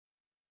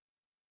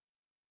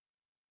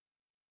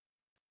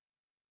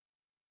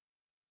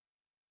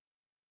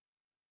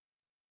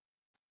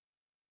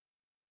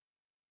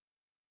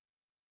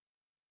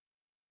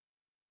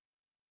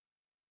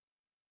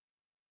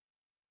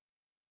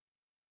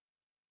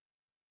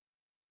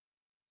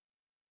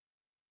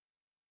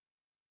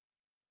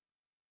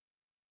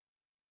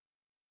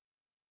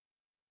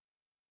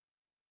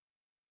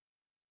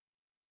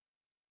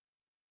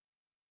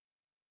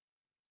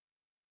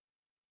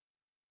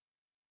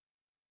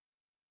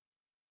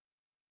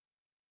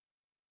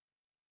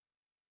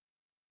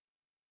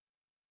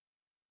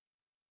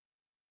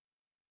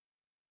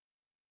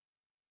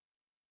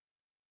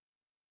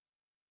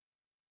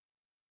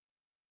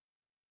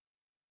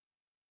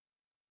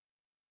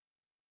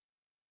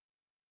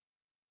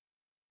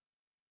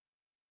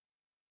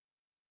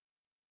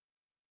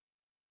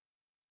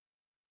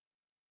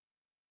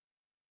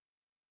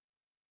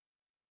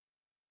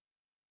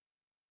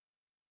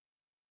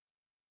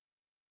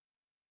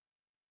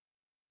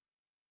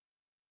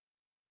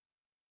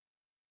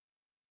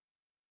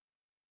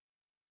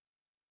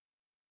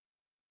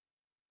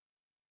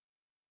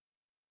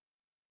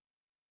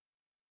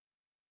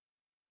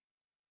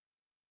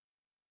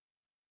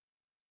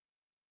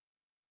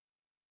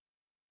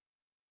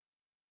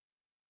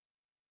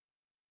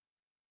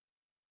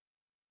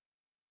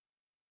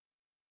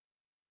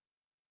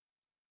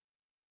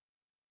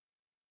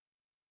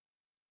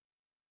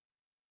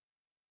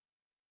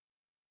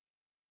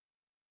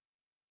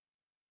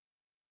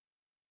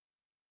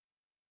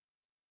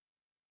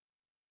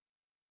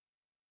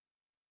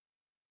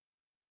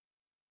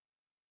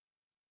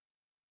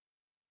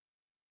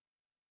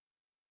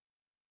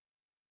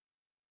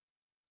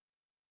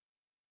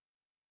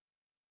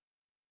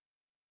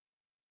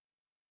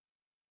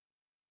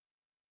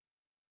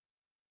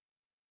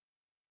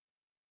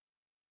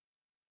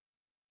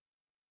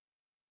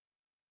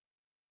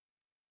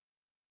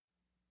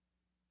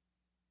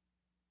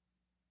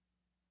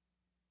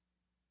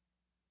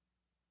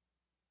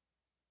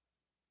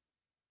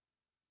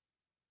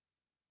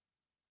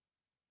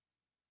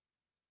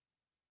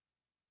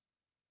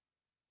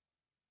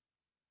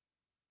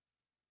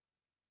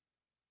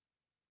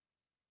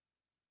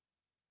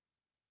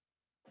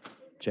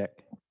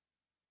Check.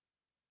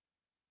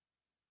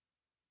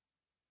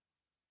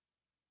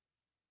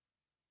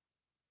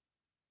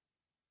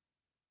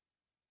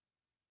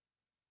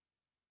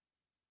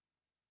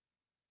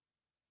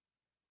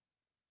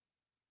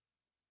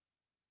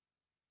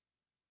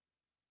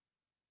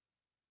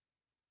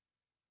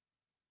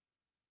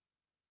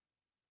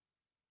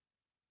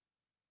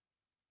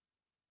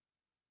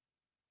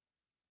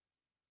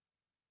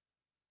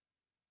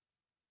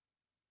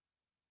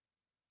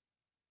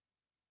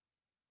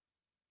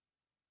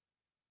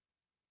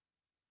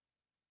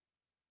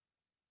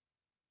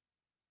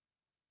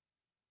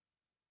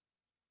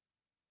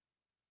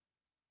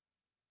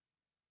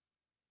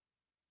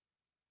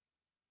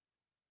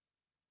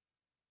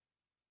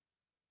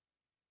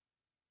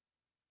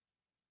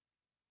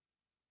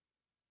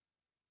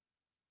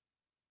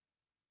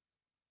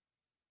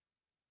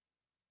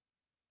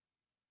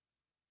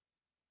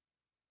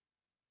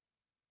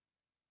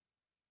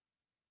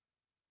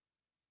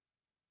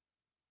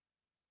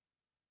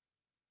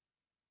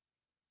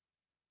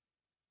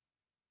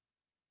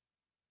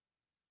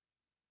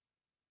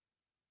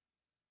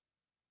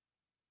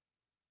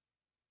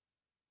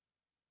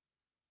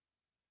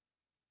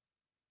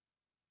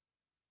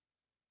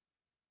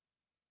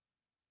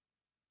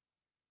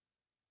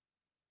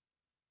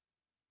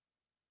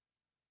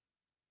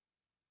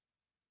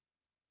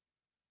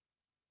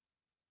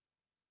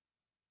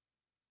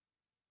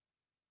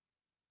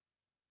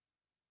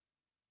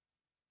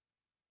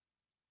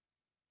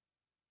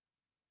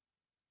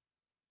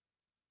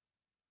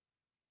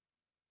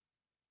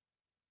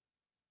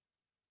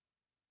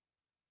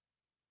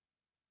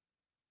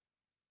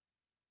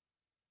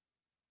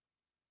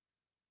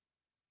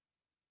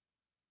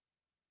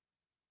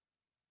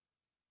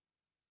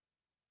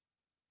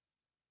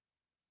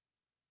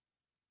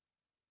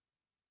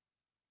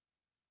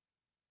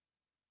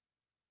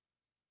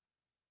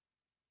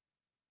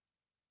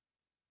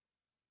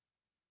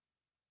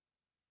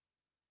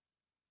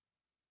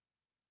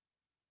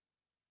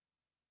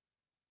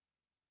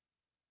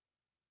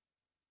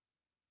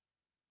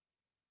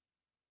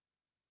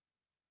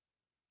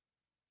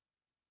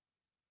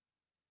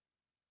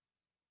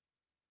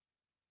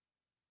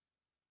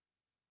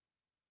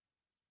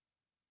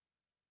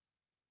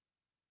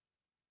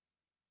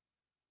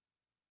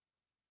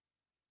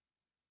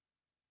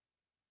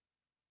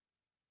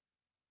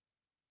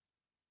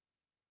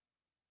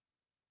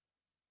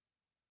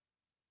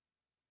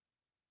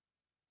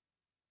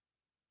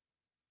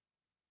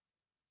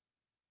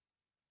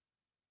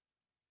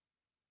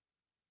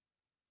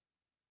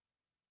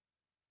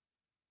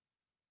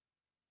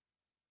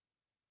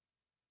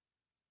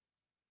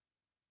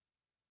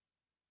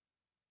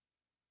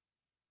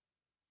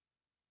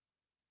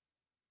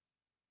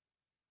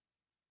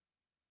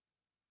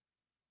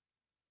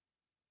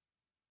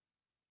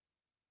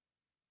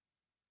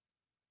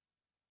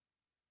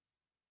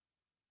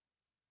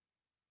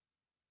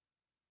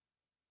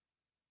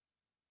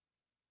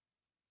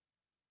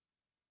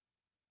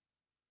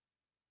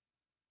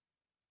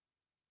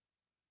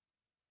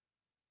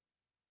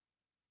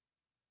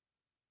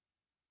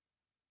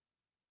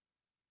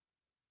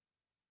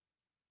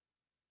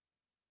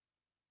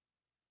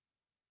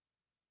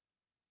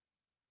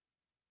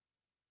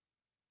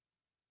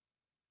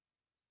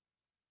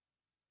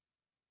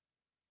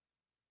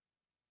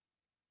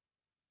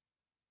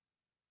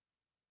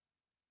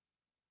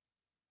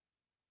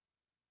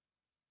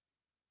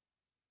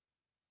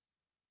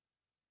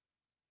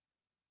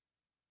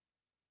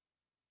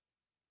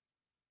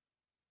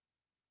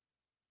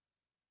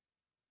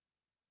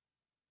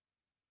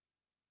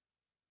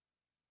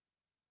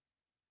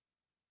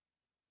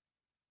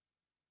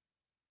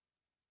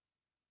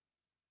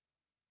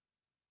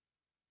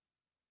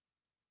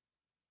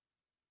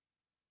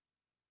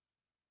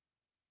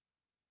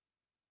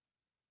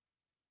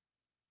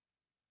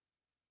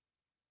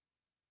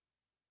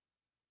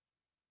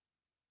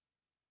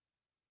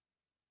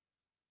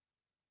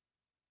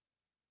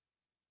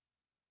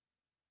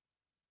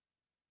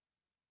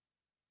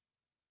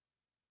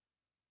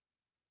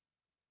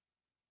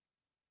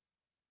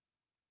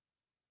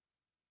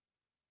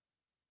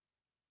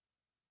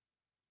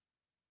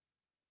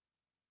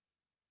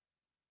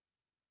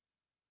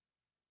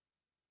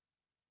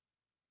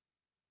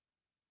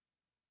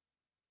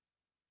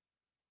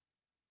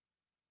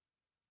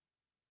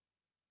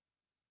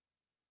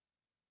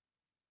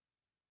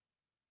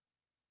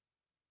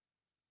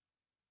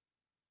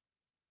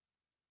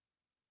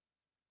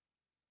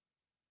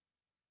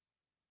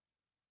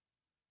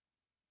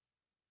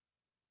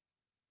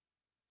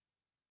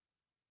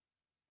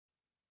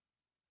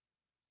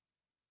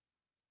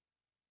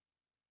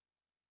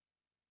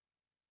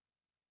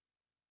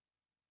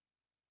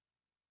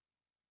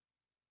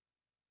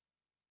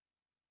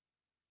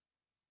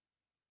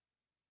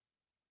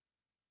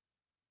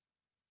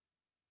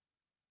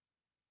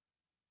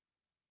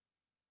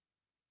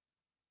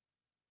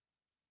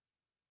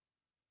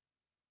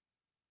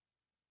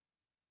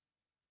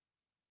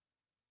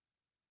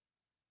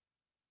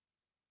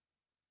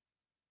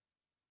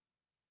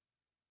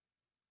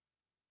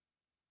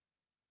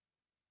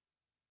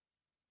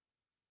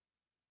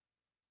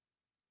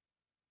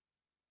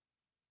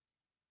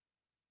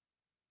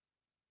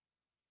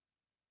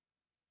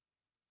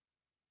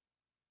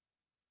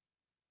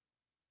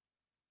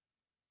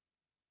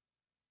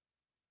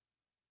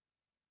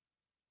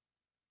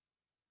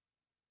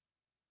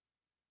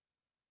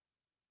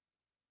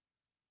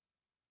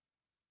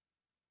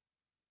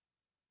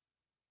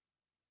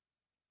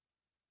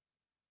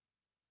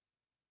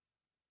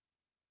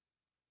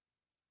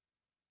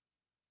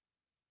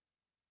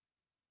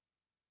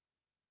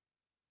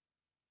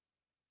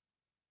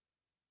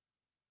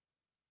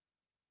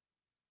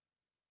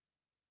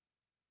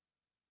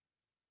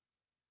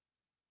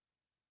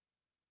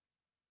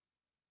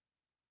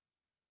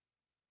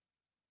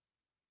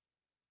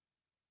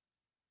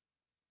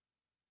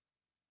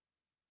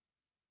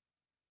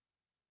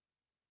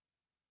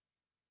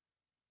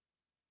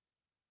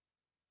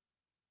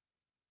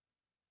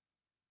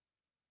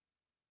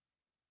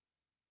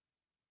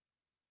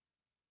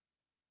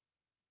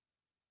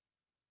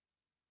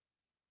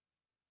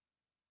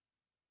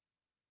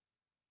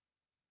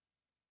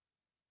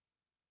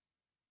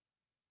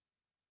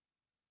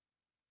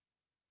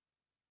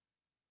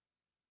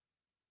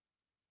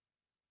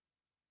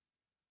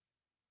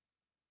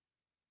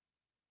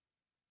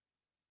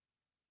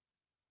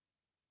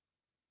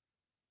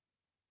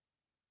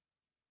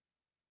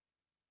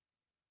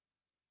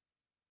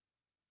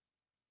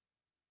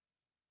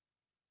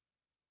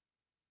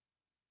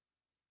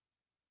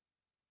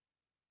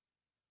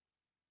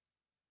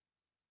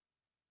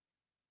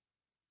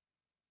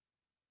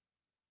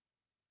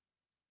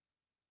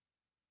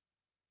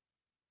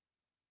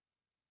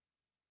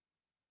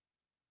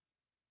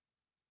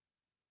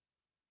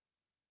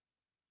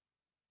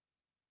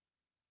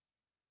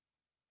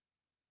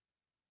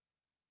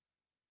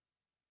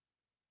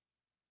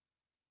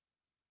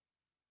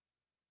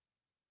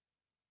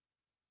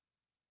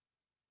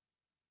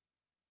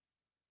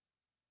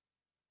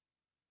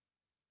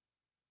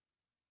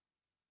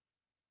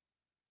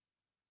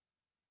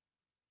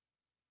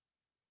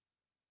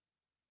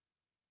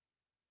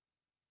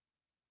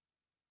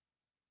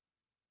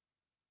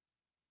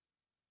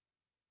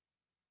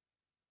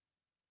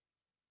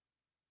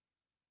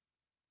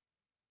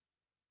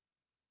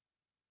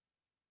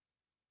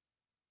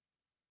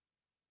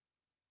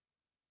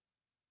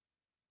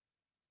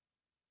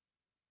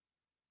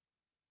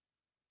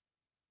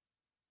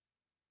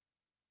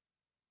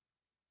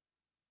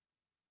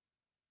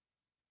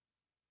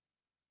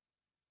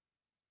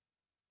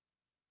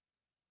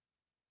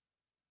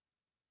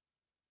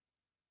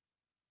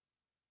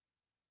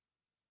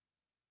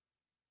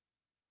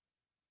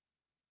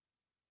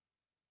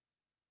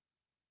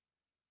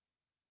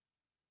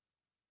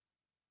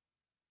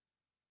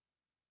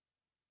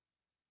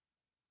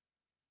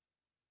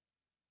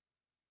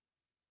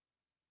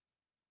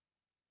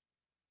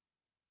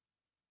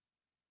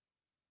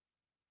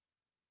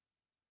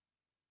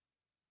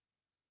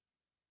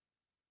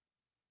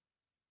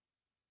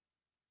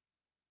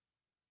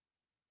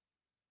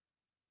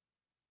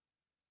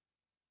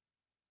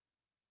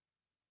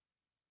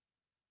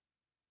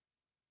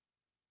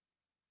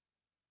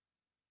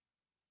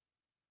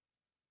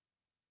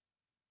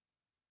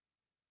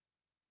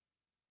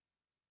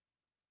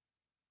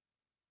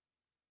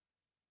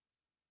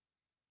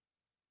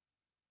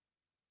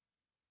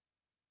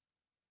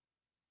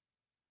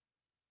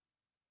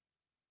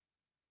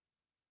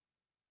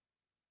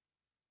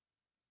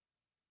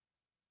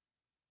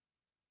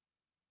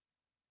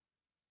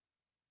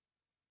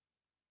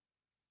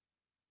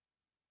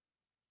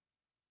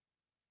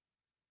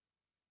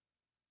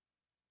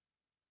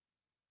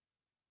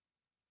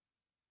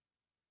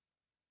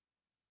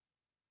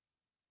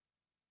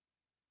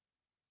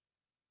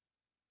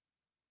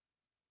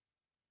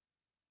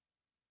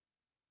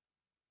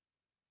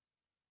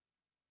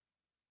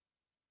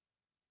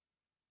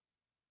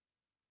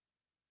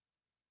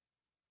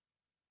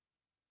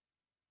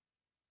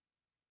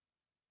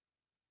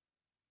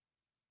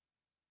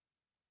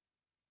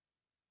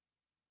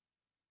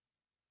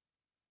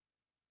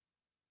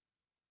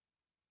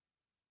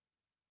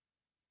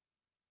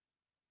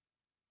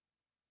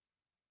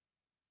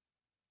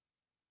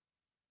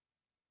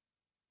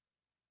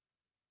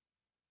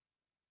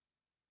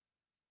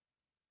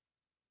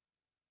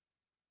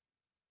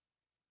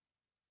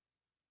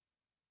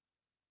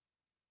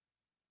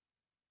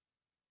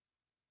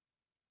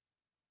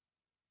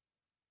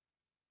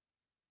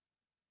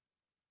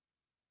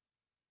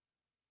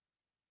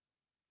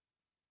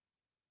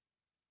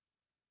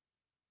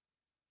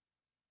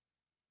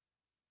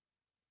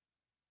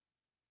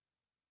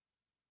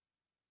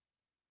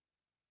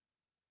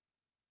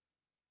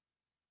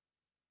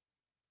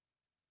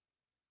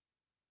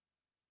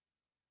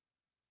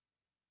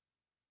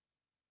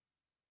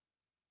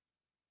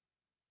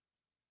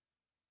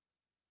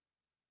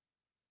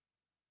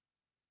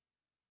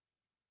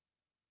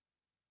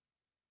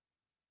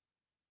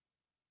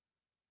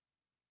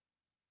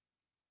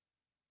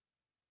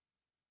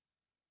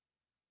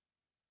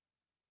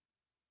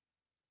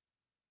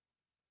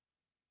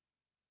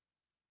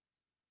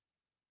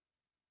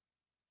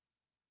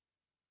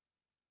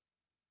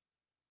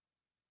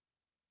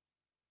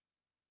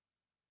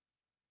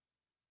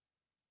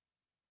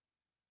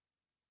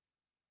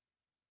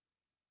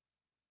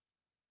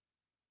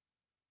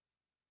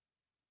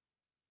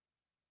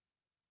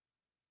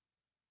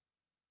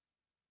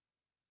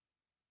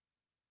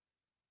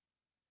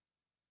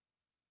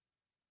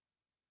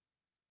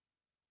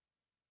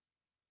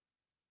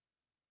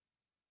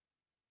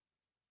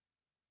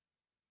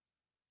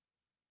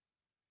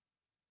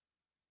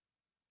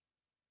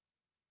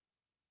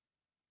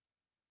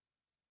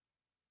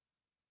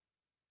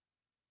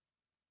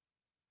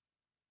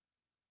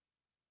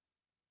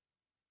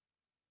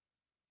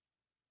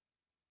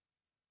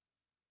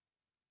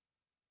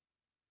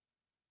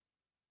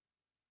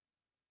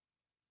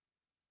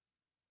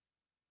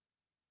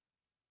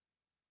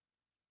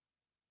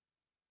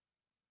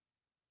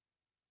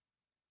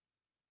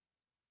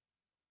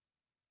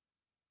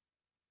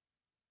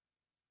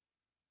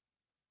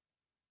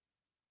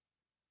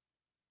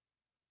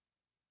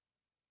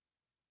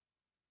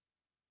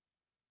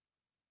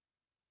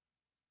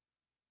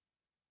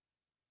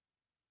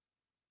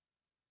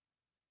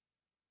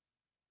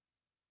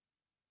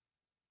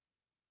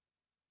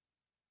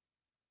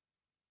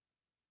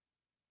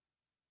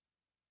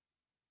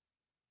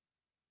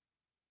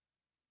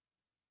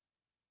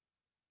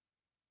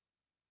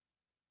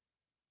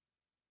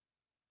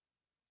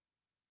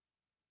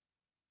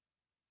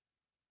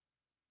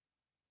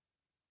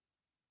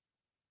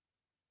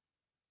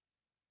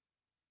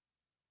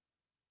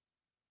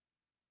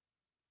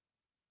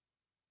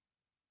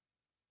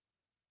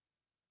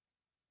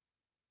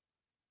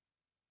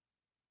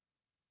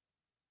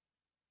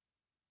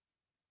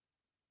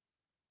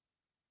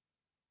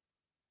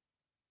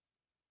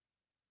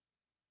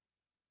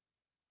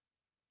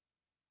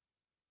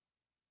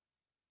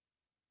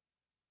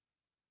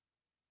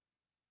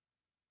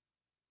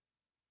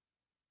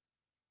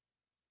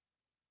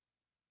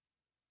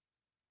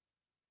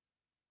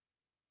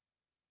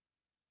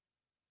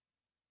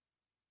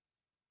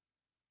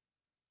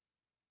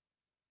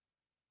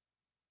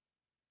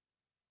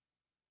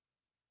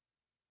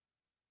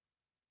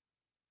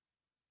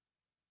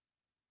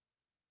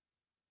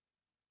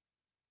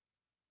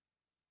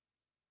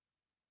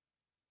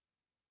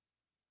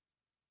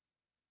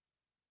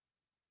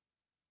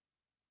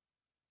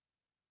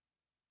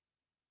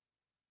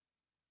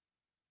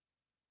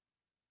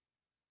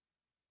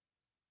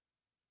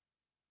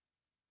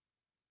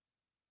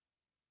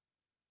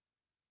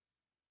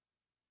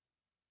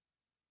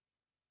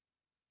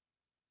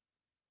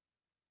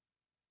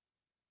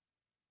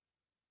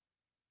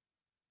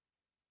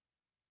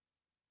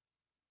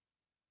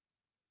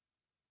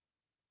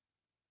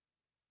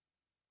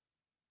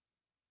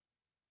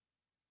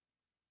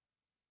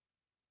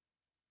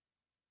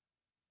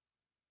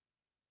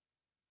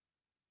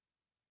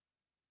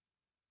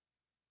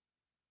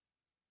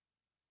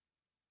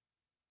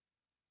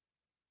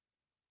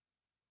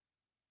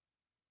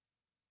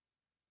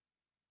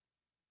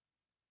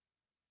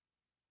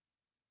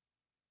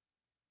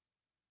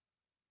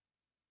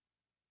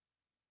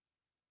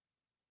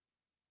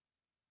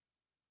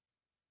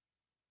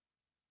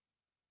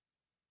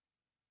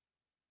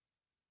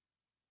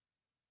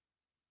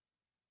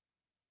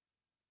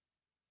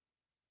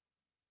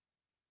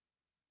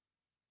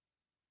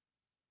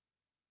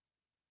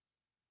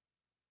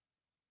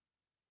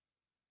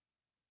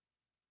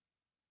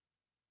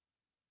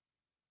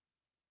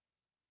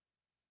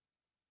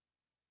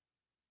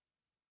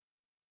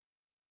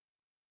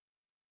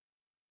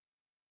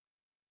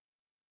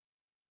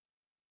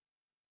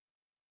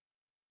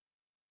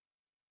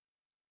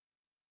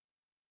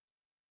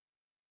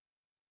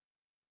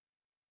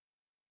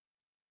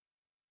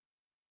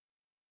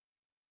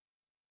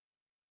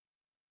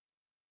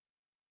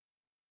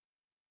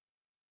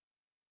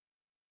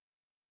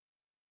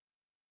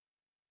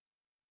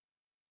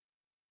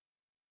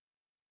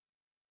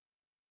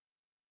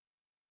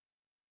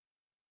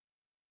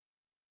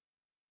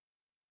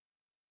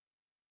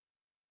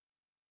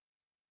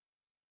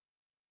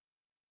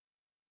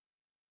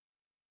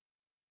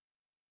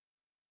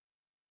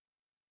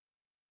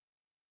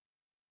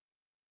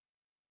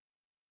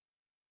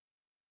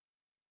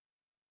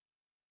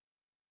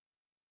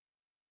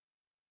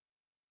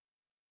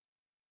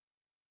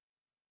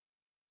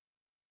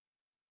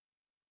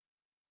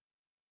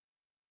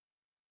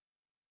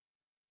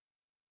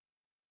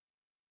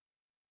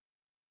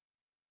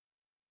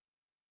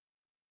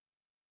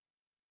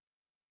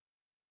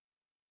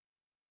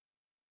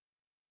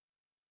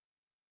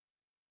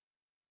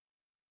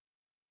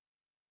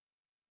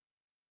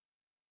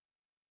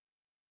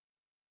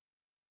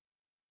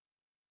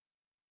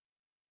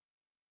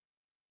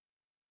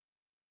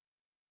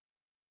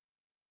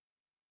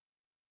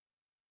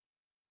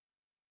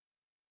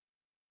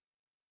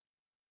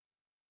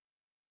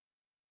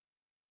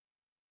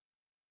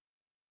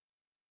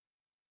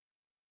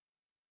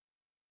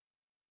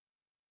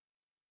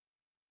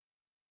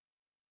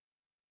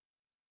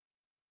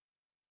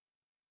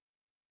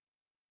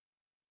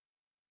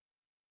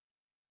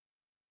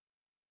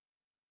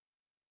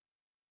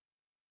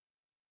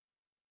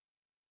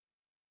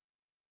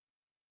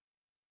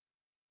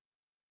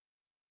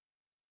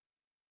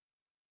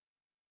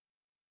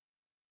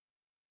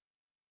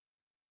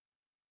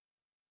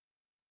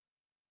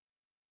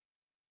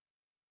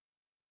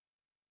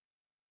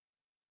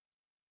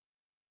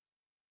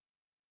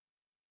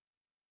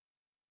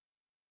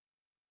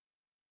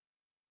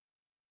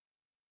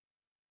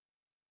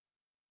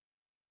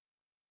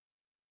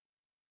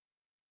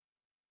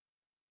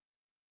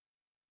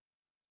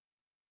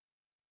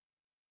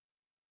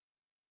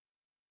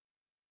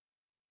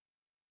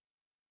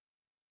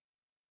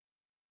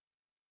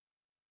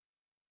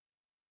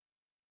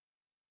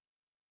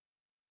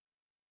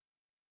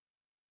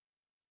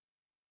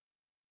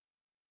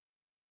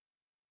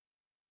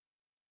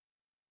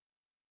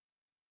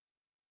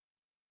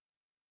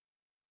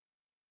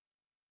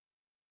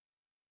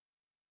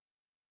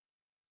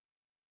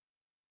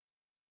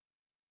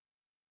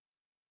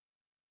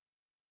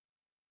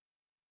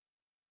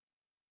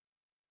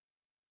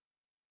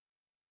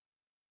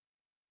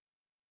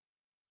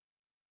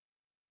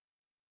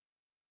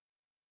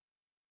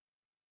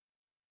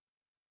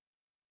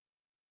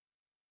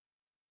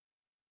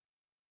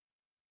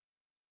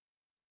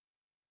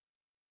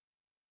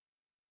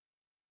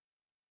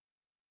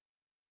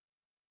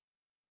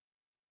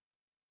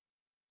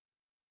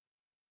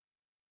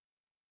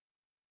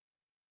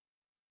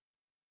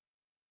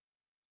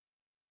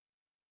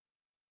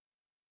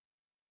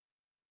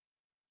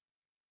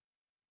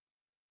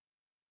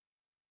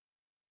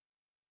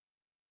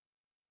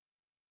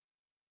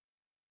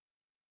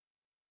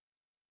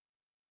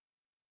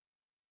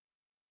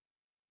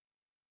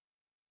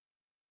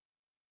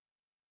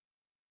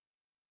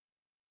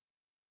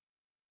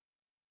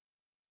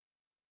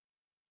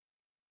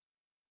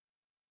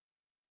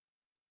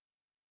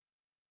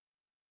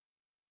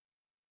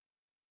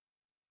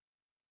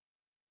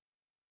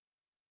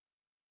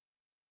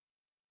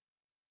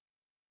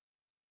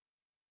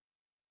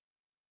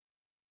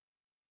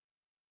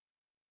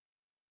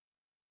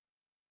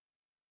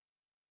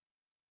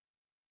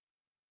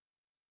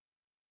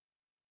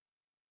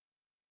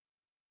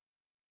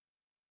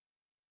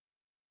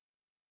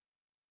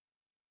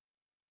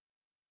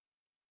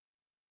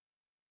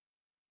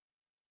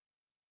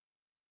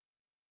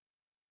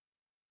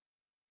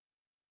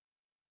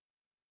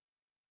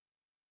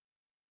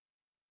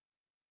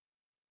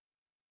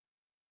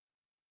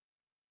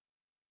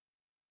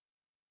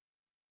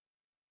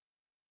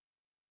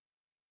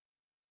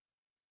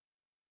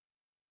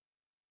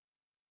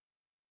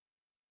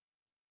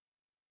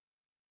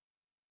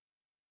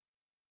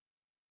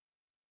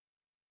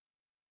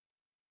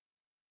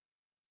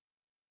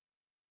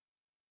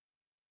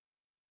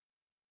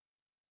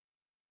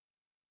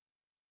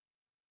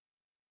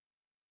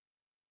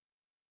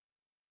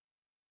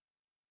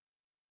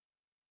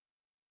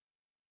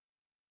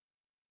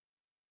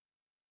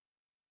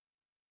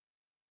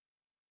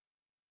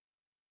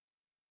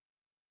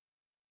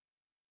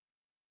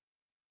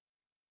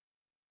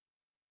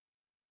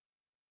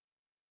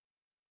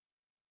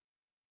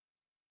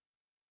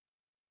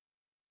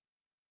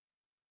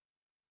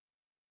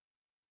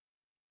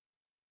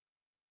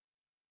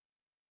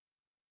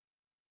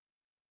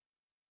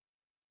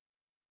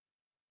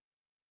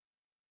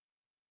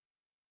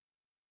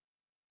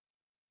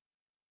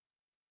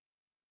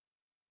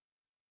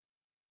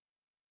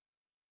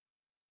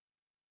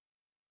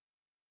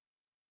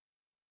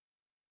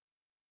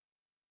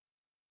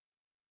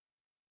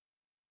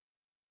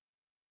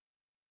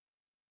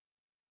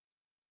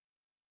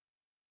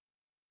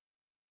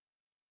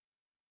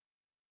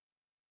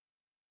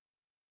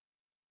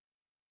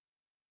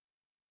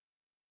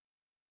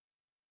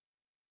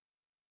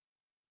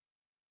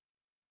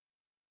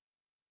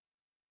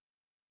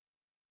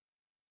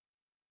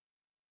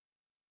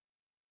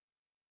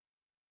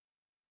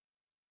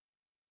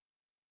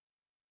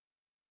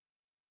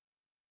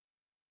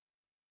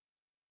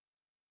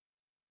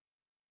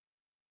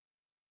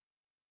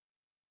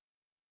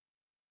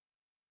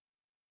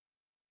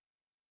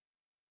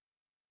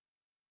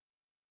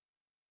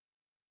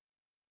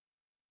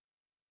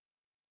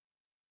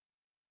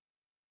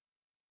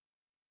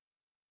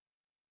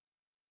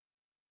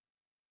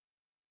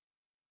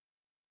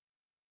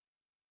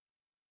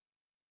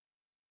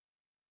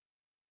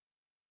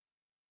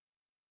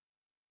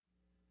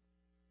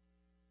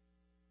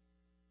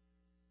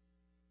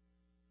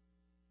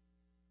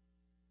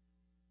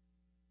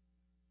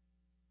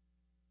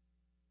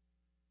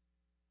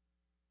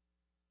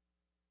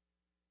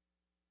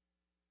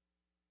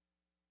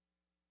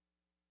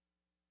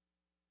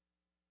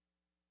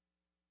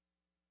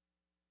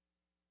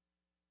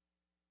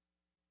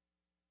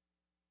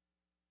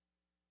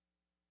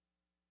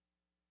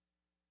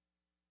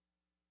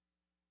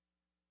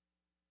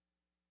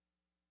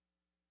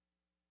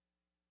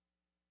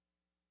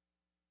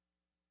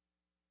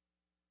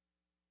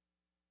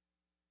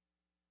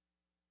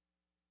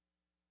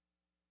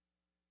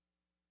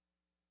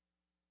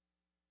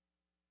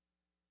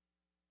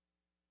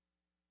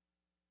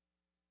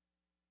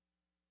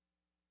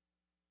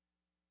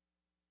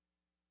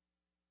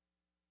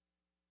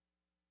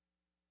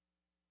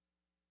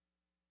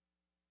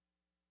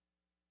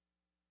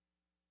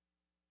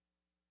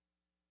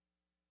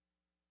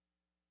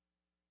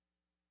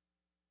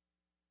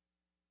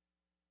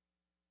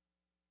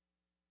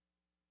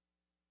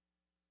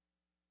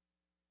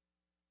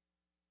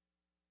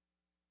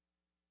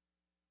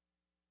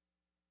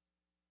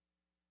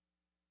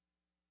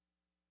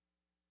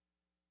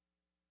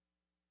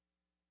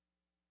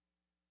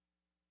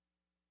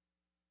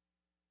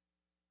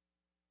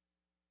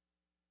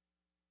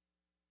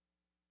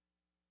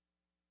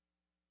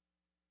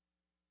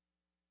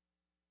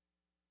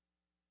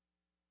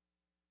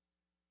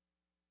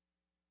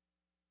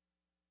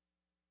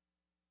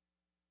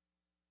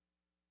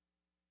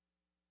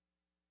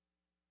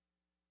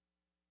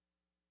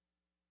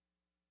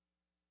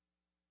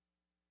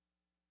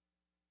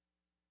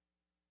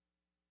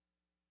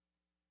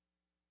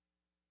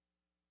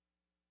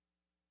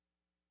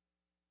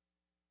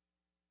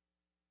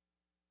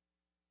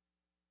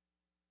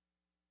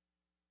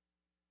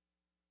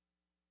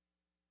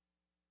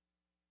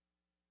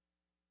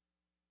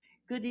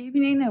 Good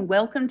evening and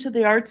welcome to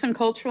the Arts and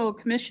Cultural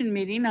Commission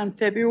meeting on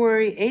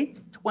February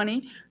 8th,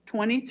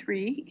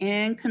 2023.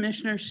 And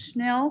Commissioner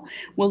Schnell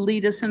will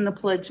lead us in the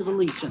Pledge of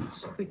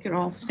Allegiance. If we could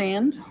all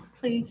stand,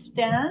 please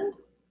stand.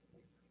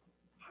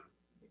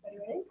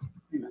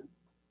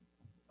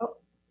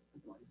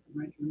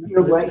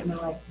 You're right,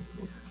 no,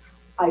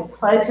 I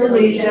pledge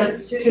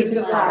allegiance to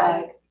the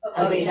flag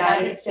of the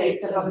United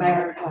States of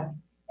America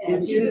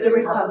and to the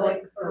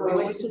republic for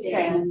which it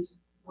stands,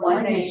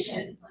 one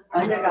nation,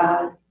 under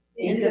God,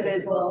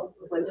 indivisible,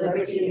 with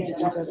liberty and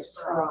justice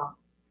for all.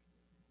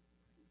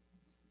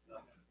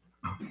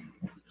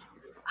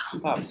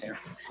 Bob's here.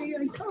 See,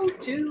 I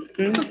told you.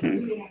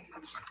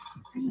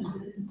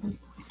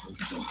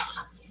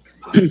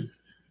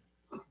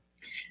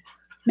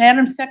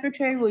 Madam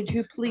Secretary, would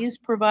you please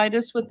provide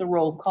us with the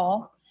roll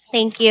call?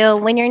 Thank you.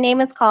 When your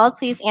name is called,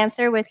 please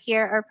answer with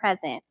here or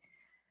present.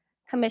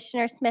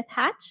 Commissioner Smith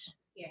Hatch?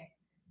 Here.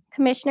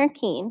 Commissioner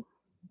Keene?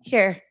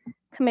 Here.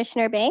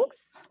 Commissioner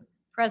Banks?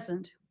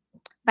 Present.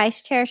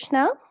 Vice Chair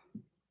Schnell?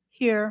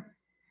 Here.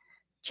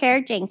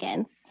 Chair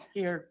Jenkins?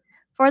 Here.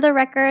 For the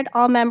record,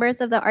 all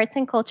members of the Arts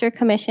and Culture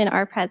Commission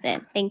are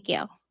present. Thank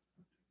you.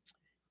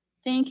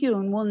 Thank you,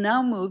 and we'll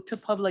now move to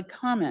public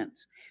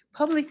comments.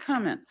 Public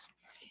comments.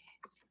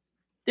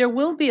 There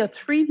will be a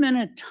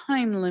 3-minute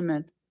time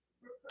limit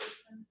per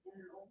person and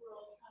an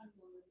overall time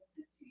limit of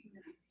 15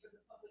 minutes for the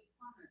public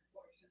comment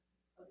portion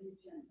of the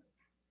agenda.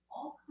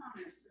 All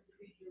comments are to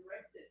be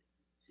directed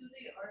to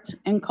the Arts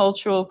and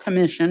Cultural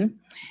Commission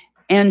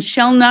and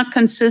shall not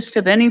consist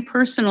of any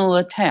personal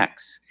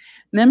attacks.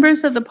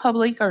 Members of the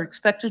public are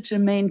expected to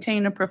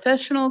maintain a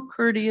professional,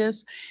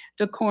 courteous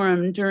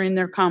decorum during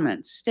their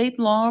comments. State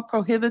law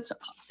prohibits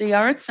the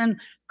Arts and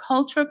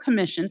Cultural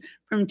Commission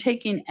from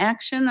taking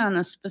action on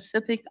a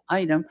specific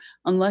item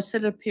unless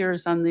it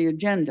appears on the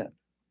agenda.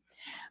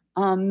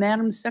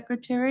 Madam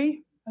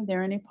Secretary, are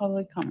there any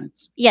public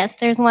comments? Yes,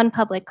 there's one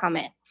public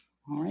comment.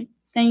 All right,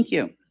 thank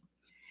you.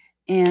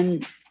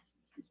 And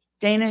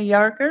Dana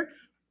Yarker?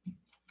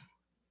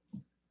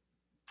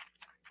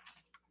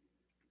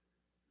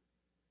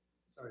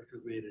 Sorry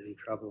if we made any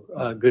trouble.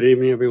 Good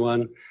evening,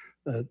 everyone.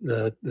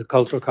 The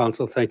Cultural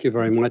Council, thank you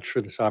very much for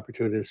this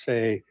opportunity to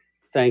say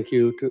thank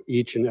you to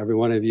each and every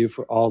one of you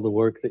for all the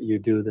work that you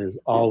do. That is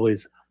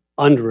always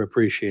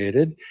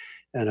underappreciated.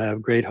 And I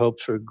have great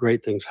hopes for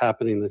great things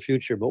happening in the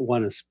future. But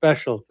one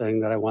special thing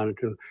that I wanted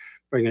to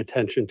bring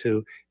attention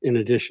to, in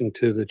addition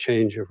to the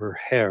change of her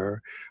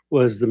hair,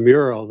 was the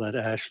mural that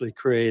Ashley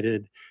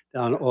created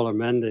down Ola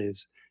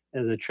Mendes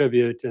and the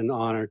tribute and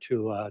honor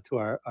to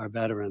our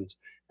veterans.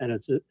 And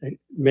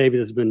maybe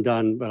it's been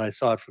done, but I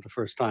saw it for the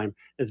first time.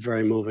 It's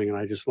very moving, and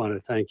I just want to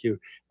thank you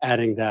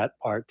adding that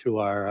part to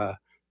our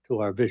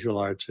visual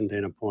arts in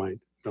Dana Point.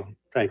 So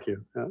thank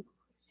you.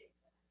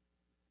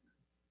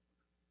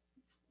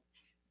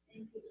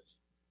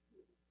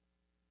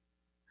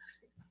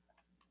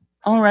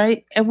 All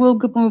right, and we'll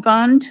move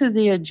on to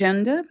the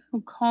agenda.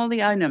 We'll call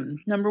the item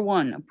number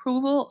 1,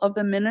 approval of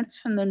the minutes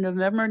from the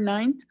November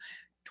 9th,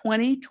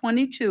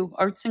 2022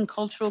 Arts and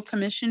Cultural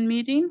Commission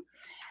meeting.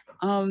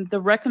 The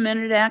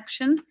recommended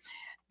action,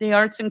 the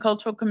Arts and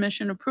Cultural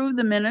Commission approved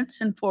the minutes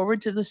and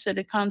forward to the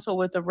City Council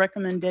with a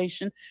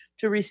recommendation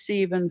to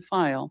receive and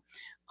file.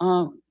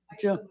 All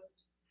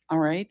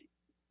right,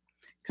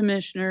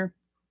 Commissioner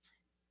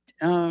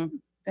Bank,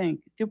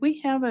 did we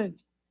have a?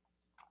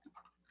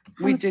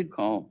 We did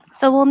call.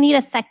 So we'll need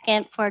a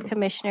second for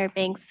Commissioner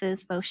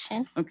Banks's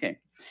motion. Okay,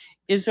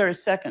 is there a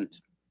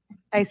second?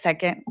 I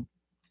second.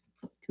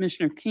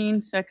 Commissioner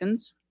Keene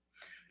seconds.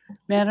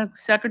 Madam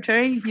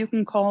Secretary, you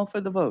can call for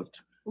the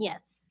vote.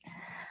 Yes.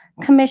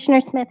 Commissioner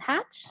Smith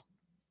Hatch?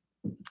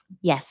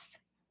 Yes.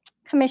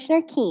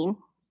 Commissioner Keene?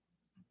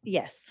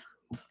 Yes.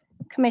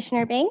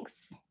 Commissioner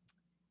Banks?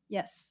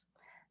 Yes.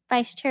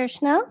 Vice Chair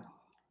Schnell?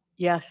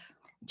 Yes.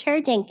 Chair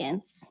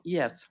Jenkins?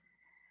 Yes.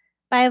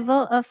 By a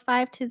vote of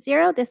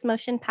 5-0, this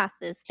motion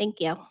passes.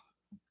 Thank you.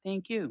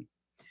 Thank you.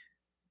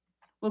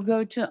 We'll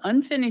go to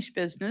unfinished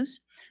business.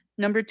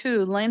 Number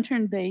 2,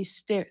 Lantern Bay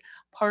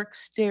Park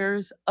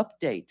Stairs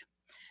update.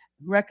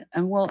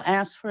 And we'll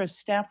ask for a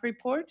staff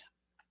report.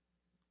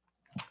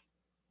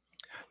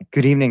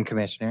 Good evening,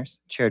 Commissioners.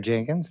 Chair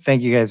Jenkins,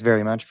 thank you guys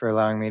very much for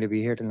allowing me to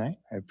be here tonight.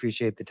 I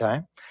appreciate the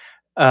time.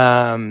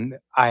 I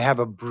have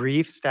a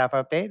brief staff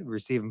update,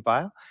 receive and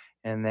file,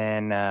 and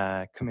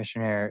then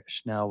Commissioner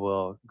Schnell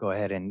will go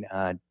ahead and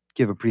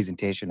give a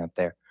presentation up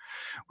there.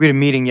 We had a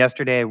meeting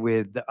yesterday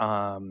with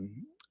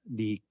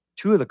the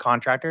 2 of the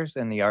contractors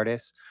and the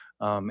artists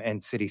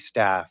and city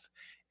staff,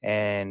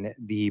 and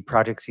the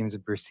project seems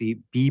to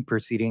be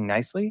proceeding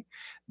nicely.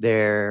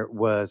 There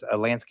was a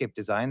landscape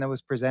design that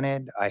was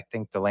presented. I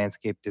think the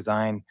landscape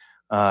design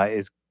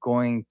is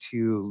going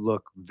to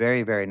look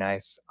very, very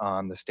nice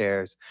on the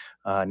stairs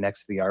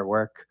next to the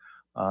artwork.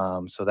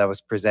 So that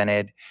was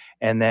presented.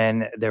 And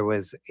then there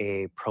was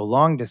a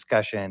prolonged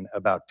discussion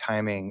about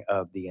timing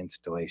of the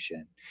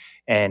installation.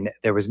 And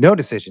there was no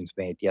decisions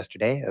made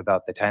yesterday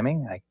about the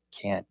timing. I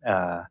can't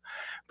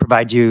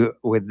provide you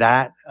with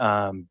that.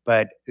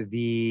 But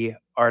the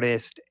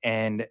artist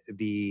and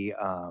the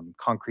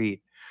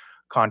concrete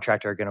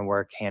contractor are going to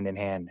work hand in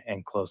hand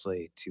and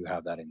closely to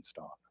have that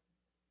installed.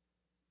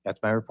 That's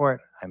my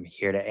report. I'm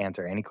here to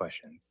answer any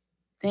questions.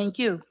 Thank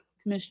you.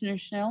 Commissioner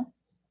Schnell?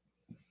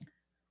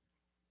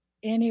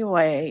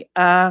 Anyway,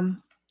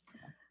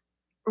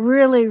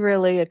 really,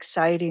 really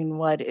exciting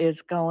what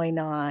is going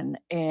on.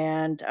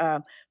 And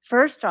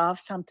first off,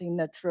 something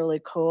that's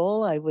really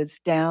cool. I was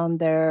down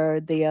there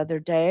the other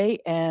day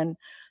and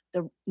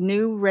the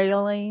new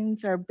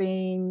railings are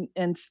being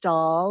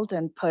installed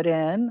and put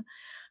in.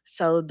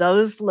 So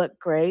those look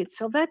great.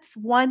 So that's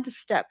one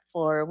step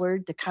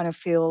forward to kind of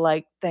feel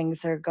like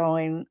things are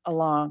going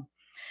along.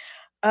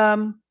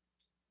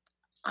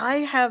 I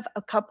have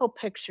a couple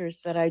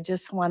pictures that I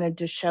just wanted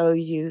to show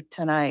you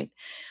tonight.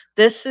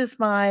 This is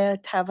Maya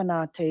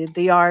Tavanate,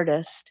 the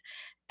artist,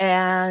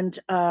 and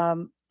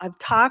I've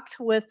talked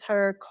with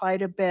her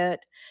quite a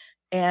bit,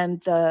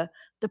 and the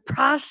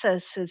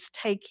process is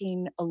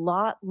taking a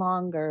lot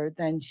longer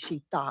than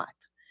she thought.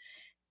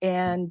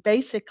 And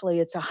basically,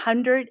 it's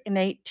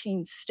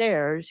 118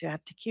 stairs. You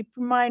have to keep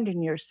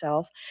reminding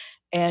yourself,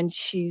 and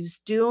she's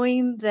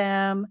doing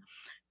them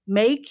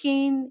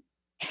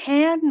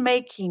hand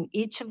making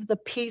each of the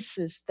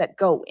pieces that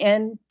go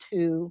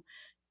into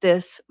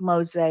this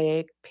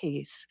mosaic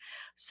piece.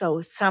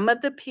 So some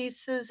of the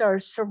pieces are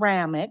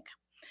ceramic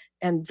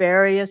and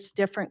various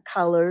different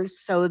colors,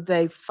 so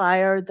they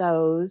fire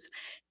those.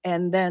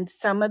 And then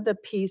some of the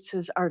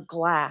pieces are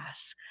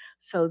glass.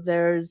 So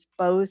there's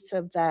both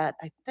of that.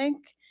 I think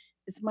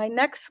is my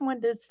next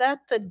one. Is that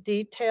the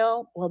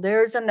detail? Well,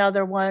 there's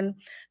another one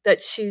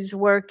that she's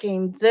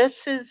working.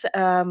 This is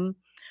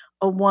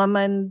a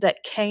woman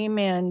that came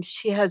in.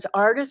 She has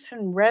artists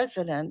in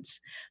residence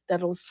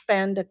that'll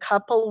spend a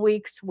couple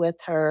weeks with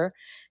her.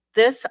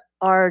 This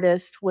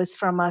artist was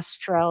from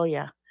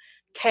Australia,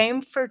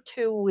 came for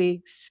 2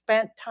 weeks,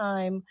 spent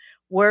time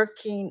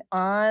working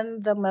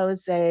on the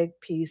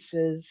mosaic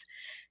pieces.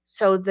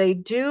 So they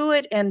do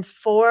it in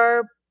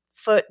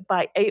 4-foot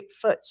by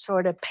 8-foot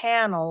sort of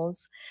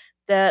panels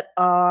that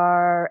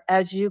are,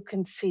 as you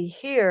can see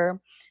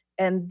here,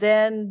 and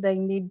then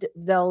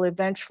they'll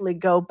eventually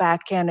go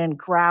back in and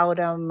grout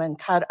them and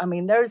cut. I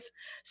mean, there's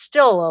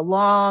still a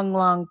long,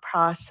 long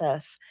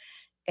process.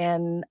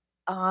 And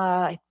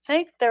I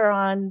think they're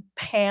on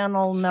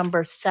panel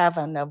number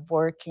 7 of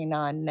working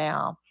on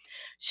now.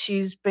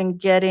 She's been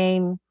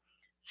getting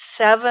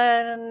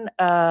 7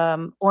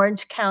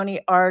 Orange County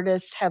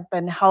artists have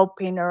been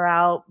helping her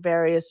out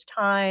various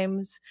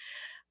times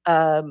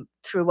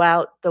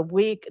throughout the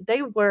week.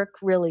 They work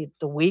really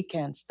the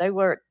weekends. They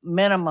work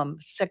minimum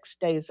 6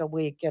 days a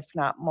week, if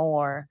not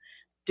more,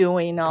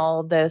 doing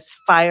all this,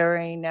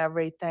 firing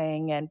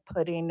everything and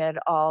putting it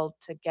all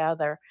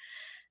together.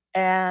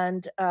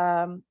 And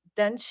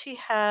then she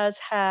has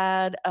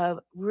had a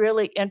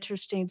really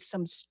interesting,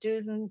 some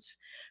students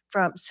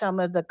from some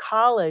of the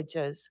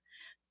colleges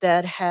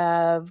that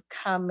have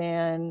come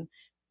in,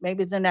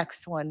 maybe the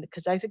next one,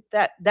 because I think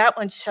that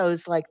one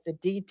shows like the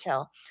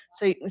detail.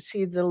 So you can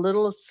see the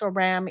little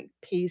ceramic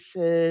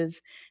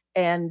pieces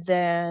and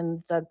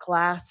then the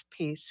glass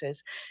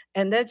pieces.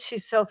 And then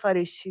she's so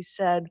funny. She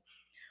said,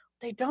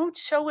 they don't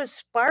show as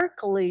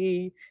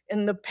sparkly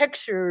in the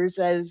pictures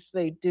as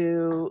they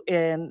do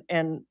in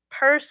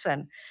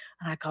person.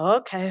 And I go,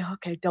 okay,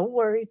 don't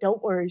worry,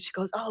 don't worry. She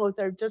goes, oh,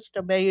 they're just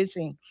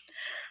amazing.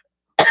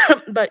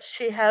 But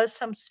she has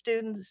some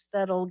students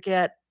that'll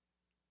get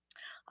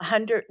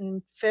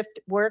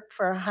 150 work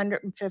for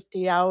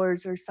 150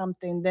 hours or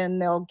something, then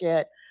they'll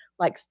get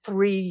like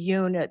 3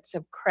 units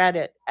of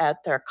credit at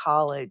their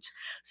college.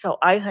 So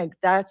I think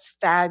that's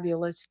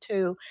fabulous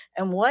too.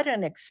 And what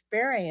an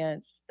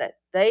experience that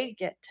they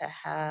get to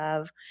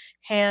have,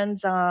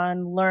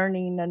 hands-on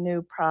learning a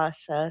new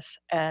process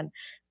and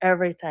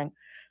everything.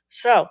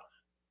 So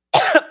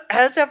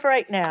as of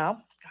right now,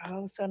 all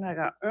of a sudden I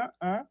got,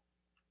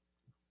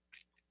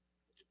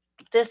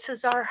 this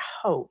is our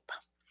hope.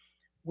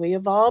 We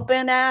have all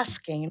been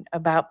asking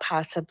about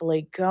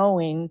possibly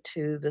going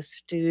to the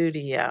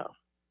studio.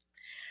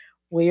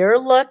 We are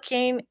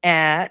looking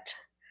at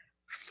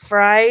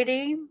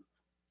Friday,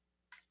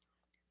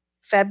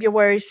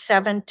 February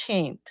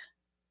 17th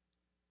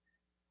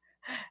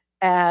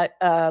at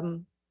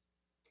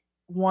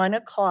 1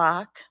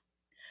 o'clock.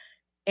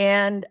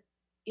 And,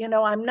 you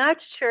know, I'm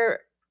not sure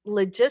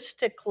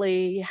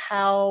logistically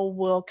how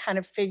we'll kind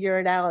of figure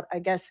it out. I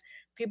guess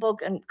people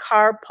can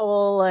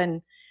carpool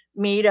and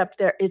meet up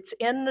there. It's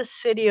in the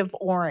city of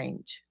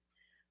Orange.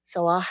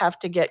 So I'll have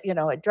to get, you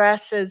know,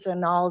 addresses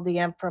and all the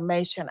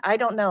information. I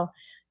don't know.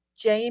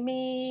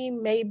 Jamie,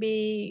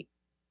 maybe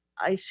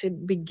I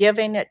should be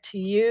giving it to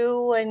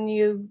you and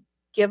you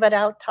give it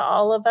out to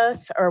all of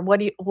us, or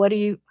what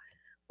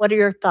are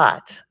your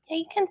thoughts? Yeah,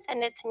 you can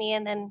send it to me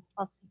and then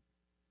I'll see.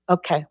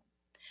 Okay.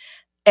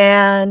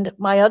 And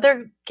my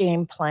other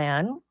game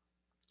plan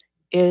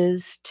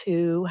is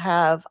to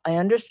have, I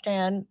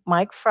understand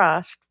Mike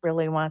Frost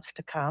really wants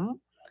to come,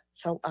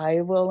 so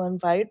I will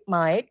invite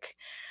Mike.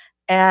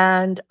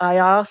 And I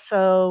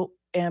also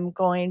am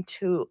going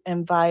to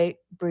invite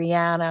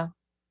Brianna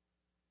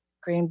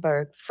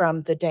Greenberg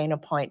from the Dana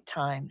Point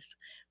Times.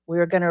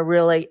 We're going to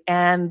really,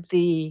 and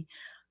the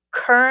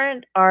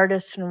current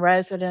artist in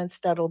residence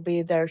that'll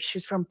be there,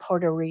 she's from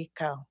Puerto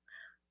Rico,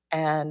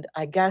 and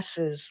I guess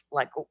is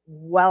like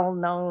well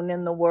known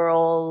in the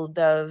world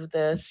of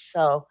this.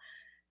 So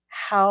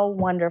how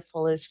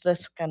wonderful is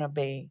this going to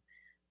be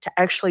to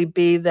actually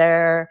be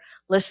there,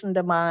 listen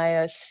to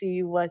Maya,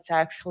 see what's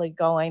actually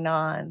going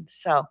on.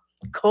 So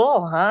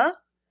cool, huh?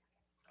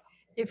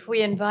 If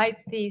we invite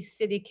the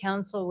city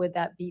council, would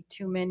that be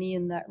too many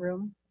in that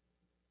room?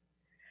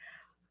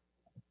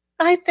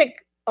 I think,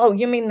 oh,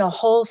 you mean the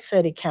whole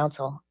city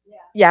council?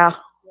 Yeah.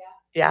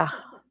 Yeah.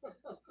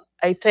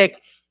 I think,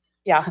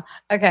 yeah.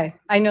 Okay,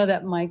 I know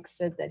that Mike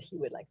said that he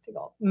would like to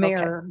go.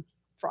 Mayor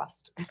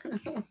Frost.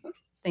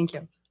 Thank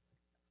you.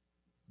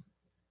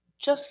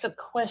 Just a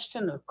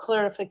question of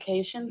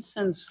clarification,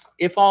 since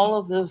if all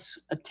of those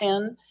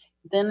attend,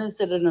 then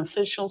is it an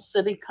official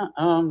city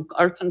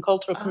Arts and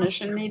Cultural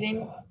Commission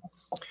meeting?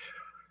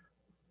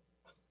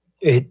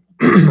 It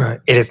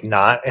it is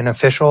not an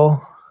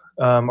official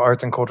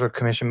Arts and Culture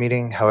Commission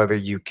meeting. However,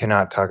 you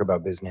cannot talk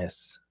about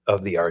business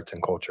of the arts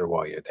and culture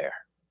while you're there.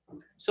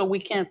 So we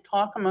can't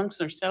talk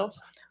amongst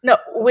ourselves? No,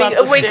 we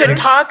About the stairs?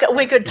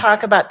 we could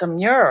talk about the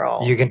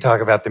mural, You can talk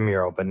about the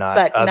mural, but not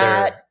but other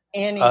not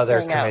anything other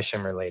else.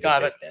 commission related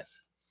Got it.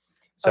 business.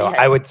 So Okay.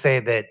 I would say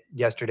that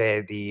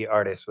yesterday the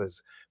artist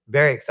was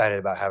very excited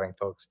about having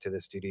folks to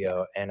the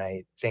studio, and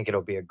I think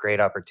it'll be a great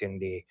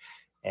opportunity.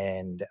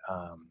 And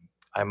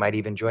I might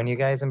even join you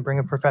guys and bring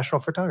a professional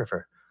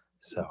photographer.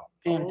 So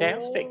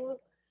Fantastic. Oh,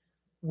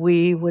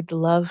 we would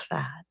love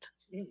that.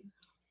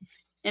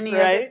 Any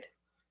other, Right?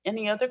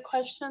 any other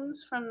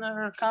questions from the,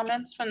 or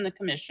comments from the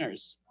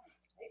commissioners?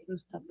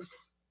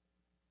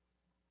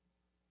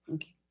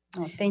 Okay.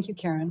 Oh, thank you,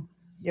 Karen.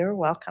 You're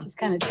welcome. She's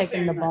kind of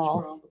taking the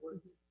ball.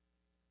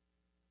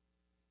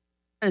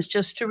 Is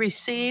just to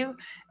receive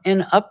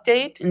an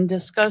update and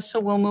discuss, so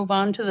we'll move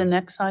on to the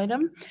next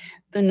item.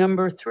 The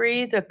number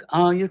 3, the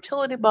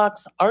utility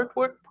box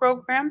artwork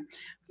program,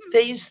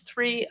 phase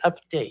 3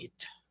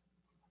 update.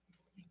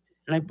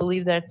 And I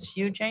believe that's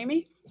you,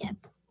 Jamie? Yes.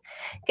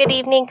 Good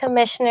evening,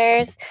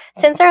 commissioners.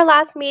 Since our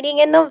last meeting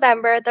in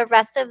November, the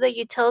rest of the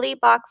utility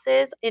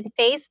boxes in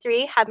phase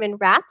 3 have been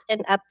wrapped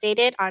and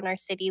updated on our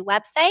city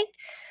website.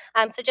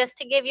 So just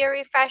to give you a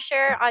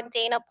refresher, on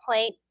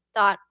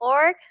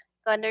danapoint.org,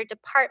 go under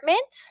department,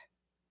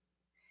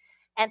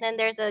 and then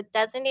there's a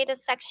designated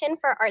section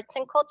for Arts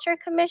and Culture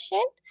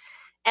Commission,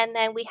 and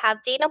then we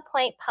have Dana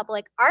Point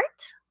Public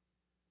Art.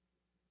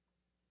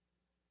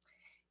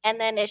 And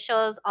then it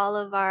shows all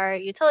of our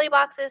utility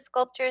boxes,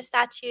 sculptures,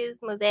 statues,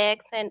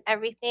 mosaics, and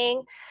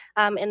everything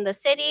in the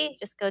city.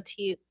 Just go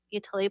to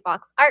utility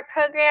box art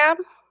program,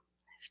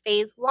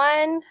 phase 1.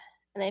 And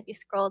then if you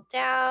scroll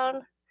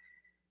down,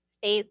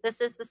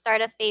 this is the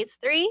start of phase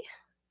 3.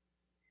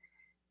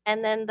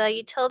 And then the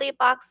utility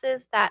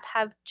boxes that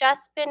have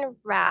just been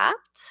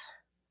wrapped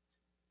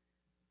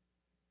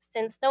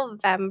since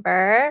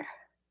November.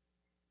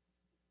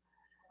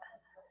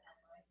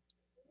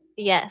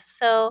 Yes,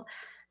 so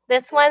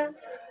this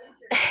one's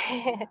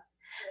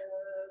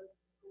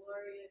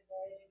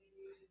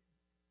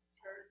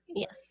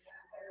yes,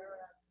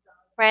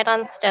 right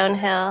on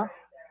Stonehill.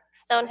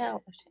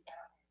 Stonehill.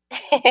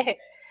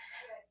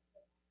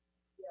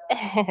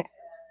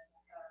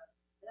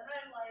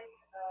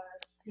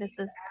 This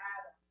is.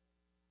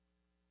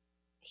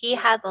 He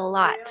has a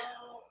lot.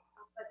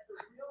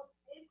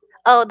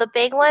 Oh, the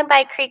big one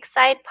by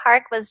Creekside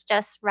Park was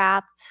just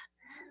wrapped.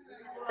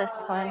 It's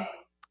this one.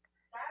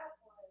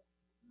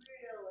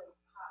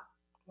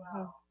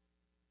 Mhm.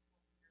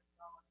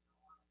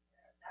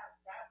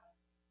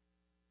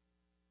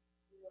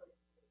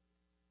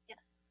 Yes.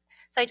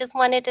 So I just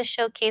wanted to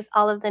showcase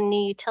all of the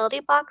new utility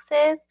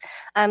boxes.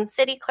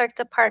 City Clerk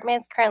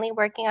Department is currently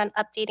working on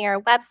updating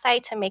our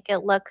website to make it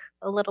look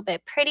a little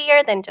bit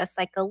prettier than just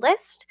like a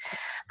list.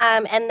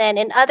 And then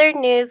in other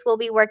news, we'll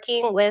be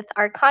working with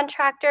our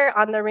contractor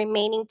on the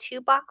remaining 2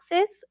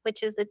 boxes,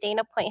 which is the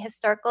Dana Point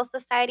Historical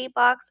Society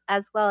box,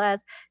 as well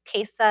as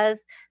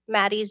Kesa's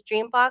Maddie's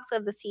Dream box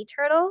of the sea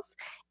turtles,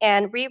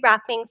 and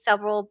rewrapping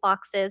several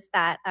boxes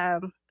that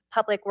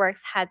Public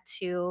Works had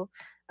to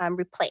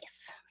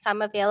replace. So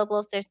I'm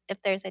available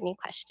if there's any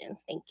questions.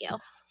 Thank you.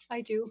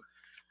 I do.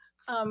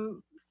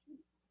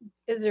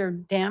 Is there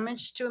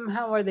damage to them?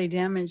 How are they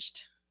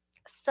damaged?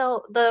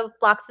 So the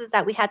boxes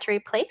that we had to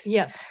replace?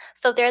 Yes.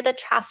 So they're the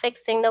traffic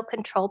signal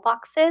control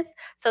boxes.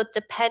 So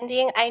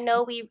depending, I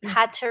know we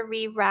had to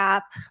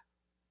rewrap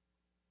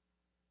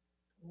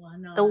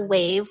the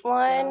wave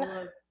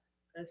one.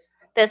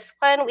 This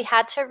one, we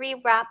had to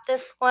rewrap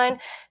this one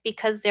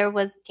because there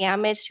was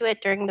damage to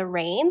it during the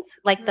rains,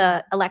 like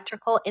the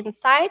electrical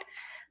inside.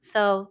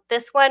 So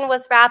this one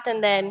was wrapped,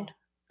 and then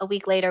a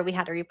week later we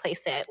had to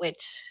replace it,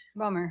 which,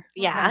 Bummer.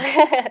 yeah.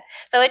 Okay.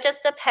 So it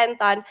just depends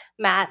on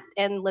Matt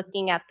and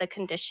looking at the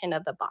condition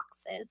of the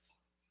boxes.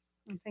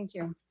 Thank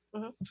you.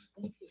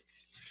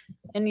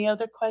 Any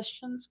other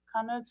questions,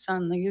 comments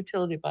on the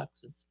utility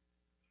boxes?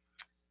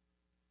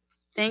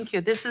 Thank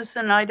you. This is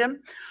an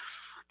item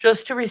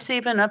just to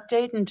receive an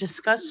update and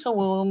discuss, so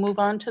we'll move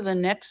on to the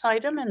next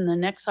item. And the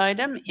next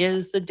item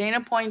is the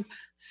Dana Point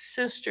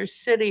Sister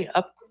City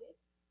update.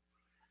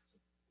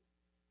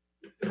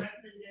 It's a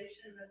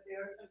recommendation that the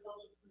Arts and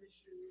Culture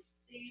Commission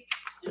receive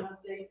an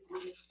update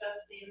and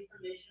discuss the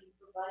information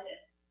provided.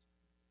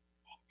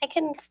 I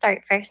can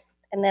start first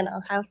and then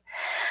I'll have.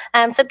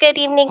 So good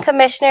evening,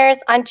 commissioners.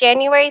 On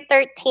January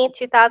 13th,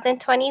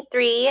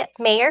 2023,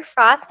 Mayor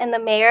Frost and the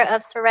mayor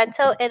of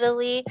Sorrento,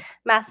 Italy,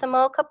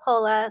 Massimo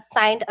Coppola,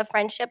 signed a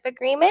friendship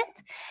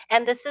agreement.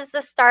 And this is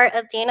the start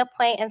of Dana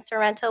Point and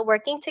Sorrento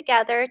working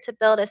together to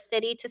build a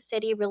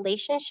city-to-city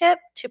relationship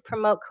to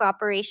promote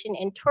cooperation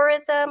in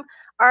tourism,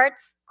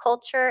 arts,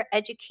 culture,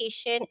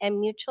 education, and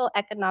mutual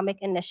economic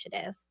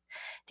initiatives.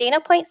 Dana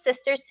Point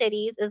Sister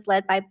Cities is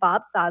led by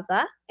Bob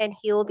Zaza, and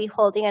he will be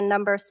holding a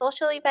number of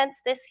social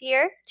events this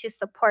year to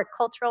support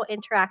cultural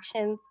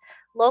interactions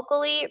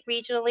locally,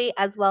 regionally,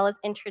 as well as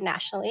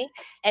internationally.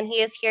 And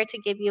he is here to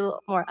give you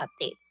more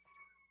updates.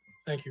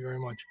 Thank you very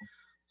much.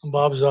 I'm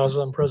Bob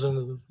Zaza. I'm president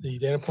of the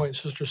Dana Point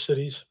Sister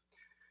Cities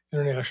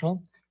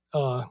International.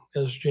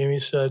 As Jamie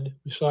said,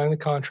 we signed the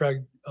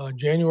contract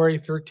January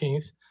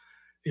 13th,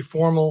 a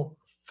formal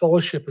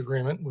fellowship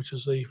agreement, which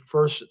is the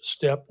first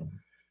step.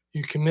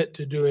 You commit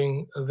to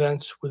doing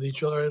events with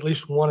each other, at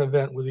least one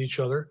event with each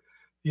other.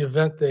 The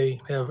event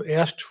they have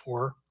asked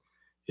for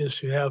is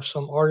to have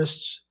some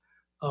artists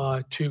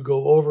to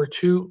go over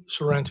to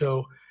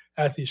Sorrento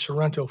at the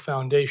Sorrento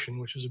Foundation,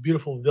 which is a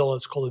beautiful villa.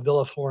 It's called the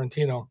Villa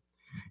Florentino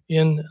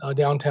in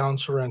downtown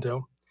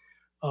Sorrento.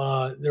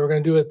 They were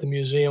going to do it at the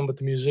museum, but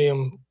the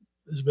museum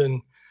has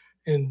been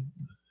in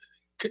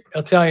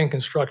Italian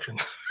construction.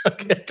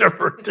 Can't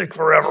take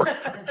forever.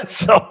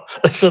 So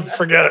I said,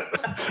 forget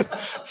it.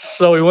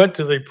 So we went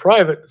to the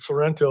private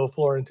Sorrento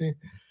Florentine.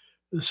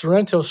 The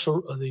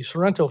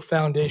Sorrento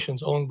Foundation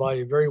is owned by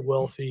a very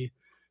wealthy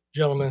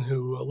gentleman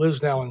who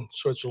lives now in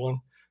Switzerland,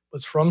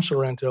 but's from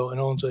Sorrento and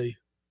owns a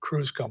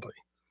cruise company.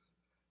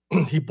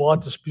 He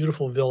bought this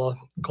beautiful villa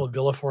called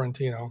Villa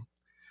Florentino.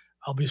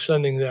 I'll be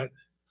sending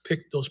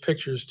those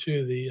pictures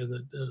to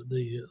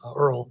the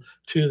Earl,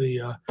 to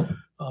the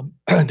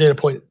Dana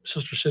Point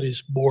Sister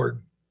Cities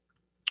board.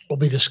 We'll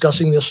be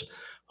discussing this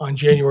on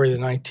January the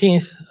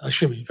 19th,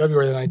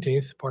 February the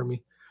 19th, pardon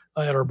me,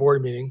 at our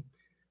board meeting.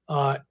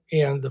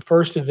 And the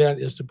first event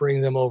is to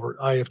bring them over.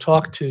 I have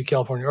talked to the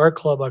California Art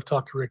Club. I've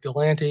talked to Rick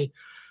Delante,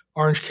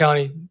 Orange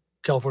County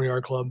California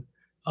Art Club,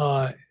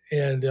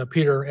 and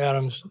Peter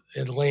Adams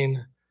and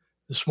Elaine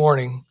this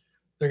morning.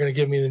 They're going to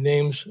give me the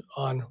names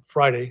on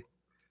Friday.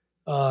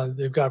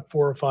 They've got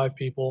 4 or 5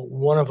 people.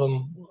 One of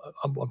them,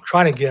 I'm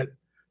trying to get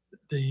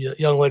the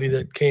young lady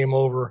that came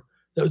over,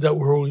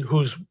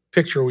 whose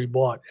picture we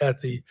bought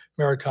at the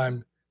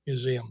Maritime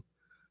Museum.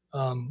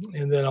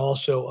 And then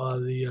also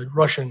the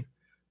Russian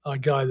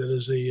guy that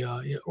is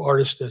the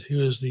artist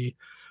who is the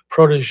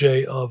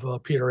protege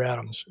of Peter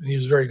Adams. And he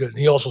was very good. And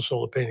he also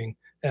sold a painting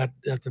at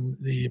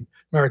the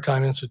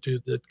Maritime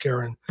Institute that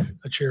Karen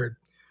chaired.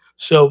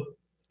 So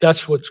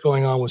that's what's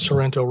going on with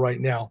Sorrento right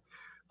now.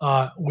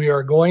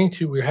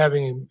 We're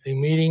having a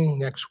meeting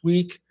next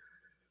week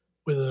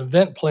with an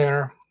event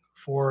planner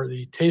for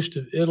the Taste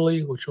of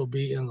Italy, which will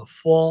be in the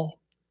fall,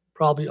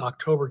 probably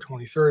October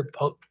 23rd,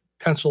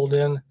 penciled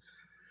in,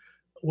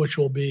 which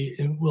we'll be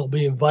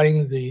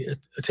inviting the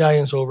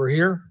Italians over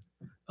here.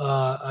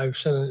 I've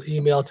sent an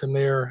email to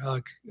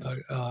the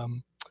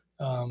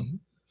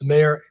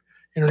mayor,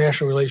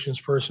 international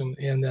relations person,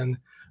 and then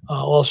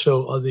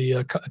also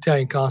the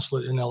Italian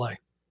consulate in LA.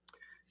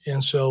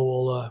 And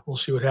so we'll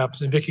see what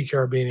happens. And Vicky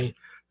Carabini.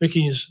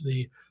 Vicky is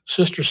the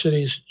Sister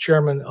Cities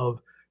chairman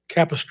of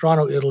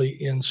Capistrano,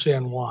 Italy in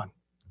San Juan.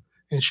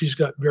 And she's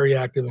got very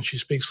active and she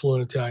speaks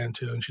fluent Italian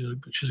too. And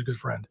she's a good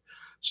friend.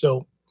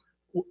 So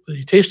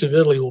the Taste of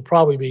Italy will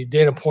probably be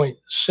Dana Point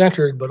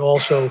centered, but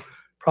also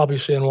probably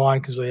San Juan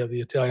because they have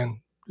the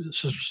Italian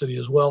sister city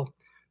as well.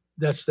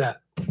 That's that.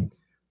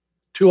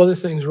 2 other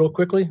things real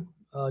quickly,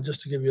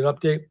 just to give you an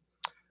update.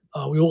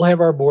 We will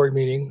have our board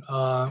meeting.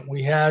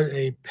 We had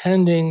a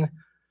pending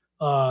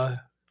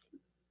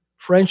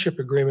friendship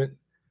agreement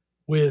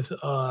with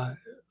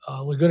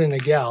Laguna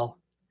Niguel.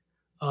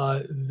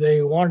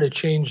 They wanted to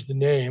change the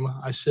name.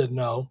 I said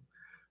no.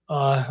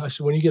 I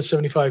said, when you get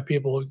 75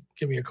 people,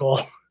 give me a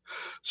call.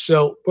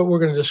 So, but we're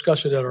going to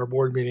discuss it at our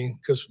board meeting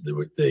because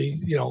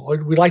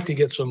we'd like to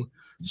get some.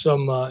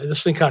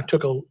 This thing kind of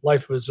took a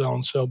life of its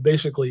own. So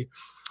basically,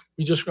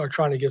 we just are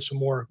trying to get some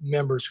more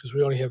members because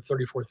we only have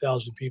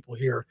 34,000 people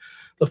here.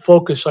 The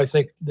focus, I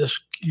think, this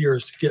year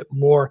is to get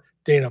more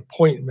Dana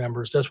Point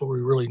members. That's what we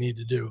really need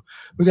to do.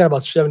 We got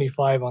about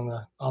 75 on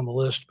the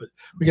list, but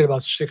we get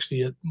about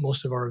 60 at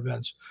most of our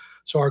events.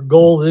 So our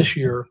goal this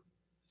year,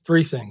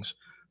 3 things: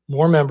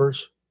 more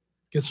members,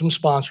 get some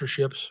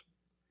sponsorships,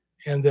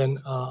 and then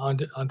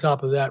on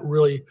top of that,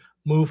 really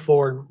move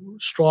forward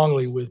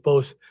strongly with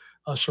both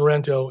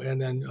Sorrento and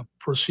then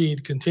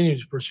continue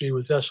to proceed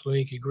with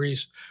Thessaloniki,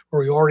 Greece,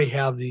 where we already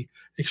have the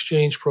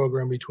exchange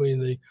program between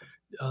the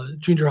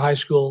junior high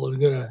school,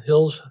 Laguna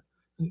Hills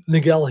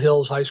Miguel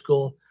Hills High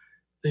School.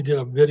 They did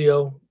a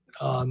video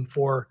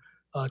for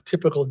a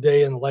typical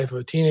day in the life of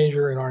a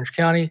teenager in Orange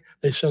County.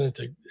 They sent it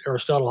to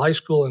Aristotle High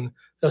School in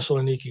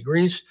Thessaloniki,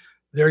 Greece.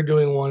 They're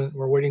doing one.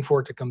 We're waiting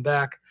for it to come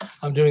back.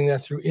 I'm doing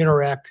that through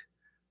Interact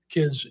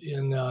Kids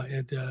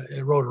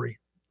at Rotary.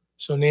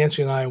 So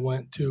Nancy and I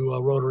went to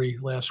Rotary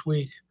last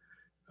week,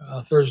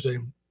 Thursday,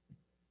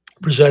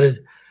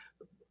 presented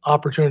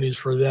opportunities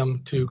for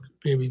them to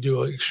maybe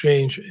do an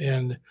exchange.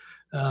 And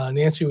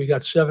Nancy, we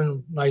got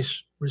 7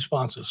 nice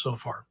responses so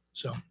far.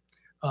 So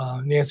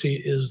Nancy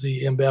is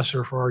the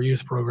ambassador for our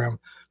youth program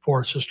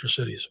for Sister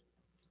Cities.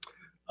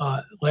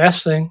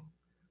 Last thing,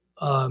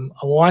 I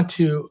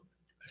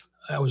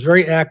was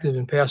very active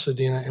in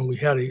Pasadena, and we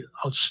had an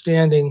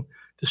outstanding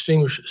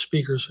Distinguished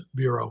Speakers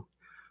Bureau.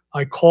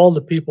 I called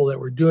the people that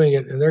were doing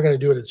it, and they're going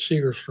to do it at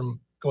Seegers from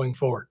going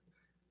forward.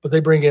 But they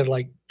bring in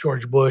like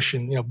George Bush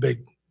and,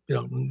 big,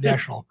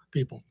 national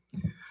people.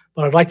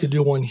 But I'd like to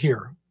do one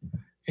here.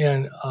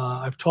 And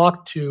I've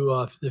talked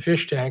to the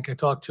fish tank. I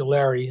talked to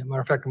Larry. As a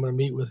matter of fact, I'm going to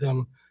meet with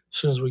him as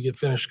soon as we get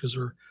finished, because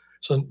there's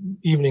an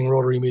evening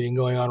Rotary meeting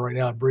going on right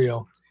now at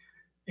Brio.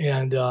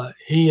 And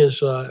he is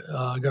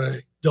going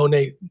to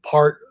donate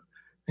part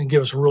and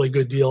give us a really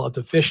good deal at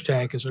the fish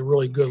tank. Is a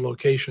really good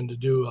location to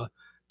do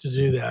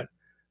that.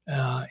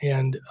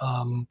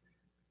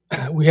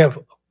 We have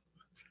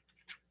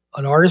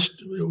an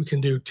artist. We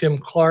can do Tim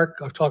Clark.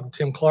 I've talked to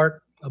Tim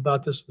Clark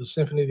about this at the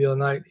symphony the other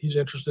night. He's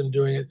interested in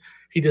doing it.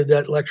 He did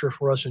that lecture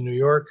for us in New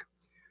York.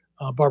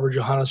 Barbara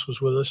Johannes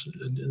was with us.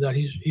 That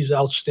he's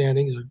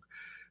outstanding. He's a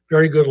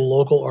very good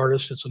local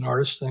artist. It's an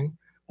artist thing.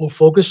 We'll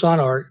focus on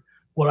art.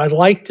 What I'd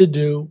like to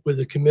do with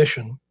the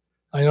commission,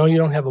 I know you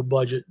don't have a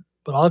budget,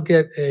 but I'll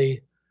get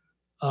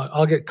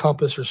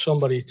Compass or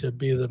somebody to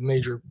be the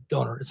major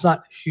donor. It's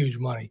not huge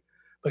money,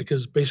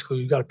 because basically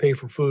you've got to pay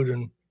for food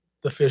and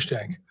the fish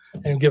tank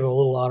and give a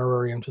little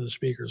honorarium to the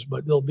speakers.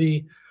 But there'll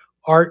be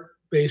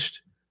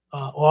art-based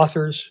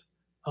authors.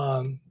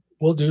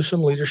 We'll do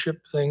some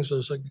leadership things.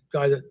 There's a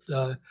guy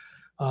that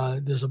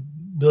there's a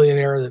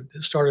billionaire that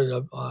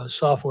started a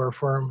software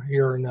firm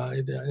here in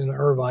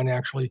Irvine,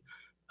 actually.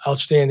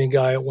 Outstanding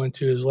guy. I went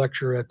to his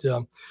lecture at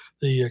the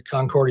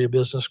Concordia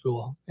Business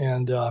School.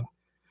 And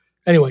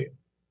anyway,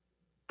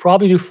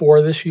 probably do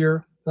 4 this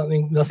year.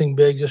 Nothing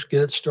big, just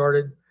get it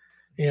started.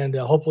 And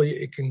hopefully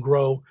it can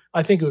grow.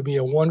 I think it would be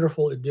a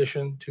wonderful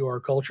addition to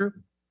our culture.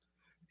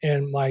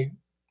 And my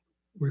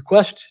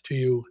request to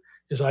you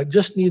is I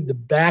just need the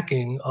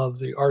backing of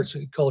the Arts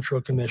and Cultural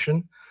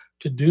Commission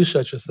to do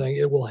such a thing.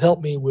 It will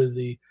help me with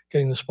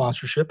getting the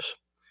sponsorships.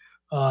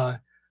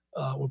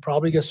 We'll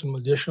probably get some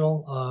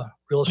additional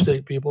real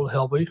estate people to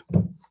help me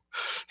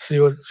see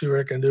what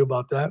I can do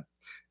about that,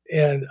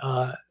 and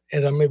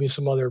maybe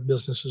some other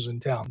businesses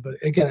in town. But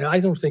again, I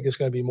don't think it's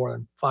going to be more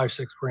than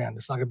 $5-6 grand.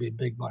 It's not going to be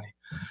big money.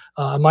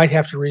 I might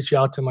have to reach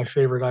out to my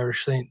favorite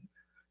Irish saint,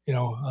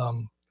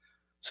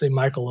 St.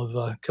 Michael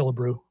of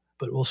Killebrew,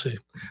 but we'll see.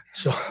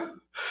 So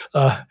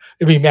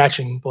it'd be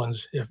matching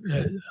ones.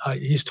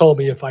 He's told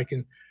me if I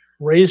can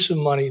raise some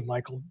money,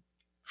 Michael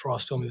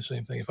Frost told me the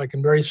same thing. If I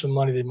can raise some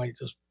money, they might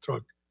just throw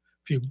a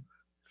few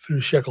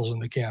shekels in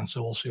the can.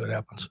 So we'll see what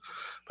happens.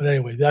 But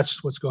anyway,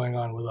 that's what's going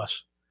on with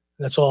us.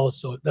 That's all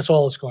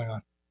that's going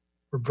on.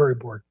 We're very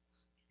bored.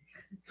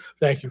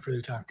 Thank you for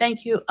your time.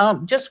 Thank you.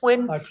 Just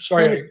when I'm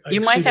sorry.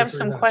 you might exceeded have 3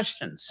 some minutes.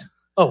 questions.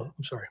 Oh,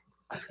 I'm sorry.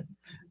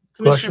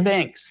 Commissioner Questions?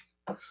 Banks.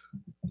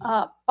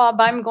 Bob,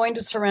 I'm going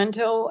to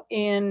Sorrento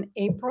in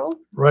April,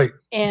 Right.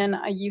 and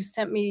you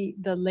sent me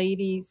the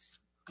lady's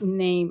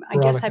name. I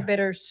guess I Veronica.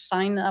 better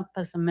sign up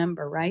as a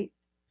member, right?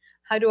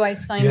 How do I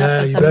sign Yeah, up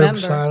as you a better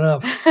member? sign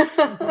up.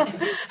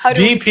 How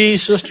do we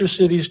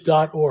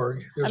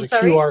dpsistercities.org. There's I'm a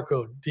sorry? QR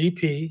code.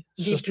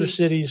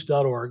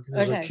 dpsistercities.org.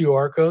 There's a Okay.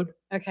 QR code,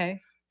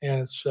 Okay, and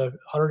it's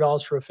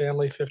 $100 for a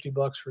family, $50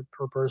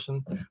 per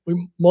person.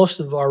 Most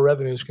of our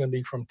revenue is going to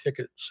be from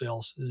ticket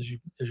sales, as you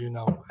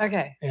know.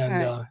 okay. And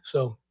all right.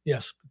 so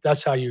yes,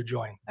 that's how you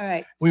join. All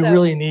right. We so-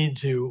 really need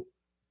to.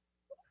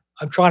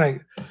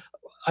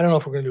 I don't know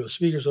if we're going to do a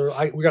speakers or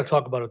we got to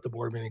talk about it at the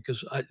board meeting,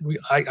 because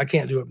I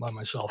can't do it by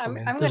myself. I'm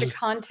this going to is-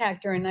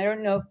 contact her, and I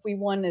don't know if we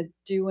want to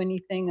do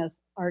anything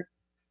as a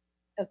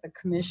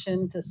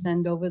commission to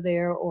send over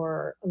there,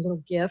 or a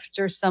little gift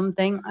or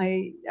something.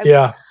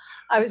 yeah.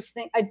 I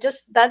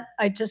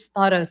just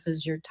thought us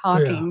as you're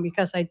talking,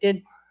 because I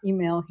did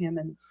email him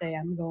and say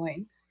I'm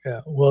going. Yeah,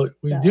 well,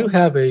 we So- do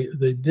have they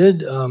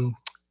did,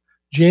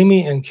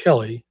 Jamie and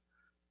Kelly,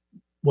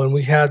 when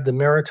we had the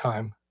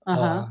Maritime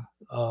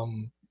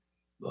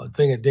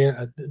thing at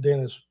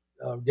Dana's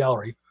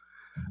gallery,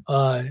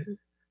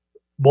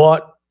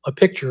 bought a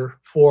picture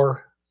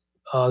for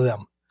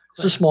them.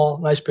 It's a small,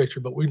 nice picture,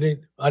 but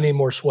I need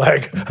more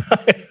swag.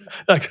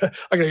 I gotta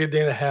get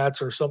Dana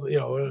hats or something,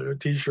 or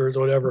t-shirts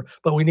or whatever,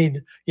 but we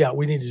need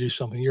to do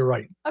something. You're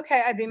right.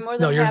 Okay, I'd be more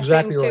No, than you're happy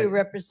exactly to right.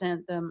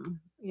 represent them.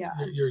 Yeah.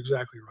 You're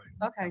exactly right.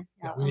 Okay.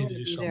 Yeah, yeah, we I'm need to gonna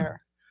do be something.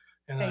 there.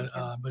 And Thank you.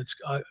 but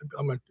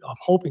I'm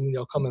hoping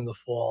they'll come in the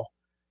fall.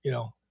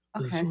 Okay.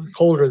 It's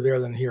colder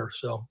there than here,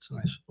 so it's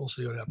nice. We'll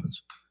see what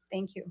happens.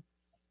 Thank you.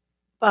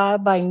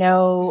 Bob, I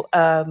know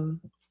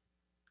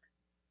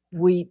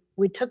we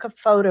took a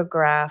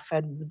photograph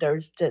and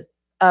there's just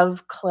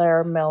of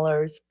Claire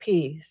Miller's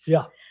piece.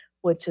 Yeah.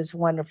 Which is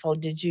wonderful.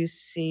 Did you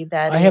see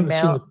that I haven't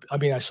seen email? I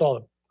mean, I saw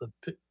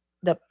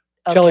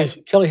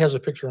Okay. Kelly has a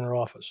picture in her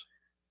office.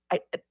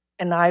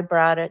 And I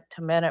brought it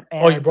to Minuteman.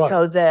 Oh, you brought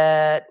so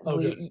that Oh,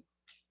 good. we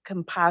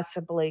can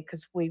possibly,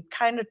 because we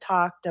kind of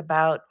talked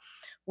about,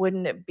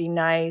 wouldn't it be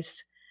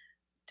nice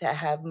to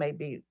have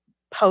maybe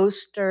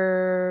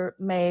poster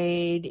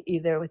made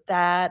either with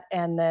that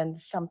and then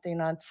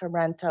something on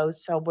Sorrento.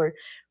 So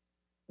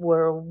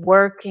we're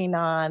working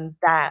on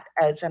that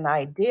as an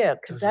idea,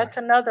 because Okay. that's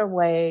another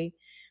way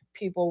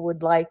people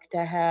would like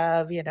to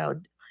have, you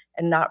know,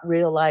 and not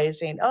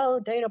realizing, oh,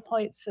 Dana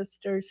Point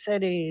sister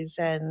cities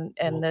and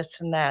Well, this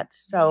and that.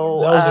 So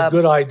That was a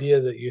good idea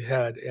that you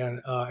had.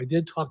 And I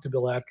did talk to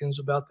Bill Atkins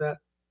about that.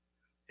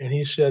 And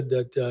he said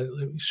that,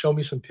 show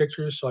me some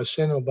pictures. So I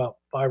sent him about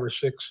 5 or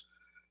 6.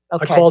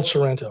 okay. I called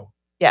Sorrento.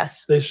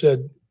 Yes. They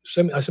said,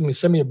 send me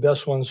the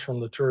best ones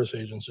from the tourist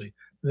agency.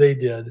 They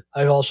did.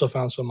 I also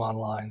found some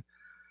online.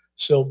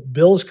 So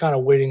Bill's kind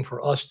of waiting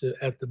for us to,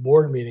 at the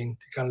board meeting,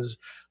 to kind of,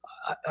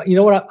 you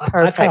know what,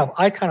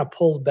 I kind of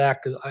pulled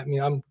back because I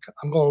mean, I'm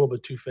going a little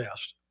bit too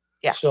fast.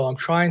 Yeah. So I'm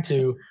trying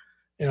to,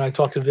 and I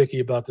talked to Vicky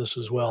about this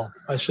as well.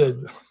 I said,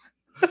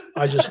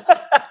 I just,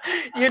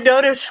 You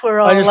notice we're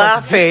I all just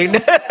like to-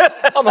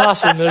 laughing. I'm a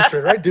hospital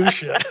administrator. I do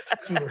shit.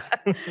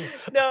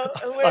 No,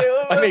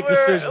 I make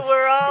decisions.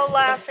 we're all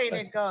laughing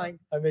and going,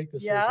 I make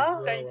decisions. Yeah?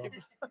 Oh, Thank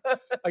well.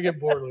 I get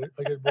bored.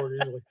 I get bored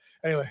easily.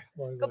 Anyway,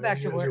 well, Go back to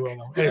as you work. well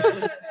know.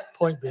 Anyways,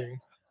 point being,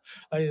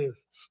 I need to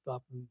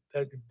stop and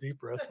take a deep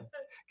breath and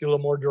get a little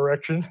more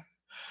direction.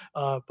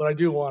 But I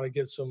do want to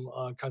get some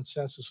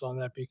consensus on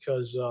that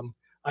because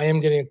I am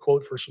getting a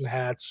quote for some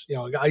hats. You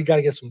know, I got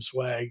to get some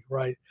swag,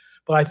 right?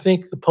 But I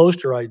think the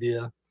poster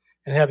idea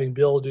and having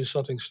Bill do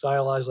something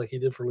stylized like he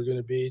did for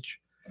Laguna Beach,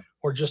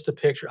 or just a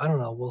picture. I don't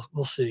know.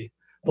 We'll see.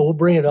 But we'll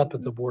bring it up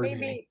at the board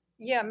meeting.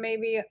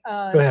 Maybe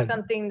ahead.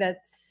 something that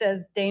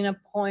says Dana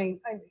Point.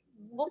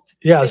 We'll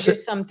Yeah, figure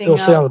something they'll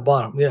say on the out.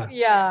 bottom. Yeah.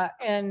 Yeah,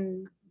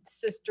 and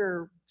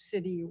sister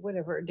city,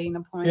 whatever,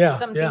 Dana Point. Yeah,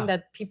 Something yeah.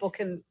 that people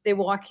can, they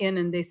walk in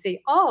and they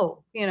say,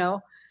 oh, you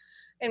know,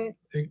 and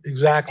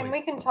Exactly.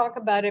 we can talk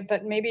about it,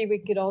 but maybe we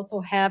could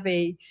also have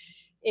a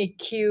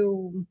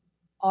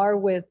QR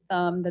with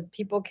that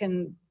people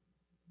can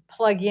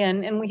plug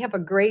in, and we have a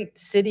great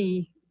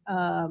city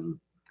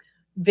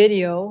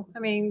video. I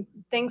mean,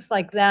 things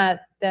like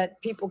that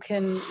people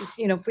can,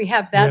 you know, if we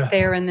have that Yeah.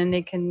 there, and then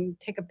they can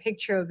take a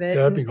picture of it.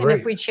 That'd be and if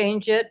great. we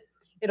change it,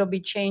 it'll be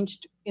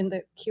changed in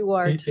the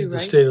QR too, The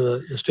right? state of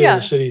the Yeah,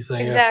 city thing.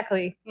 Yeah.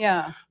 Exactly.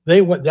 Yeah.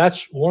 They went.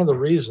 That's one of the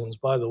reasons,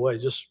 by the way,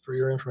 just for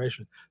your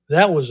information.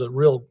 That was a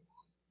real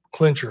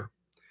clincher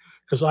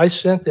because I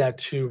sent that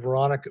to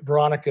Veronica.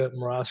 Veronica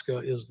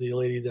Marasca is the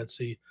lady that's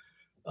the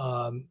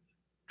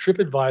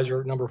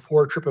TripAdvisor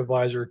 #4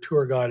 TripAdvisor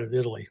tour guide of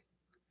Italy.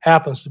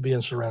 Happens to be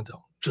in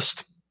Sorrento.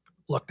 Just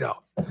lucked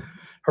out.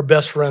 Her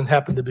best friend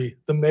happened to be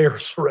the mayor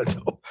of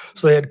Sorrento,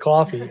 so they had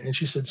coffee, and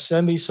she said,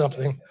 "Send me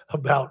something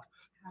about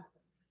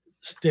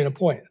Dana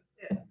Point."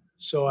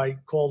 So I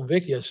called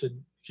Vicky. I said,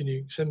 "Can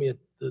you send me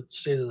the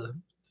state of the,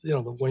 you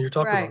know, the one you're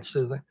talking Right. about?"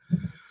 State of the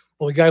thing.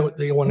 Well, the guy,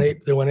 they went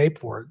ape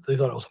for it. They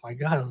thought it was, my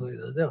God,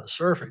 they were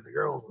surfing, the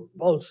girls, the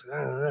boats,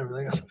 and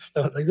everything else.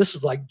 Like, this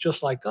is like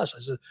just like us. I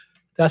said,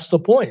 that's the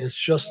point. It's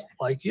just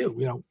like you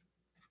know,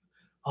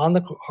 on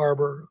the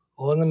harbor,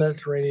 on the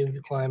Mediterranean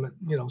climate,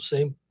 you know,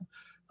 same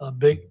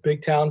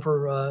big town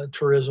for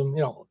tourism.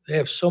 You know, they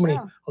have so many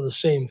Yeah. of the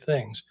same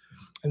things.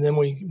 And then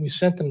we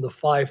sent them the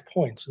 5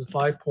 points. The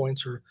 5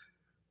 points are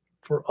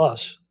for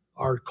us.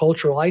 Our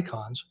cultural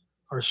icons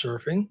are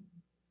surfing,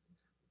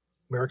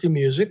 American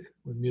music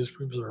with music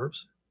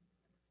preserves,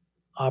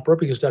 opera,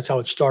 because that's how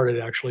it started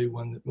actually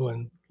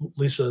when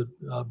Lisa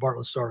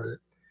Bartlett started it.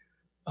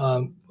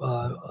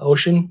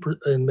 Ocean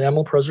and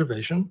mammal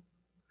preservation,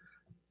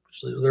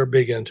 so they're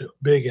big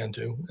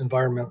into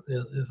environmental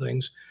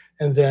things,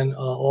 and then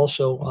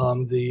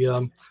also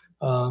the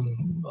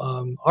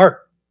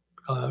art,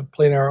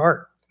 plein air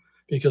art,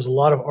 because a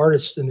lot of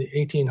artists in the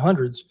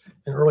 1800s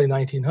and early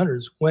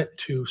 1900s went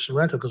to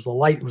Sorrento because the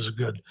light was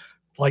good,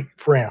 like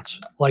France,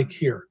 like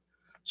here.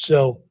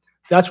 So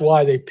that's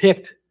why they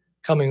picked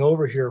coming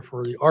over here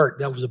for the art.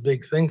 That was a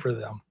big thing for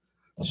them.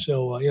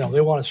 So, you know,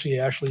 they want to see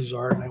Ashley's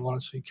art, and they want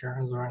to see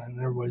Karen's art, and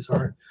everybody's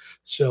art.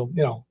 So,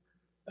 you know,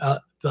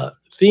 the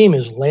theme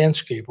is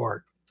landscape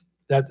art,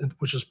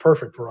 which is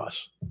perfect for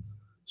us.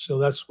 So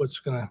that's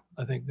what's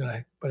I think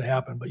gonna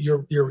happen. But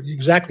you're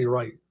exactly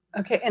right.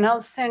 Okay, and I'll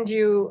send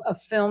you a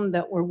film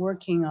that we're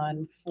working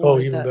on. Oh,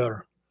 even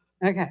better.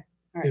 Okay. All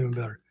right. Even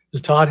better.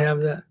 Does Todd have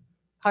that?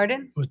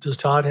 Pardon? Does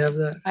Todd have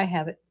that? I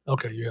have it.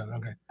 Okay, you have it.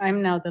 Okay.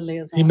 I'm now the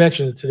liaison. He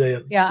mentioned it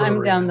today. Yeah, I'm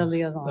whatever, down yeah. the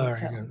liaison. All right,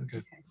 so, good, good.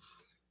 okay.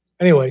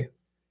 Anyway,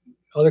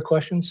 other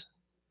questions?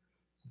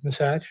 Ms.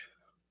 Hatch,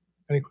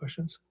 any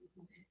questions?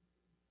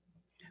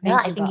 No,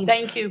 I Thank you, think Bob. you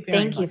Thank you very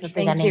thank you much. for Thank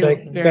presenting. you.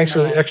 very Thanks for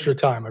the much. extra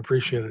time. I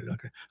appreciate it.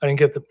 Okay. I didn't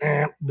get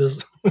the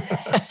business.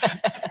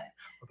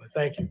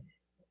 Thank you.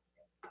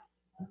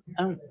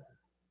 Um,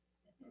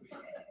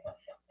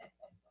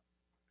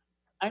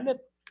 I'm a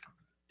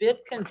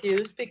bit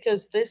confused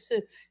because this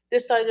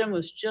item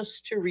was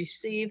just to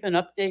receive an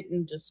update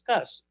and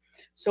discuss.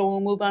 So we'll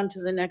move on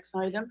to the next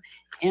item.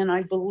 And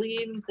I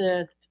believe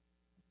that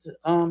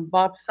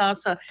Bob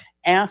Sasa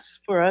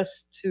asked for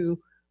us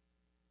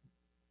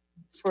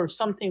for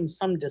some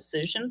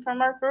decision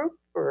from our group,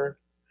 or,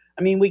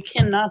 I mean, we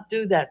cannot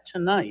do that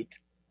tonight.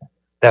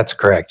 That's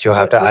correct. You'll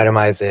have to Put-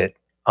 itemize it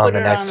on Put the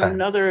it next on time,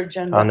 another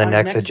agenda. on the a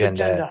next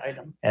agenda.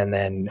 Item. and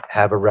then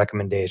have a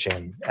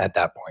recommendation at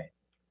that point.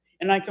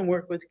 And I can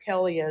work with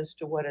Kelly as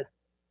to what it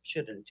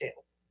should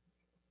entail.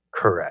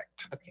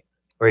 Correct. Okay.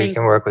 Or you Thank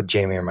can work with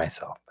Jamie or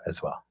myself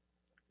as well.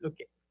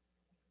 Okay.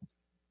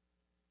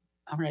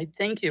 All right,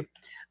 thank you.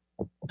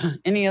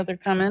 Any other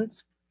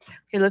comments?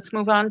 Okay, let's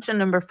move on to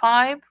number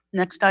 5.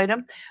 Next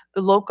item,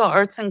 the local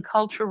arts and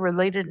culture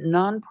related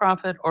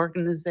nonprofit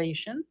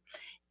organization.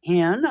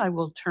 And I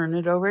will turn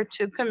it over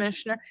to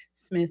Commissioner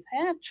Smith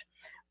Hatch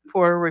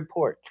for a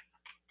report.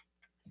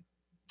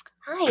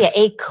 Hi,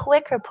 a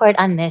quick report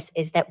on this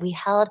is that we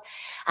held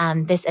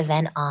this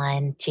event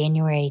on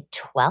January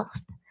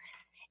 12th,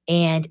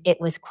 and it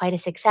was quite a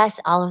success.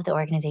 All of the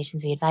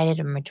organizations we invited,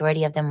 a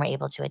majority of them were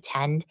able to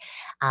attend.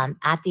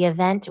 At the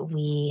event,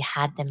 we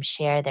had them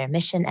share their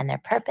mission and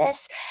their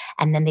purpose,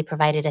 and then they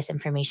provided us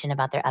information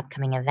about their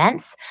upcoming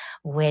events,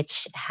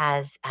 which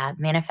has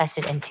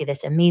manifested into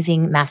this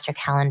amazing master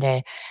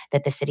calendar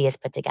that the city has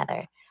put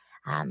together.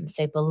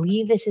 So I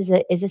believe this is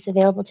this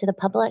available to the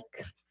public?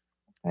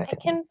 I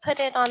can put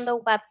it on the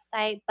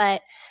website,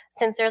 but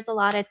since there's a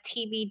lot of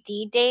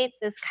TBD dates,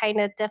 it's kind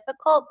of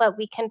difficult, but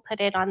we can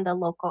put it on the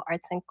local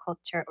arts and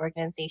culture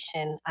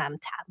organization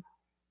tab.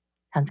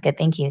 Sounds good.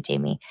 Thank you,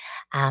 Jamie.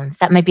 So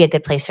that might be a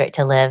good place for it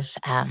to live,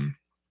 and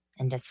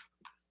just,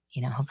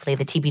 hopefully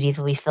the TBDs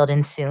will be filled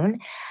in soon.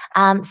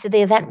 So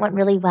the event went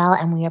really well,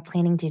 and we are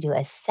planning to do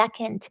a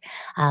second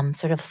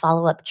sort of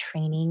follow-up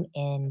training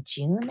in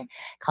June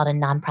called a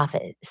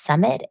nonprofit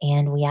summit.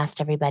 And we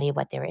asked everybody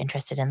what they were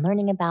interested in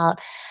learning about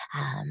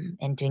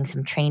and doing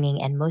some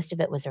training. And most of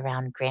it was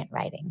around grant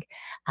writing.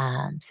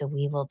 So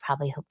we will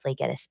probably hopefully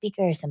get a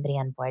speaker or somebody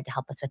on board to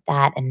help us with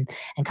that and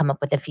come up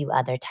with a few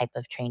other type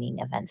of training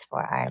events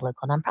for our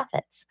local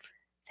nonprofits.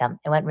 So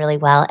it went really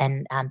well,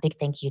 and big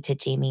thank you to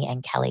Jamie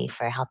and Kelly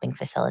for helping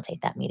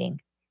facilitate that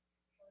meeting.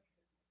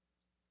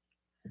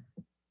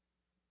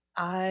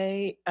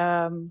 I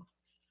am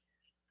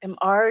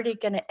already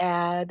going to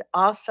add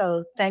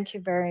also, thank you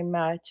very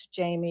much,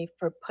 Jamie,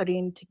 for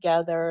putting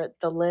together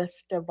the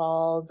list of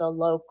all the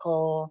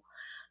local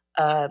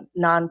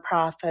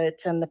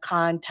nonprofits and the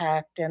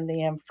contact and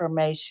the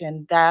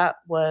information. That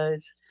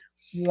was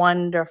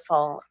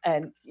wonderful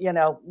and,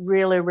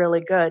 really,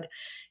 really good.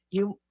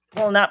 You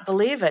will not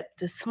believe it.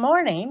 This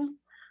morning,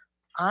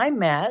 I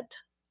met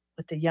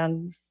with a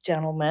young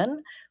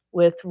gentleman,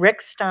 with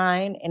Rick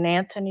Stein and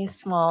Anthony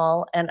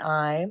Small, and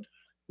I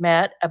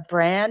met a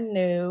brand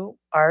new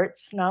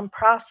arts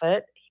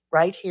nonprofit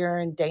right here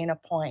in Dana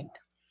Point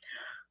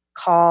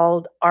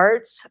called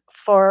Arts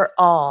for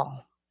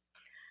All.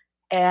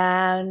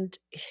 And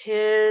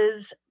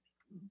he's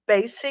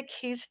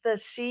the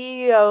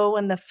CEO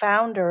and the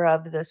founder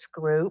of this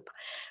group,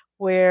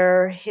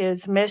 where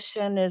his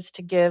mission is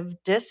to give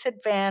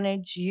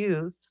disadvantaged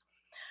youth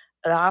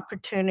an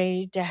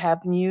opportunity to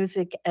have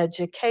music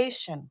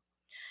education.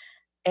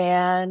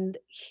 And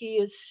he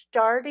is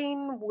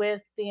starting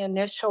with the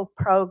initial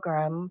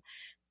program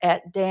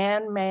at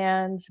Dan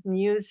Mann's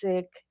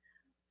music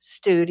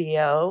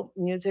store,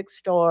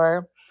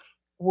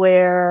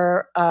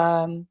 where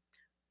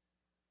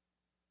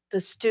the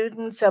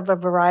students of a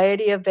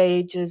variety of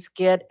ages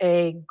get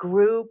a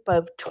group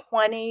of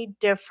 20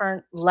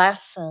 different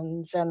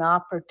lessons and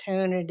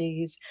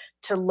opportunities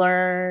to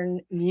learn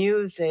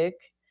music,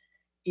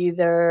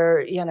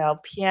 either,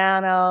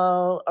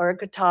 piano or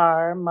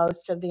guitar,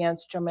 most of the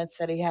instruments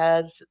that he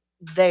has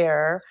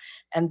there,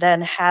 and then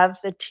have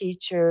the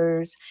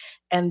teachers.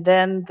 And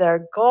then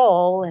their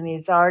goal, and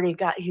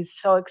he's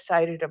so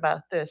excited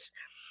about this,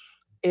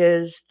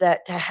 is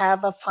that to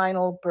have a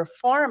final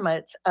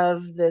performance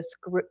of this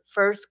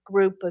first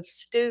group of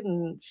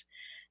students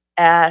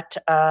at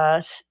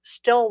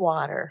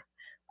Stillwater,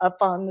 up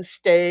on the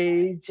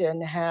stage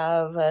and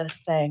have a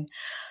thing.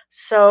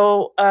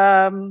 So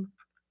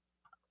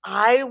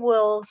I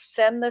will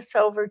send this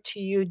over to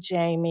you,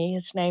 Jamie.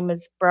 His name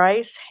is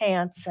Bryce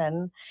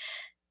Hansen.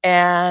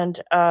 And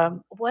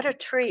what a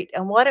treat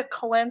and what a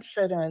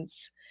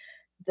coincidence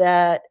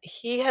that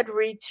he had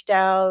reached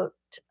out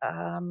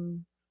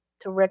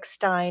to Rick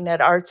Stein at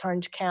Arts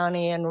Orange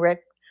County, and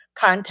Rick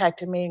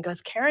contacted me and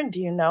goes, "Karen, do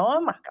you know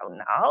him?" I go,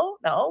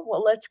 no,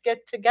 well, let's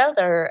get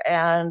together.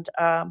 And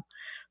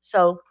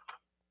so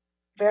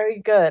very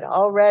good.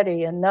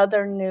 Already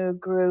another new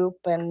group,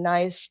 and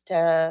nice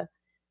to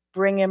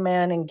bring him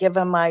in and give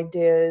him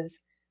ideas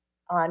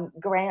on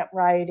grant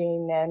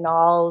writing and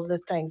all the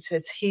things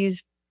as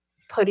he's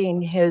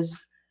putting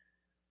his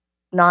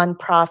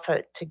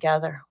nonprofit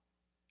together.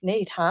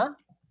 Neat, huh?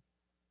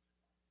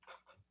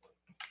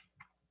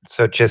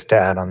 So just to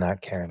add on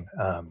that, Karen,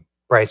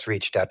 Bryce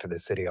reached out to the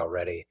city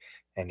already,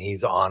 and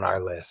he's on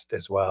our list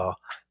as well.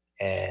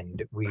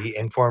 And we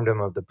informed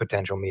him of the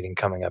potential meeting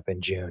coming up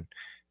in June,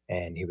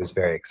 and he was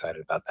very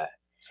excited about that.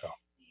 So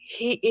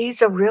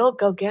He's a real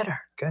go-getter.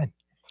 good.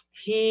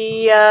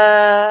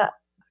 I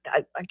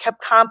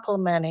kept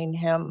complimenting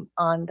him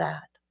on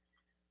that.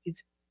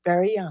 He's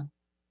very young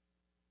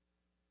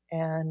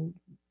and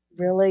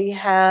really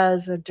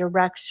has a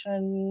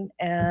direction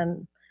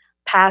and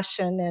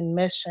passion and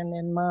mission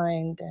in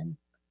mind, and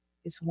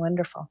he's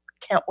wonderful.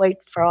 Can't wait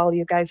for all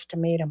you guys to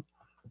meet him.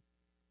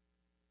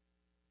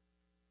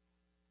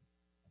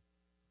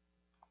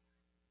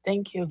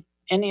 Thank you.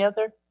 Any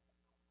other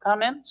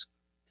comments,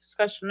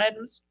 discussion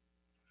items?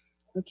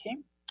 Okay.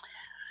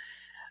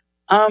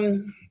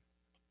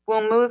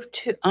 We'll move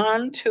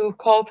on to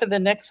call for the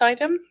next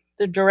item,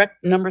 the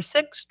number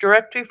 6,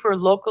 Directory for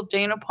Local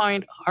Dana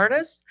Point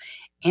Artists.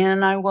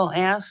 And I will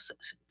ask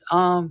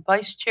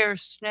Vice Chair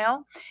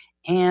Snell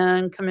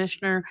and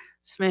Commissioner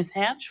Smith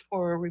Hatch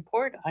for a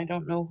report. I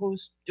don't know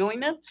who's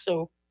doing it,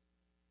 so.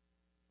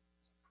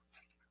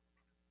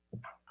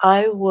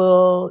 I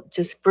will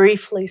just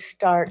briefly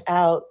start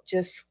out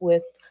just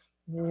with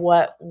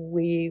what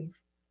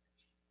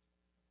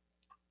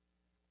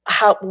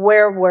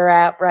where we're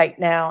at right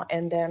now,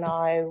 and then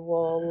I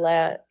will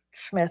let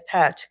Smith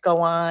Hatch go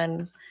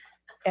on.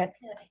 And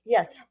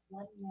yes.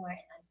 One more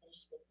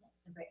unfinished business,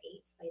 number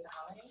 8, Slay the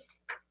Holidays.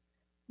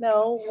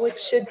 No,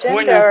 which We're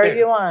agenda not are there.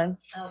 you on?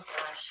 Oh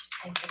gosh,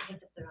 I picked up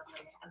the wrong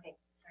one. Okay,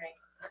 sorry.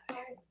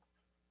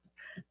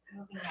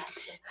 Moving on.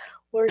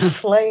 We're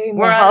slaying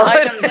We're the on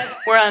holiday.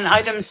 we're on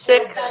item I 6.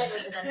 thought it was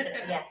an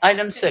unfinished- yes.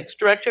 Item 6,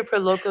 Director for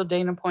Local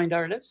Dana Point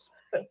Artists.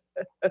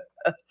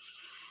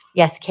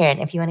 Yes, Karen,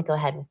 if you want to go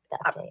ahead with the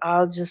update.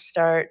 I'll just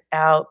start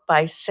out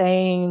by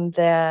saying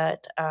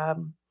that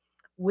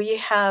we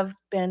have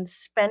been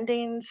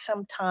spending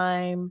some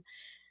time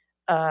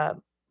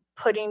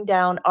putting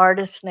down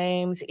artist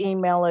names,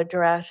 email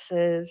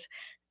addresses,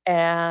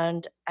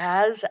 and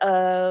as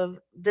of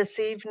this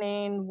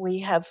evening, we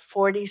have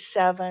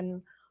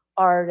 47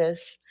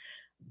 artists,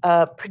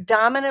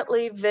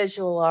 predominantly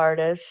visual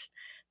artists,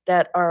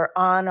 that are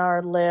on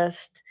our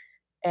list.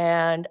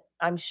 And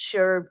I'm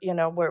sure,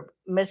 we're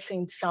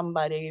missing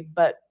somebody,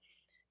 but,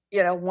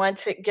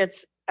 once it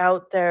gets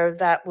out there,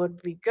 that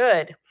would be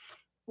good.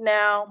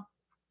 Now,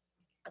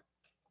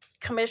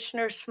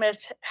 Commissioner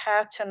Smith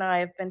Hatch and I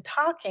have been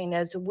talking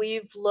as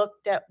we've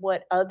looked at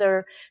what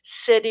other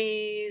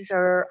cities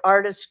or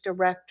artist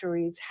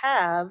directories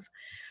have.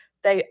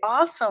 They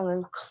also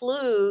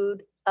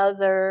include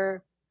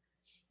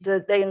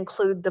they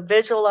include the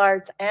visual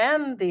arts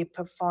and the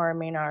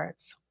performing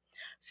arts.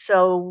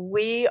 So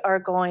we are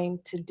going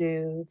to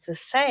do the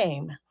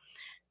same.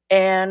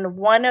 And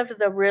one of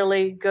the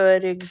really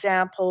good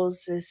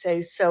examples is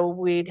so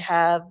we'd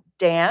have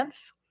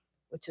dance,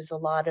 which is a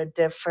lot of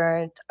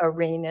different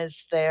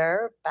arenas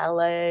there,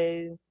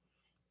 ballet,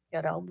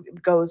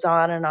 goes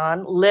on and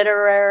on.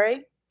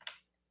 Literary,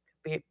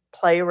 be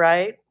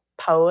playwright,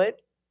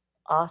 poet,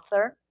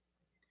 author,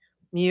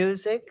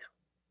 music,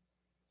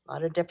 a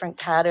lot of different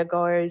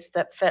categories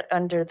that fit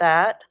under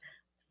that.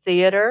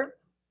 Theater,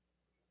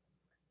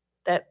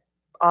 that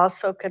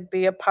also could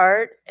be a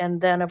part, and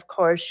then of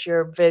course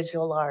your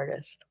visual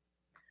artist.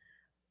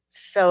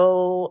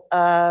 So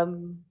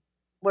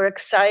we're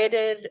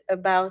excited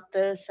about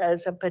this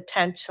as a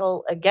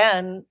potential,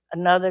 again,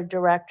 another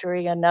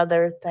directory,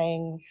 another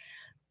thing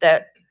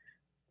that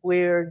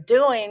we're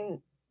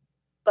doing.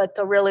 But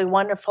the really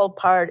wonderful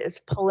part is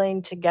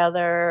pulling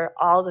together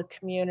all the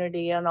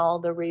community and all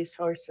the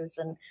resources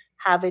and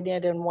having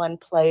it in one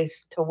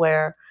place to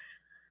where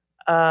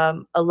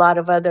a lot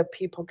of other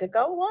people could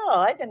go,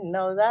 wow, I didn't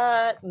know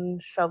that.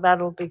 And so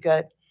that'll be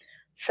good.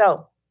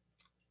 So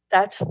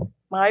that's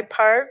my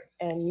part,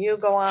 and you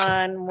go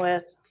on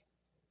with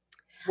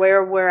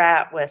where we're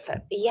at with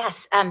it.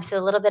 Yes. So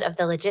a little bit of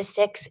the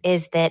logistics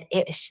is that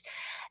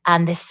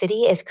the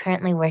city is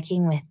currently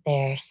working with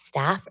their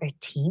staff or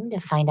team to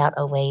find out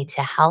a way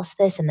to house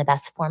this in the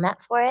best format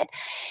for it.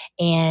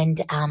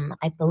 And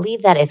I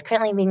believe that is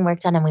currently being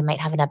worked on, and we might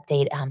have an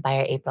update by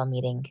our April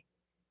meeting.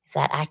 Is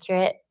that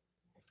accurate?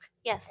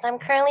 Yes, I'm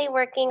currently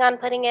working on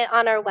putting it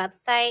on our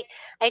website.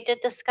 I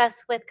did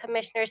discuss with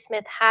Commissioner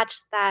Smith Hatch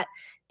that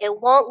it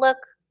won't look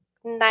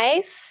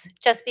nice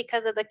just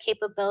because of the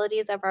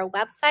capabilities of our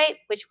website,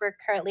 which we're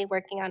currently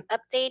working on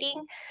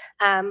updating.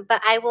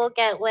 But I will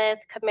get with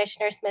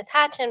Commissioner Smith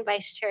Hatch and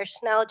Vice Chair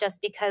Schnell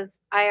just because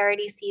I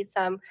already see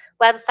some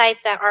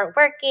websites that aren't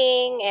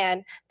working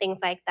and things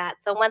like that.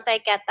 So once I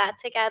get that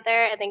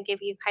together and then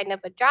give you kind of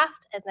a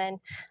draft, and then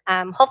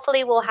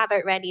hopefully we'll have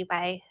it ready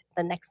by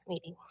the next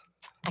meeting.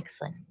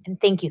 Excellent. And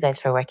thank you guys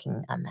for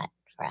working on that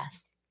for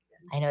us.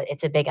 I know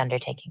it's a big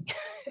undertaking.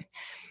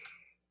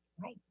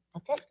 Right.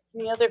 That's it.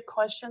 Any other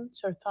questions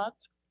or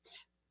thoughts?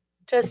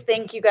 just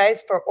thank you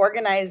guys for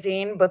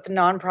organizing both the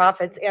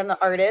nonprofits and the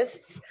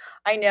artists.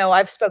 I know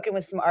I've spoken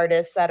with some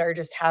artists that are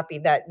just happy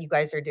that you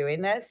guys are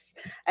doing this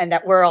and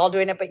that we're all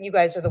doing it, but you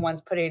guys are the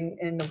ones putting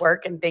in the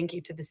work, and thank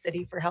you to the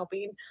city for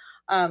helping.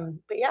 But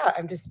yeah,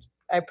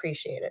 I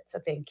appreciate it. So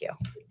thank you.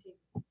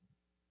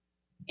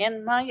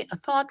 And my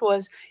thought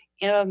was,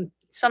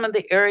 some of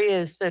the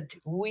areas that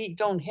we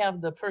don't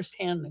have the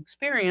firsthand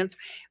experience,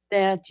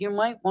 that you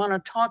might want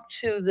to talk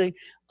to the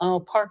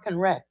Park and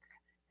Rec.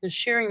 Because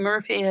Sherry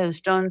Murphy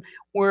has done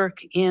work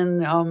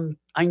in,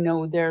 I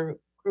know their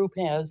group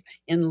has,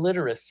 in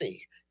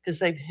literacy, because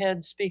they've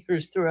had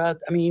speakers throughout,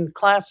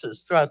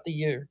 classes throughout the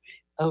year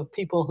of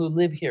people who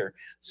live here.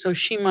 So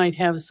she might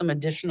have some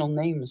additional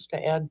names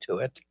to add to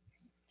it.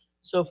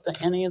 So if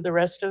any of the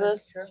rest of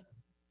us. Sure.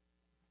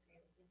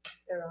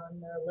 They're on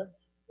the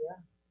list, yeah.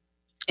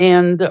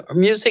 And the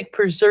Music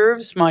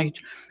Preserves might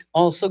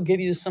also give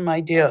you some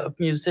idea of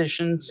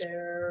musicians.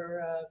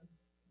 They're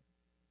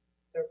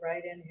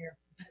right in here.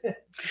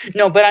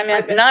 No, but I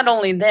meant not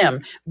only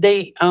them.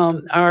 They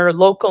are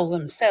local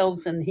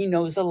themselves, and he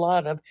knows a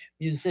lot of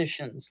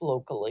musicians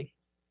locally.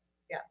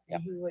 Yeah,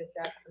 he was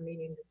at the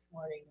meeting this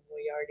morning, and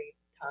we already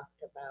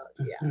talked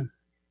about, yeah.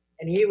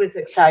 And he was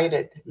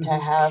excited to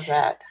have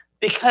that.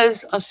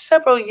 Because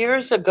several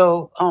years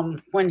ago,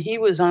 when he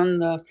was on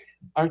the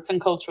Arts and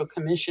Cultural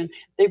Commission,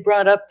 they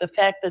brought up the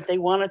fact that they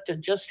wanted to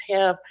just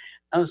have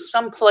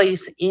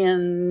someplace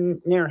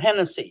near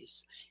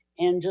Hennessy's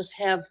and just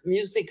have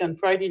music on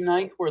Friday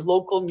night where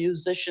local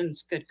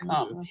musicians could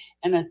come.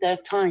 And at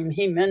that time,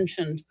 he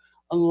mentioned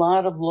a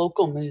lot of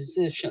local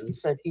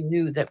musicians that he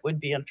knew that would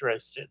be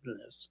interested in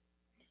this.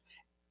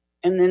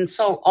 And then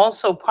so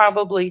also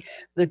probably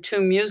the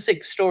 2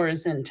 music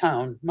stores in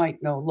town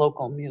might know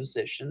local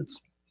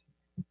musicians.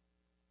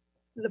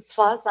 The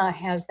plaza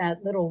has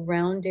that little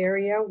round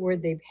area where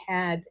they've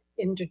had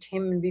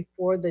entertainment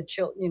before the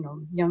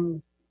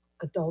young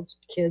adults,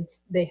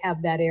 kids. They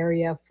have that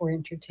area for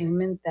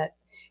entertainment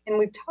and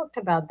we've talked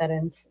about that.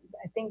 And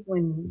I think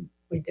when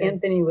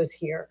Anthony was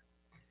here,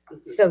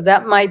 so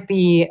that might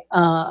be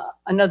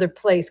another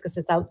place because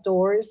it's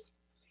outdoors.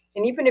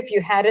 And even if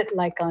you had it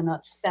like on a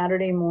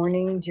Saturday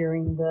morning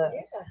during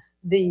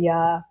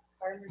the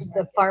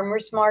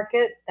farmers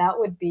market, that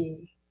would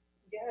be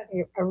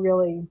a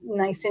really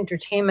nice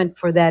entertainment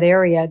for that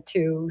area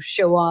to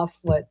show off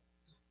what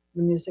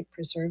the Music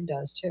Preserve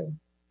does too.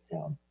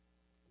 So.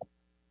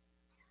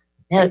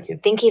 No,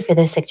 thank you for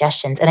those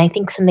suggestions. And I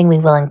think something we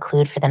will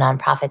include for the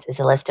nonprofits is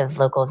a list of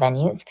local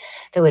venues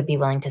that would be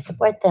willing to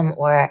support them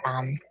or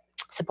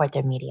support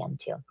their medium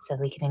too. So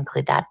we can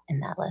include that in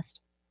that list.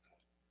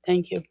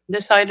 Thank you.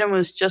 This item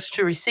was just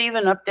to receive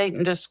an update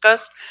and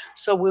discuss,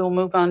 so we will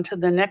move on to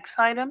the next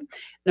item.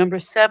 Number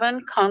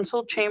 7,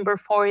 Council Chamber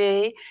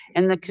Foyer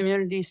and the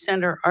Community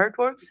Center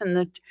Artworks.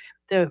 And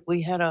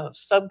we had a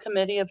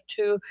subcommittee of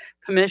 2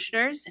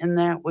 commissioners, and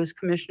that was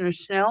Commissioner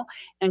Snell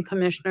and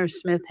Commissioner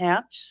Smith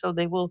Hatch. So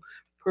they will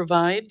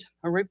provide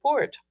a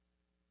report.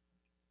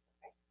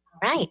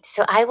 Right.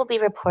 So I will be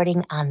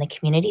reporting on the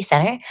community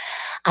center.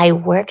 I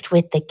worked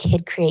with the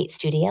Kid Create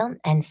Studio.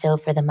 And so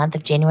for the month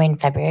of January and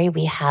February,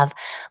 we have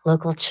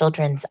local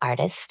children's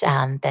artists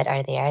that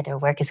are there. Their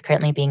work is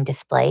currently being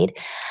displayed.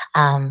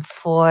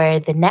 For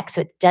the next,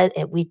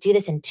 we do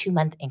this in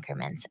 2-month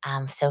increments.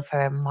 So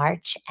for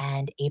March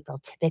and April,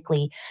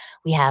 typically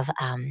we have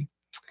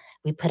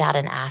we put out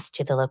an ask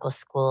to the local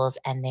schools,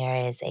 and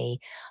there is a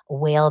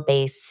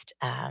whale-based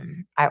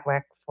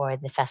artwork for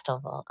the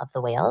Festival of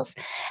the Whales.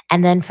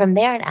 And then from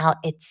there and out,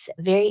 it's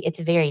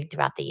varied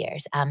throughout the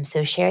years.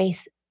 So Sherry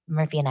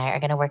Murphy and I are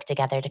going to work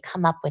together to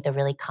come up with a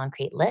really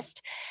concrete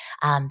list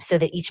so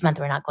that each month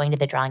we're not going to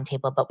the drawing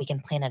table, but we can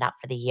plan it out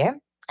for the year.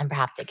 And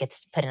perhaps it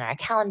gets put in our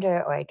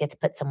calendar or it gets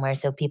put somewhere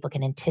so people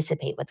can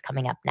anticipate what's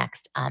coming up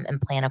next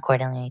and plan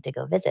accordingly to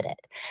go visit it.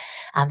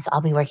 So I'll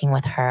be working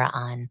with her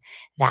on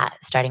that,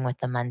 starting with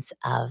the months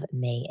of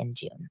May and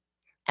June.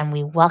 And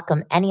we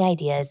welcome any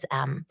ideas.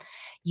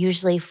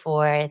 Usually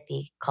for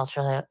the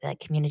cultural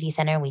community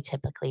center, we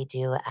typically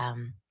do,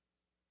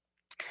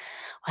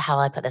 how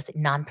will I put this,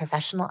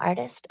 non-professional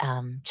artists,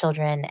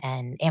 children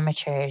and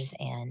amateurs,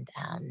 and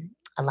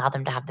allow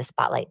them to have the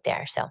spotlight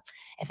there. So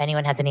if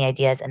anyone has any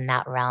ideas in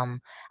that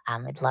realm,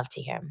 I'd love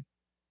to hear them.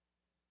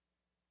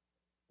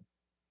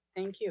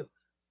 Thank you.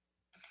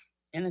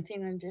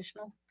 Anything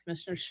additional?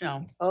 Commissioner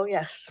Snell? Oh,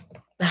 yes.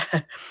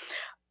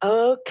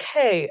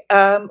 Okay.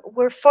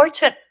 We're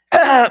fortunate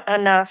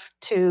enough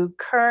to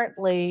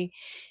currently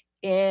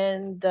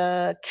in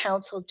the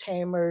council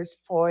chambers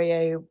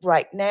foyer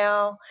right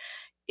now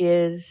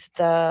is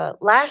the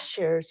last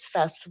year's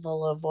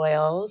Festival of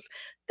Whales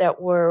that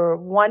were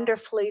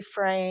wonderfully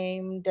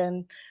framed,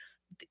 and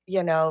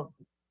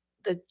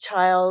the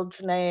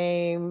child's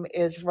name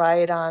is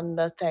right on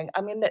the thing.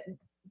 I mean,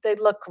 they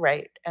look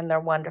great and they're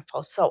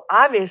wonderful. So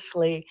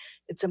obviously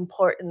it's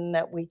important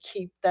that we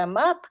keep them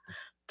up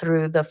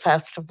through the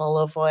Festival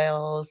of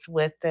Whales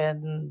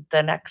within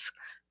the next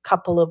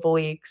couple of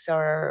weeks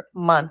or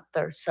month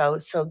or so.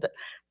 So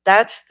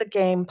that's the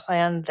game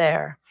plan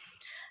there.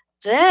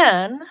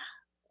 Then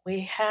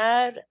we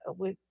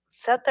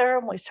sat there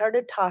and we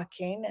started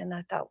talking, and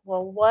I thought,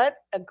 well, what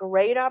a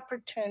great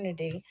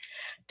opportunity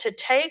to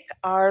take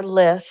our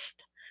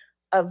list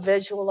of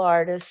visual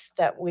artists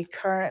that we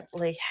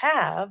currently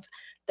have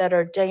that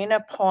are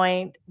Dana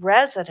Point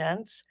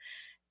residents,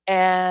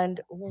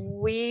 and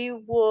we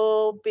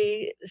will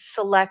be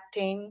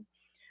selecting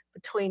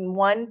between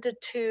 1 to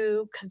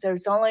 2, because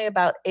there's only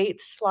about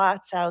 8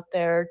 slots out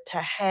there to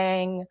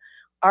hang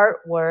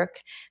artwork,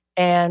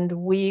 and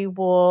we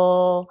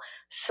will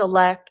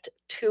select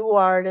 2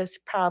 artists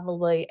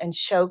probably and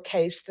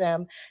showcase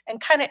them and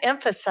kind of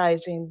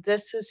emphasizing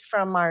this is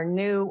from our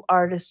new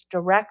artist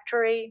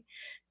directory.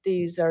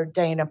 These are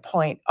Dana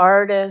Point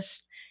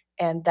artists,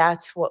 and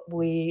that's what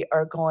we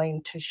are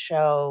going to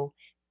show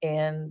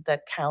in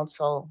the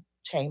council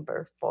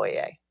chamber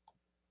foyer.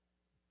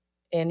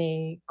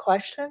 Any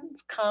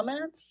questions,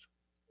 comments?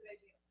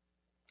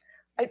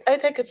 I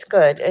think it's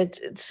good. It's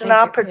an Thank you,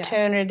 yeah.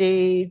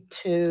 opportunity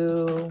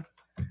to,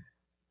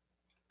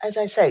 as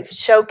I say,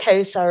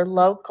 showcase our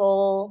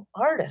local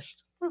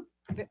artists.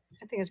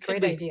 I think it's a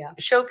Could great we idea.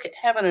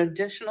 have an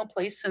additional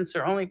place, since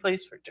they're only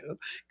placed for 2?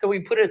 Could we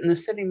put it in the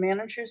city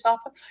manager's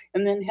office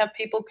and then have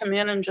people come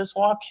in and just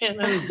walk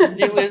in and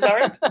view his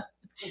art?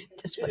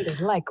 Just what they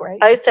like, right?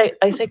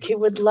 I think he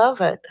would love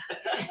it.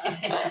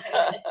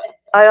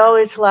 I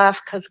always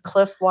laugh because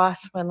Cliff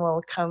Wassman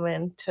will come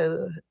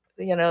into,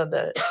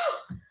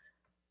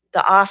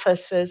 the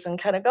offices and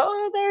kind of go,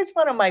 oh, there's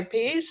one of my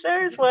pieces,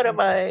 there's one of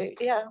my,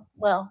 yeah,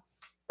 well,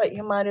 but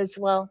you might as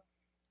well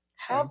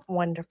have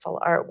wonderful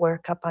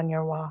artwork up on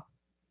your wall.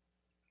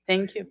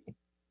 Thank you.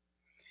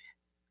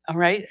 All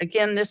right,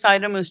 again, this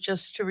item was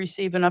just to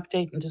receive an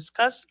update and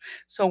discuss,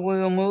 so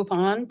we'll move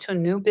on to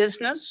new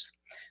business.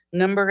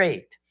 Number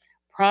 8,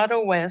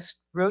 Prado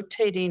West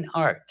Rotating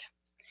Art.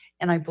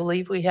 And I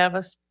believe we have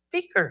a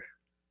speaker.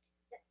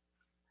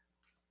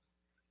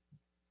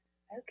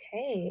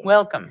 Okay.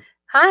 Welcome.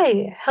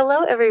 Hi.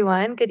 Hello,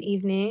 everyone. Good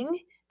evening.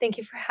 Thank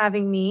you for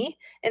having me,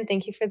 and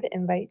thank you for the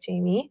invite,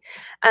 Jamie.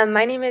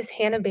 My name is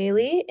Hannah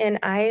Bailey, and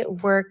I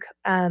work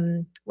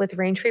with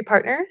Raintree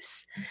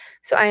Partners.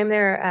 So I am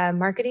their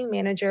marketing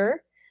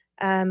manager.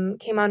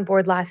 Came on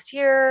board last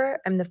year.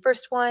 I'm the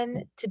first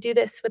one to do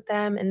this with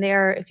them, and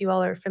they're, if you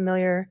all are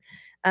familiar,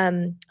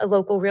 a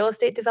local real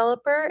estate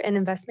developer and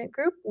investment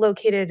group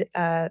located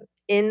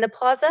in the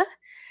plaza.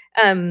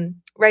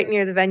 Right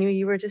near the venue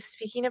you were just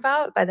speaking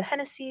about by the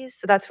Hennessy's.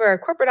 So that's where our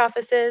corporate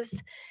office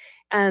is.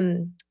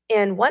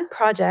 And one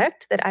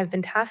project that I've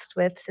been tasked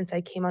with since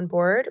I came on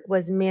board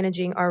was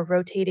managing our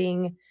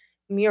rotating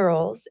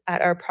murals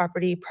at our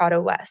property,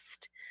 Prado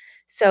West.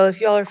 So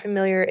if you all are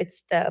familiar,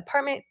 it's the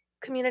apartment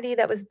community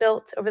that was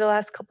built over the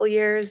last couple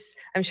years.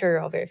 I'm sure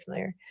you're all very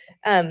familiar.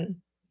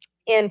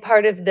 And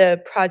part of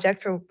the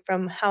project,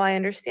 from how I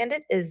understand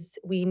it, is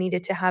we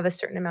needed to have a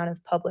certain amount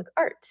of public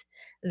art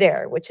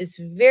there, which is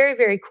very,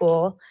 very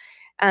cool.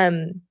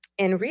 And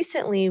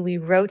recently we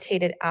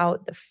rotated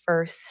out the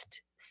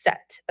first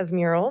set of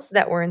murals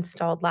that were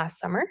installed last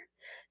summer.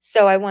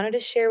 So I wanted to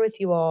share with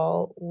you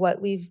all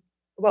what we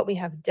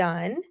have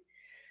done.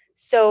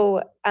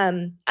 So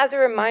as a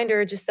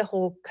reminder, just the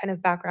whole kind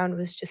of background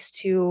was just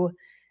to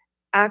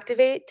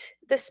activate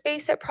the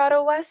space at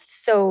Prado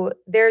West. So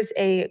there's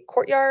a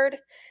courtyard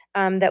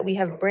that we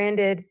have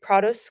branded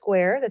Prado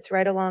Square that's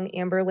right along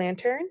Amber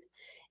Lantern.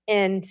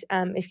 And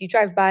if you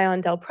drive by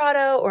on Del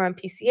Prado or on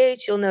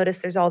PCH, you'll notice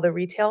there's all the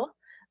retail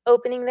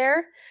opening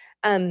there.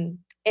 And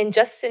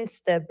just since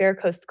the Bear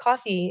Coast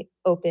Coffee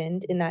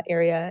opened in that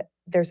area,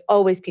 there's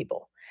always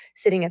people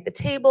sitting at the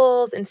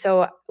tables. And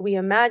so we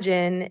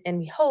imagine and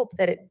we hope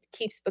that it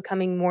keeps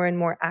becoming more and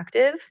more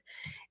active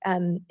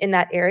in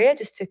that area,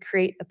 just to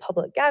create a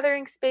public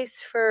gathering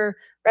space for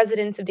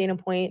residents of Dana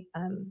Point,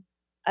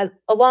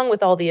 along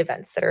with all the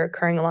events that are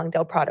occurring along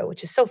Del Prado,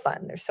 which is so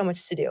fun. There's so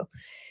much to do.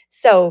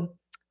 So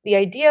the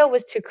idea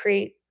was to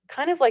create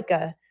kind of like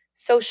a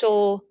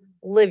social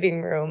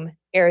living room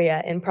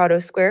area in Prado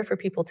Square for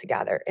people to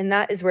gather. And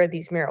that is where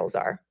these murals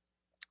are.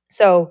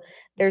 So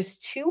there's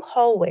 2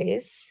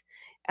 hallways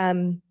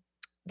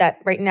that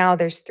right now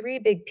there's 3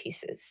 big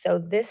pieces. So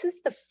this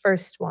is the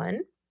first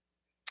one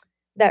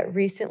that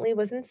recently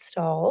was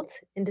installed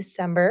in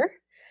December.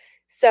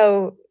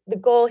 So the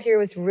goal here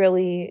was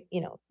really,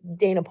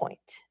 Dana Point,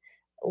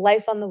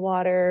 life on the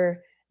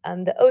water,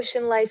 the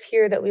ocean life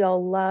here that we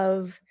all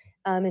love,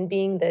 and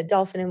being the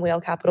dolphin and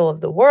whale capital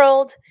of the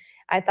world,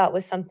 I thought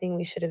was something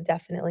we should have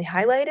definitely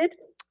highlighted.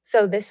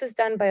 So this was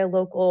done by a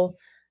local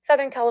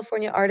Southern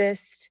California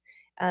artist,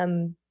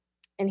 and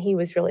he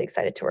was really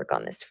excited to work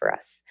on this for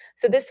us.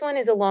 So this one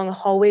is along a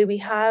hallway we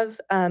have.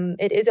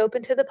 It is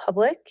open to the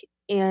public,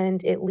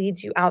 and it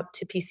leads you out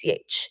to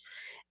PCH.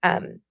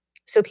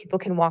 So people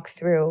can walk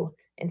through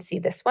and see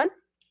this one.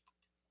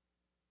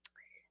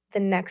 The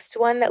next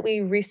one that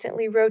we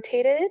recently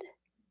rotated,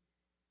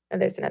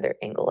 and there's another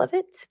angle of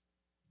it.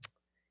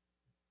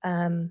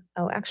 And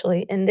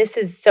this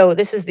is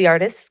the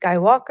artist,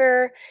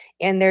 Skywalker,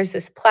 and there's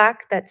this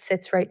plaque that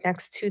sits right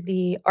next to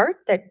the art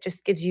that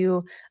just gives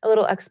you a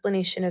little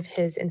explanation of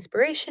his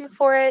inspiration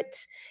for it.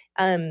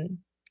 and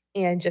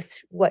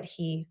just what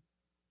he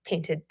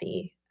painted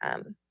the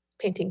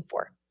painting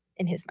for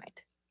in his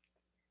mind.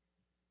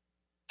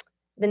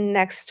 The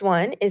next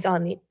one is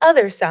on the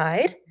other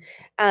side.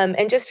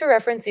 And just for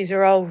reference, these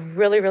are all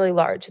really, really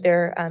large.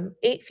 They're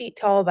 8 feet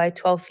tall by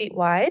 12 feet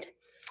wide.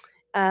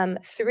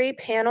 3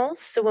 panels,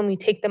 so when we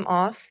take them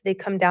off, they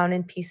come down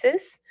in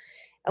pieces,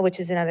 which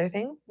is another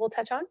thing we'll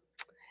touch on.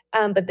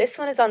 But this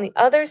one is on the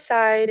other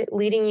side,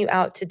 leading you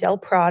out to Del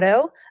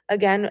Prado.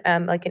 Again,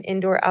 like an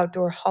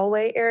indoor-outdoor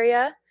hallway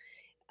area.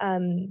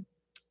 And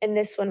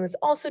this one was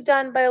also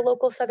done by a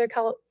local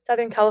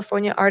Southern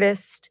California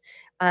artist.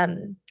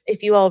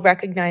 If you all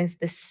recognize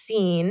the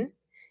scene,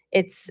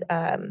 it's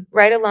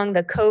right along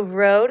the Cove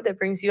Road that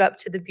brings you up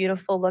to the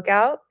beautiful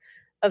lookout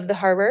of the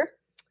harbor.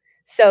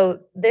 So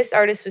this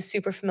artist was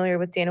super familiar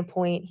with Dana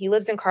Point. He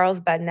lives in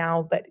Carlsbad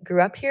now, but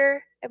grew up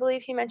here, I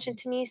believe he mentioned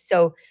to me.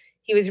 So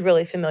he was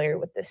really familiar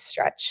with this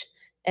stretch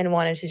and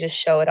wanted to just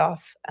show it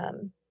off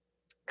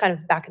kind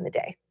of back in the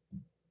day.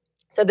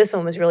 So this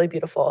one was really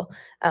beautiful.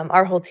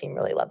 Our whole team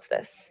really loves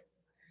this.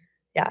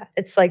 Yeah,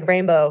 it's like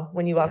rainbow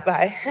when you walk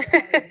by.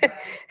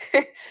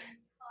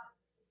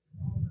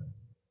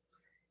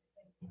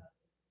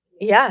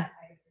 Yeah.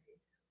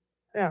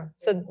 Yeah.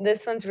 So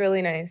this one's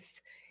really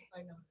nice.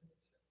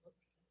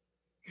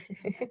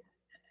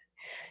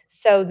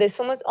 So this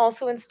one was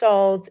also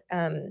installed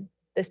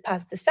this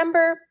past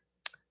December.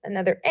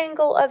 Another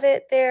angle of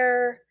it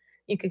there.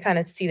 You can kind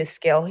of see the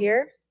scale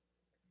here.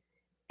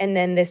 And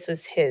then this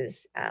was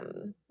his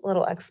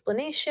little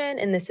explanation,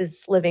 and this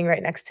is living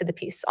right next to the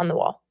piece on the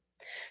wall.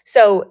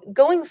 So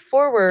going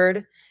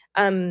forward,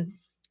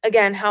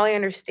 again, how I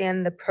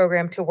understand the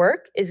program to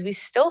work is we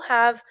still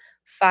have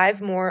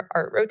 5 more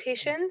art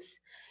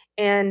rotations,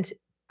 and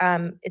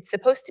it's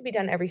supposed to be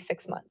done every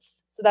 6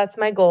 months. So that's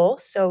my goal.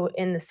 So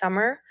in the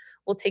summer,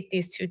 we'll take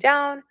these 2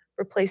 down,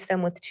 replace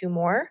them with 2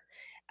 more.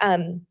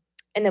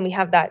 And then we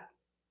have that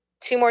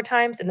 2 more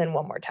times and then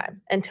 1 more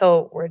time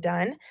until we're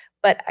done.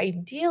 But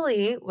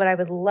ideally, what I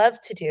would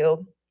love to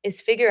do is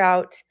figure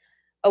out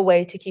a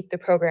way to keep the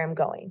program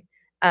going,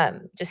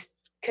 just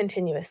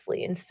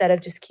continuously instead of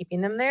just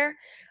keeping them there.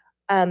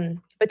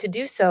 But to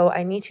do so,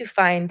 I need to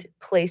find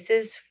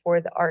places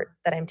for the art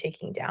that I'm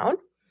taking down.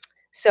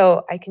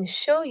 So I can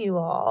show you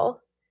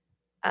all,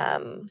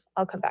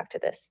 I'll come back to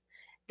this,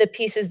 the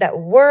pieces that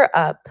were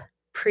up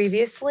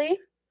previously.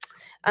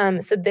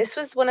 So this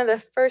was one of the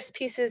first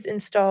pieces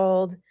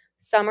installed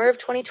summer of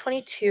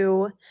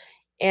 2022.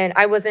 And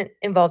I wasn't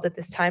involved at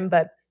this time,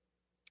 but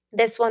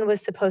this one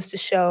was supposed to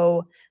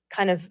show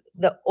kind of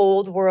the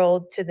old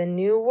world to the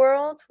new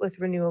world with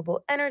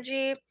renewable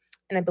energy.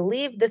 And I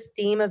believe the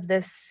theme of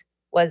this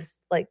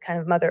was like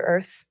kind of Mother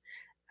Earth.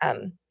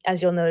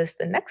 As you'll notice,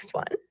 the next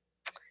one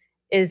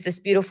is this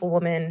beautiful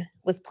woman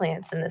with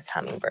plants and this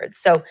hummingbird.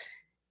 So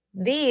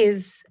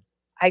these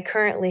I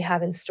currently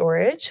have in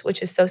storage,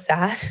 which is so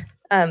sad.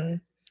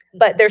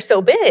 But they're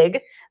so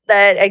big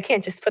that I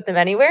can't just put them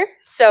anywhere.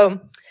 So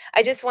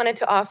I just wanted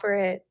to offer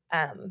it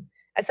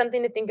as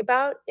something to think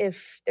about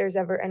if there's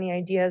ever any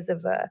ideas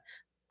of a,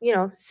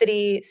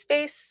 city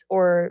space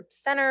or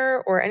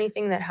center or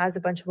anything that has a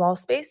bunch of wall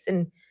space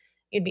and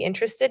you'd be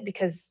interested,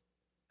 because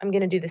I'm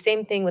going to do the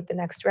same thing with the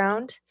next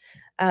round.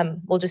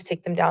 We'll just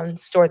take them down,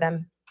 store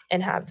them,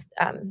 and have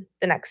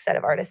the next set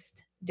of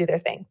artists do their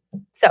thing.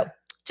 So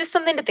just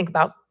something to think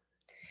about.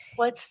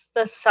 What's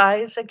the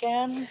size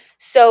again?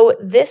 So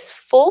this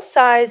full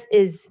size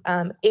is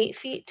 8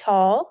 feet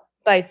tall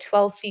by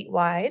 12 feet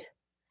wide,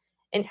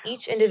 and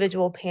each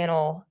individual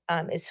panel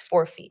is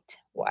 4 feet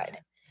wide.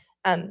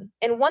 And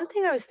one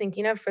thing I was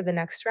thinking of for the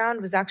next round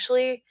was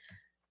actually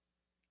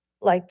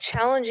like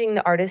challenging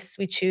the artists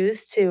we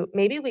choose to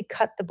maybe we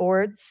cut the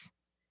boards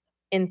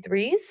in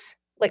 3s,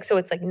 like so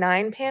it's like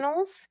 9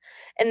 panels,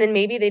 and then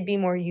maybe they'd be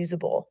more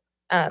usable.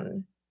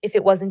 If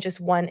it wasn't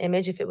just one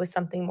image, if it was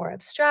something more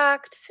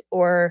abstract,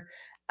 or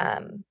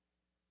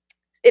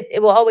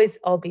it will always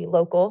all be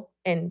local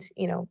and,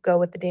 go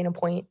with the Dana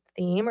Point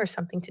theme or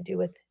something to do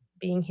with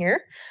being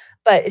here.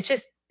 But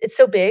it's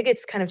so big,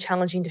 it's kind of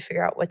challenging to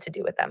figure out what to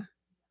do with them.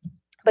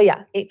 But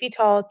yeah, 8 feet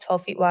tall,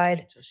 12 feet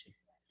wide.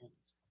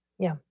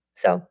 Yeah.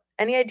 So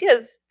any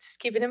ideas, just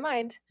keep it in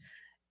mind.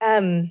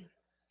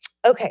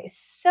 Okay,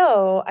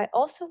 so I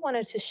also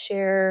wanted to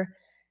share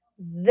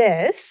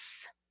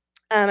this.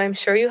 I'm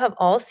sure you have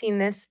all seen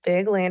this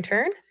big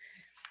lantern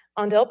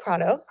on Del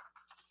Prado.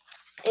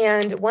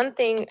 And one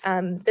thing,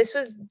 this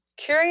was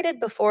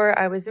curated before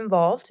I was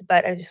involved,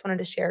 but I just wanted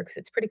to share because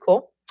it's pretty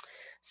cool.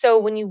 So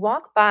when you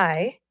walk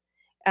by,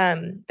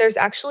 there's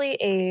actually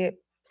a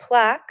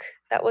plaque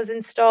that was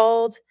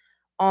installed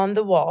on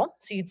the wall.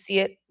 So you'd see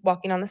it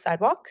walking on the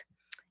sidewalk.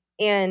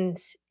 And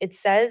it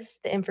says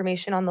the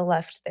information on the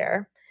left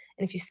there.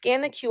 And if you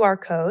scan the QR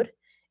code,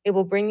 it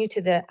will bring you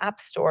to the App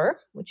Store,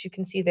 which you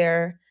can see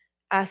there,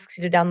 asks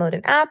you to download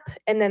an app.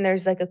 And then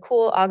there's like a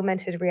cool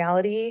augmented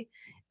reality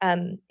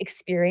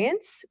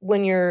experience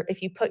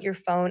if you put your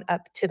phone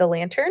up to the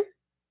lantern.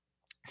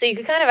 So you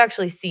can kind of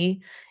actually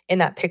see in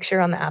that picture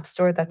on the App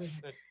Store,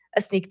 that's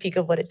a sneak peek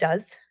of what it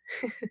does.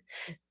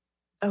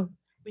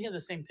 We have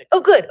the same picture.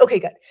 Oh, good. Okay,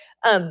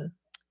 good.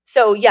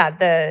 So yeah,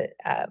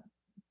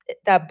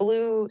 that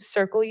blue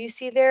circle you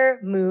see there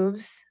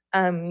moves.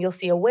 You'll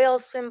see a whale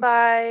swim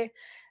by.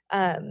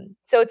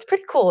 So it's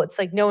pretty cool. It's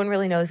like no one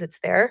really knows it's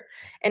there,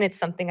 and it's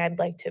something I'd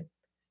like to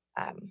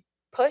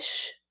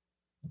push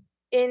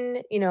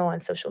in, on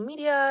social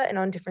media and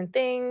on different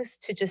things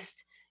to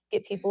just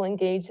get people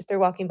engaged if they're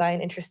walking by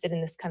and interested in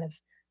this kind of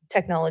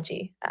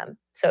technology.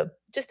 So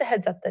just a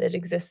heads up that it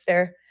exists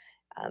there.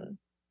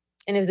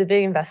 And it was a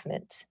big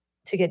investment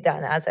to get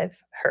done, as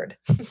I've heard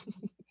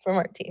from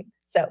our team.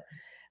 So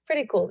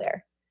pretty cool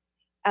there.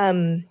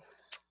 Let's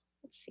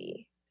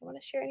see. I want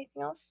to share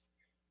anything else.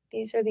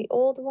 These are the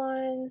old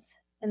ones,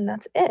 and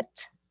that's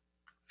it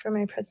for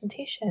my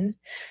presentation.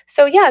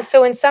 So yeah,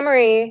 so in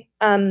summary,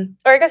 or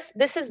I guess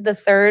this is the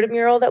third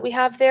mural that we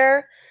have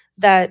there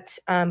that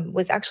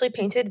was actually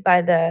painted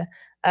by the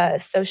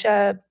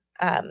SOCIA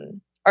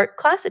art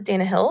class at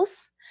Dana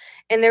Hills.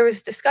 And there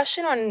was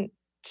discussion on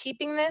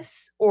keeping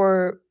this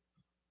or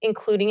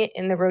including it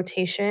in the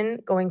rotation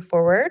going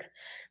forward.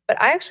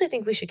 But I actually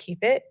think we should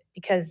keep it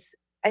because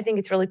I think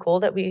it's really cool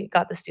that we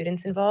got the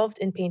students involved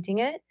in painting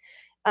it.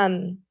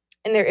 And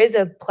there is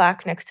a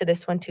plaque next to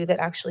this one too that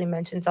actually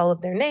mentions all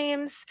of their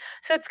names.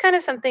 So it's kind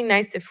of something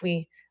nice if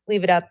we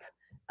leave it up.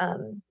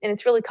 And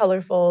it's really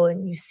colorful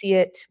and you see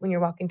it when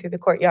you're walking through the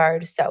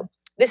courtyard. So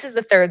this is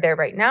the third there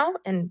right now,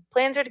 and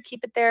plans are to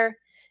keep it there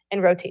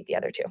and rotate the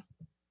other two.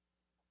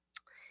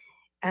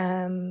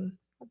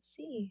 Let's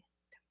see,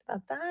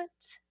 talked about that.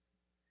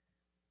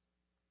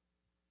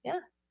 Yeah,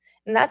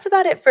 and that's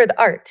about it for the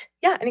art.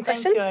 Yeah, any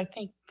questions? Thank you. I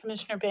think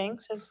Commissioner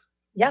Banks has.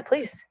 Yeah,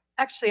 please.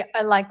 Actually,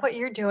 I like what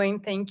you're doing.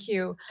 Thank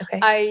you. Okay.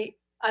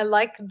 I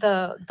like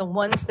the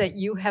ones that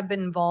you have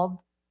been involved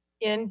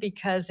in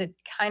because it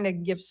kind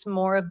of gives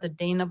more of the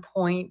Dana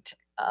Point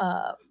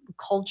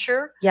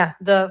culture. Yeah.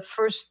 The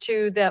first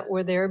two that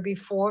were there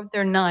before,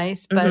 they're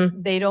nice, but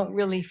they don't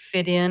really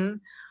fit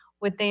in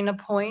with Dana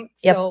Point.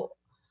 Yep. So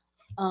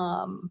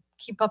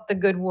keep up the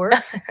good work.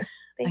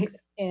 Thanks.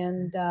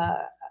 And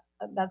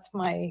that's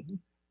what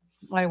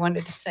I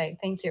wanted to say.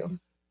 Thank you.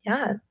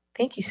 Yeah,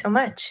 thank you so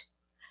much.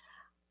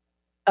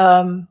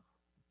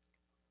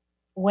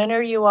 When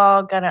are you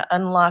all going to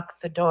unlock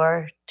the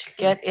door to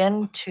get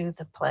into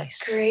the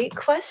place? Great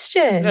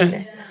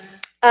question.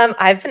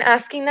 I've been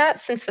asking that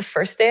since the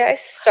first day I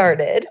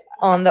started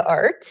on the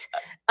art.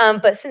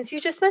 But since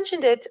you just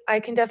mentioned it, I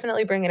can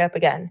definitely bring it up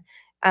again.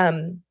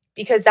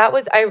 Because that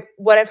was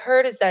what I've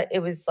heard is that it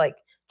was like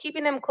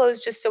keeping them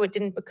closed just so it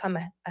didn't become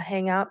a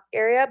hangout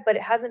area, but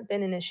it hasn't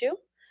been an issue.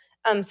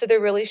 So there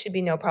really should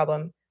be no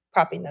problem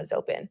propping those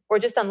open or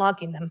just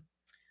unlocking them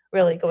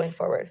really going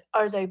forward.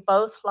 Are they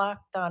both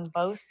locked on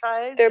both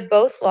sides? They're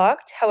both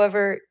locked.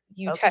 However,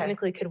 you Okay.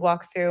 technically could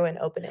walk through and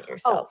open it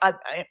yourself.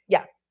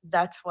 Yeah.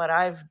 That's what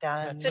I've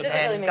done. So it doesn't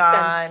really and make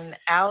gone sense.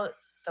 out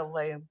the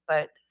way,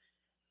 but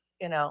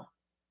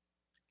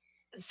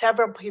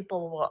several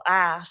people will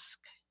ask,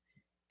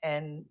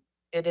 and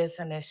it is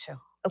an issue.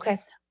 Okay.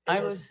 I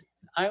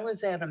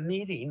was at a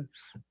meeting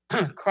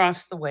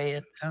across the way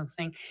at a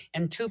thing,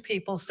 and two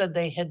people said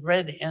they had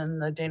read in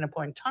the Dana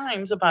Point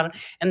Times about it,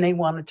 and they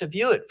wanted to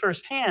view it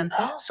firsthand.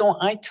 Oh. So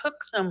I took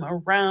them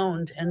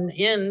around and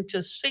in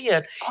to see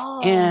it,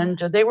 Oh. and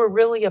they were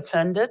really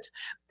offended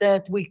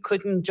that we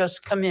couldn't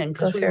just come in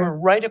because Go we through. were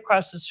right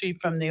across the street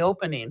from the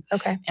opening.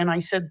 Okay. And I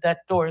said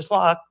that door is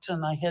locked,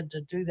 and I had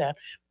to do that,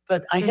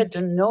 but I had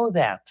to know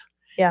that.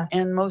 Yeah.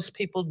 And most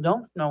people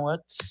don't know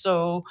it,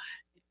 so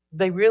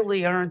they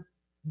really aren't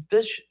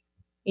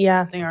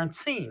Yeah. they aren't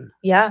seen.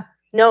 Yeah.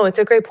 No, it's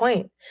a great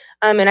point.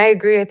 And I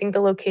agree. I think the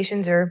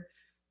locations are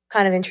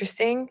kind of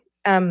interesting.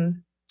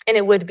 And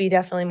it would be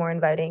definitely more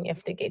inviting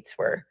if the gates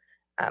were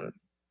So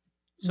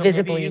maybe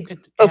visibly you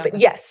could open.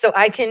 have- Yes. So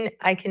I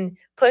can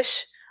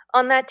push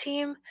on that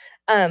team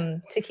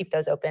to keep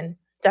those open.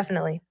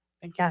 Definitely.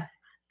 Thank you. Yeah.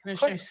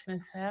 Commissioner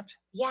Smith-Haft?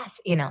 Yes,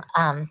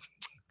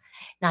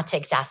 not to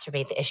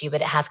exacerbate the issue,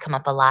 but it has come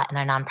up a lot in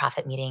our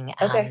nonprofit meeting.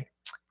 Okay.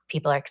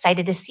 People are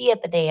excited to see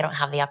it, but they don't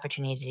have the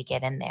opportunity to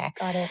get in there.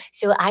 Got it.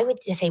 So I would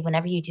just say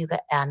whenever you do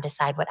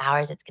decide what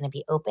hours it's going to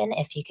be open,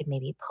 if you could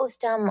maybe post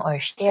them or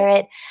share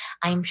it,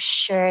 I'm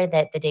sure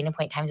that the Dana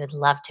Point Times would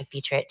love to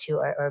feature it too,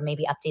 or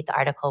maybe update the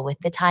article with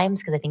the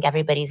Times, because I think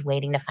everybody's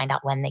waiting to find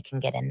out when they can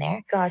get in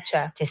there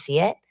Gotcha. to see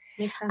it.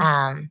 Makes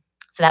sense.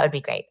 So that would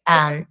be great.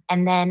 And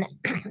then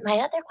my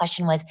other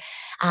question was,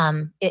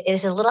 it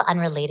is a little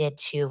unrelated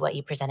to what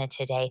you presented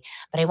today,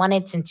 but I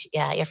wanted, since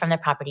you're from the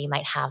property, you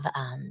might have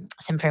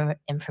some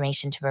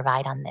information to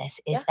provide on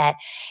this, is that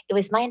it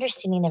was my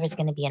understanding there was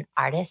going to be an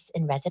artist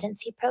in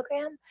residency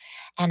program.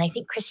 And I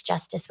think Chris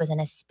Justice was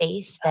in a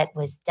space that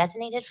was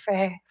designated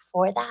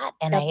for that.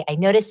 And I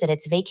noticed that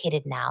it's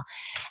vacated now.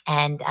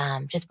 And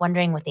just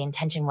wondering what the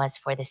intention was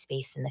for the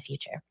space in the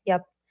future.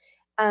 Yep.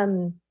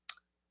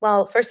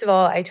 Well, first of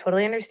all, I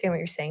totally understand what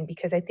you're saying,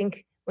 because I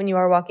think when you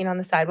are walking on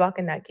the sidewalk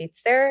and that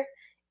gate's there,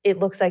 it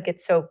looks like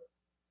it's so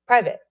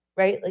private,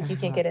 right? Like you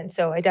can't get in.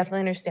 So I definitely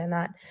understand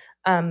that.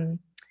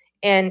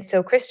 And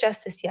so Chris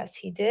Justice, yes,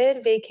 he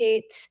did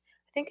vacate,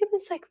 I think it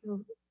was like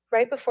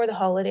right before the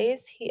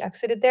holidays, he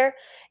exited there.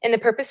 And the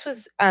purpose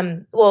was,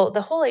 well,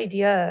 the whole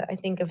idea, I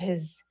think, of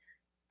his,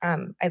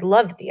 I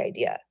loved the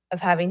idea of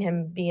having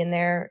him be in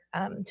there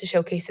to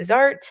showcase his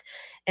art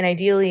and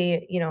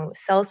ideally,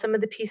 sell some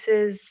of the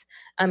pieces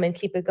and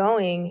keep it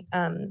going.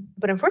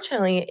 But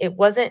unfortunately, it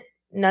wasn't,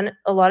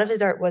 a lot of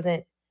his art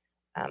wasn't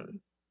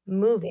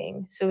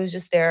moving. So it was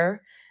just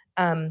there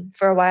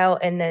for a while.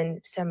 And then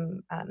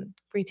some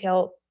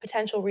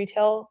potential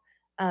retail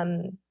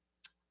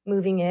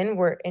moving in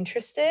were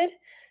interested.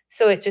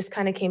 So it just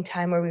kind of came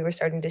time where we were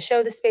starting to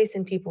show the space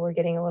and people were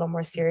getting a little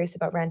more serious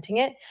about renting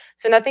it.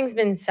 So nothing's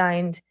been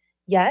signed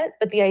yet,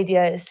 but the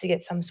idea is to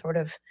get some sort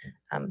of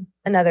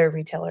another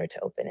retailer to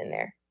open in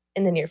there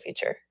in the near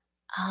future.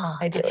 Oh,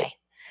 Ideally. okay.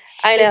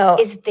 I know.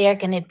 Is there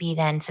going to be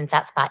then, since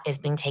that spot is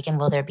being taken,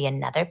 will there be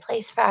another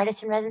place for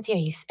artists in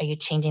residency? Are you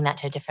changing that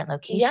to a different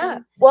location? Yeah.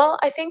 Well,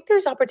 I think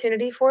there's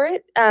opportunity for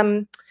it.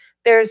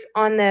 There's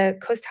on the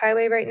Coast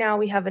Highway right now,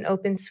 we have an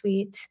open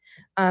suite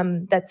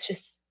that's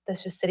just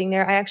sitting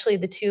there.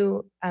 The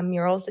 2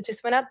 murals that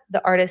just went up,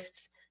 the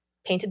artists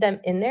painted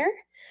them in there.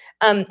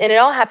 And it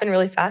all happened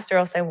really fast, or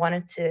else I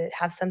wanted to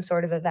have some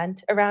sort of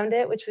event around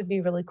it, which would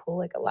be really cool,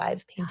 like a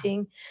live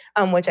painting,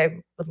 which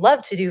I would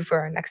love to do for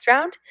our next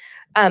round.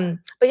 But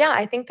yeah,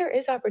 I think there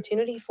is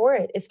opportunity for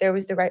it if there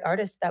was the right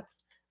artist that,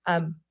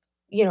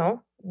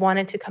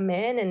 wanted to come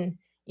in and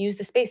use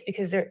the space,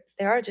 because they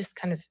are just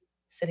kind of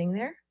sitting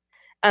there,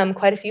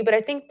 quite a few. But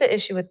I think the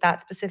issue with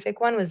that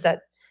specific one was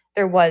that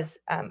there was,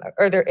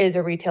 or there is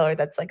a retailer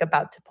that's like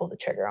about to pull the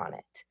trigger on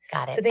it.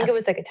 Got it. So I think it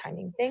was like a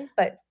timing thing,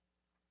 but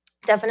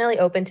definitely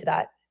open to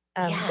that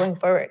going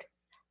forward.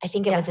 I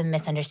think it was a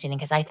misunderstanding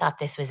because I thought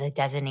this was a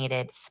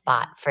designated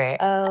spot for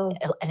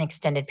an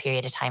extended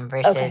period of time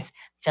versus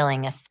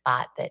filling a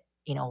spot that,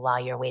 while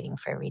you're waiting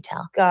for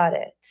retail. Got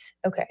it.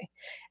 Okay.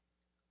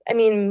 I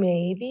mean,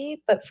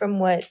 maybe, but from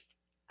what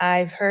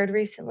I've heard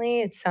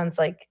recently, it sounds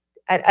like,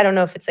 I don't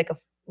know if it's like a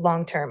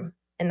long-term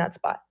in that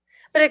spot,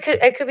 but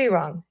I could be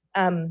wrong.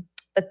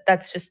 But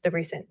that's just the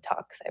recent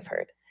talks I've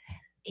heard.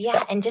 Yeah,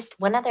 So. and just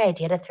one other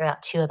idea to throw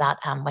out too about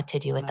what to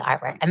do with the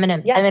artwork. I'm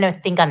gonna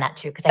think on that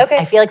too, because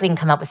I feel like we can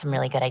come up with some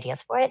really good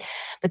ideas for it.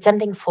 But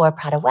something for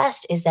Prada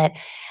West is that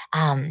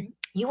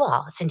you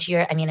all, since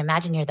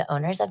imagine you're the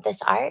owners of this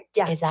art.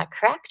 Yeah. Is that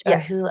correct? Or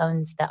Yes. who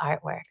owns the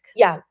artwork?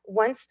 Yeah.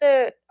 Once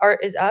the art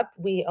is up,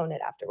 we own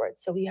it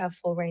afterwards. So we have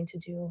full reign to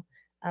do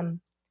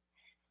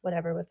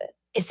whatever with it.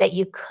 Is that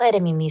you could,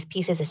 these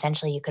pieces,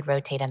 essentially, you could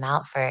rotate them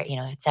out for,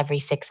 it's every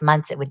 6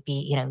 months. It would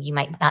be, you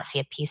might not see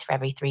a piece for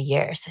every 3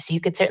 years. So you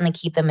could certainly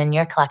keep them in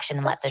your collection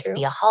and let this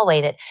be a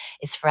hallway that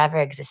is forever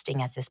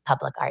existing as this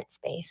public art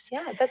space.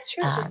 Yeah, that's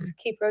true. Just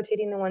keep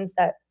rotating the ones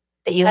that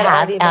you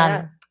have.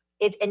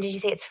 And did you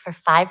say it's for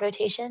 5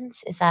 rotations?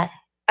 Is that?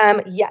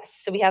 Yes.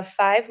 So we have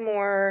 5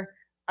 more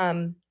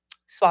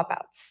swap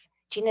outs.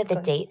 Do you know the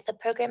date the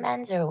program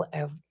ends or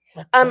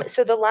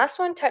so the last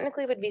one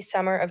technically would be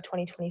summer of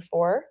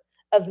 2024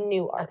 of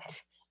new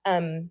art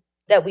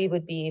that we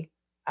would be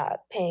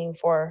paying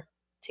for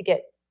to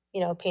get,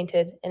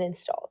 painted and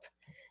installed.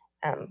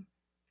 But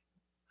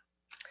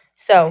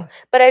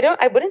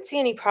I wouldn't see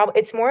any problem.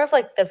 It's more of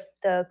like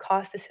the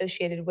cost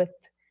associated with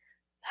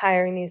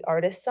hiring these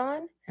artists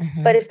on.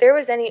 Mm-hmm. But if there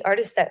was any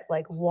artist that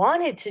like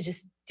wanted to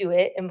just do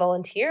it and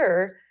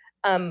volunteer,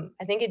 I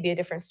think it'd be a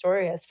different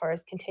story as far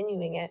as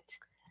continuing it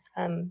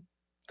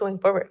going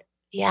forward.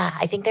 Yeah,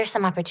 I think there's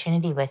some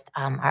opportunity with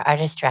our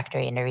artist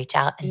directory and to reach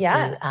out and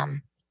see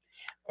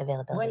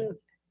availability.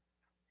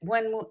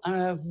 When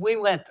we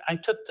went, I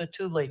took the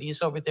 2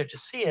 ladies over there to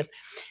see it.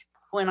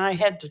 When I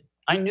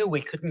knew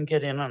we couldn't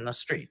get in on the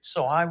street,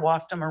 so I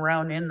walked them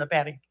around in the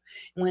patio.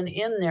 Went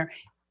in there.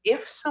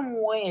 If some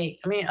way,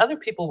 other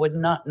people would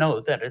not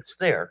know that it's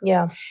there.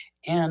 Yeah.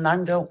 And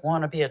I don't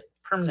want to be a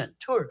permanent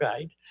tour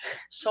guide,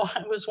 so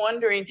I was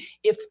wondering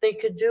if they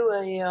could do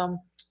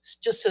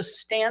just a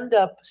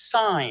stand-up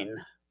sign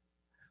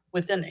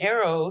with an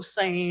arrow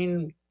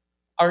saying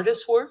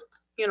artist work,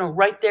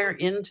 right there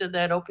into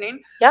that opening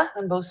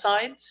on both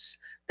sides.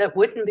 That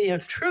wouldn't be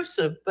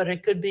obtrusive, but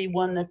it could be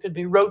one that could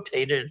be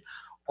rotated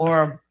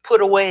or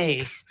put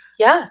away.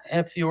 Yeah.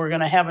 If you were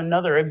going to have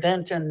another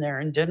event in there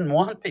and didn't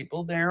want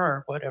people there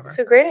or whatever. It's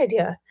a great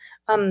idea.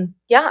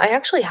 Yeah, I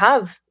actually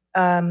have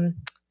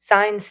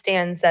sign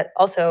stands that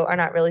also are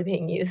not really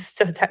being used.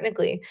 So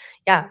technically,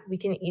 yeah, we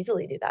can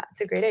easily do that.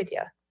 It's a great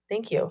idea.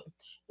 Thank you.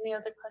 Any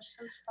other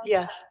questions?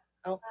 Yes.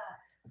 Oh,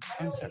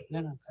 I'm sorry. No,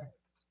 sorry.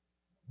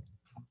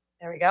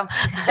 There we go.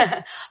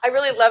 I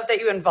really love that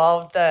you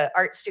involved the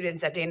art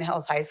students at Dana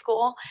Hills High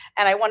School.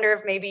 And I wonder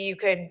if maybe you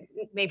could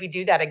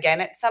do that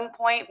again at some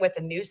point with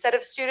a new set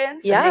of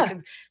students. Yeah. And they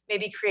could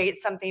maybe create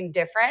something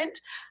different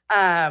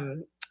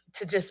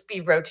to just be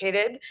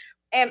rotated.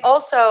 And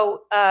also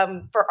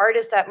for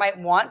artists that might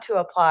want to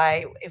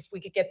apply, if we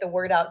could get the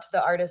word out to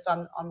the artists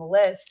on the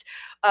list,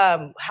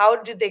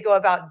 how do they go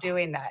about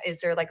doing that?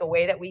 Is there like a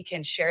way that we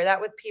can share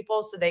that with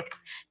people so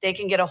they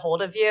can get a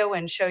hold of you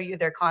and show you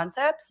their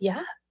concepts?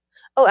 Yeah.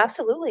 Oh,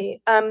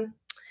 absolutely. I'm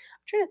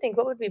trying to think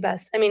what would be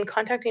best.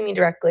 Contacting me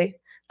directly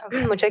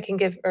Okay. which I can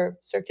give or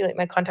circulate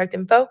my contact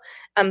info.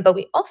 But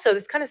we also,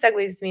 this kind of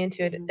segues me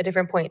into a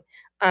different point.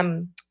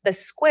 The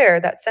square,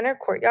 that center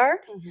courtyard,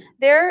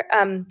 there,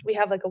 we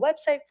have like a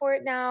website for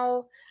it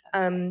now.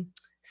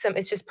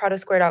 It's just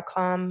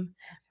pratosquare.com.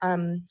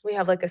 We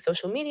have like a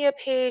social media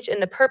page,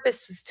 and the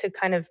purpose was to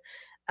kind of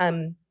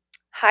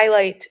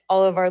highlight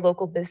all of our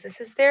local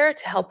businesses there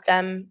to help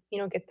them,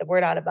 get the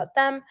word out about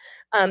them.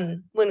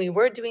 When we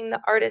were doing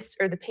the artists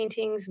or the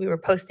paintings, we were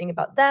posting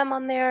about them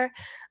on there.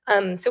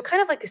 So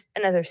kind of like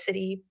another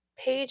city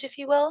page, if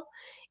you will.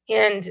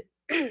 And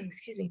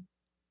excuse me,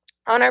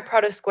 on our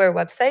Prado Square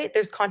website,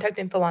 there's contact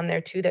info on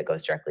there too that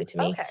goes directly to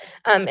me. Okay.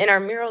 And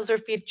our murals are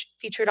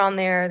featured on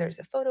there. There's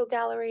a photo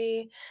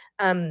gallery.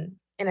 And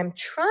I'm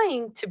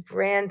trying to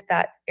brand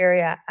that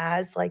area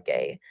as like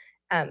a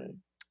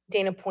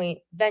Dana Point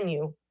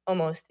venue,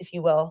 almost, if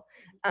you will,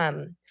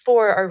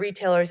 for our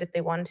retailers if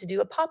they wanted to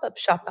do a pop-up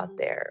shop out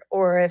there,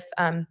 or if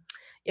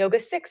Yoga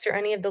 6 or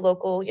any of the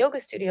local yoga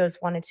studios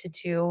wanted to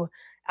do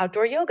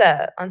outdoor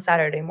yoga on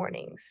Saturday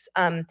mornings.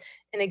 And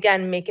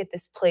again, make it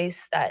this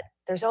place that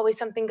there's always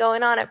something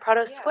going on at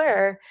Prado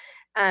Square.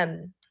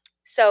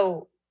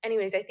 So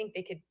anyways, I think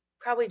they could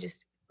probably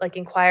just like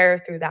inquire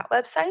through that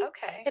website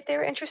if they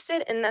were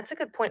interested. And that's a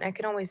good point. I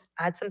can always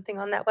add something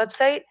on that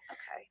website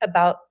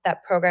about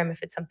that program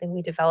if it's something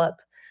we develop,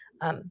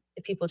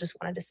 if people just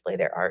want to display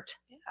their art.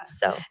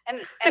 So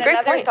And it's a great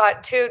another point.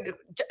 thought too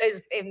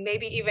is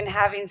maybe even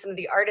having some of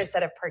the artists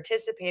that have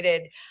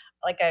participated,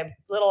 like a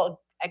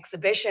little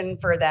exhibition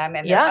for them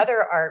and their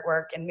other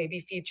artwork, and maybe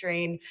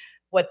featuring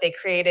what they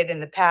created in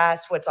the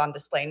past, what's on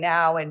display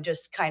now, and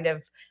just kind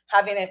of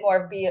having it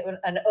more be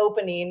an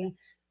opening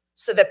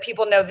so that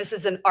people know this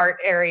is an art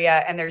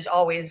area and there's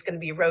always going to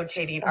be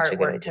rotating Such a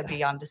good artwork to idea.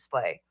 be on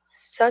display.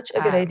 Such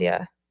a good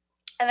idea.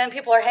 And then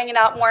people are hanging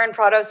out more in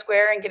Prado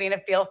Square and getting a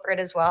feel for it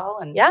as well.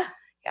 And Yeah,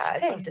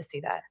 I'd love Okay. to see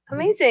that.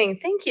 amazing.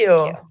 Thank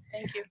you.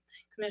 Thank you.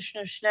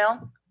 Commissioner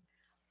Schnell?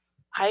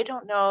 I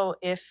don't know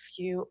if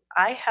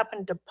I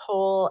happened to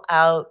pull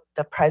out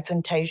the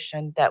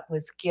presentation that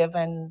was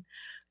given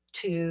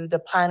to the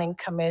Planning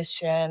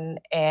Commission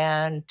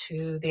and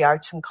to the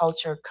Arts and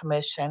Culture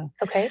Commission,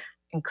 Okay.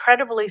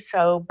 incredibly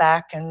so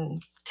back in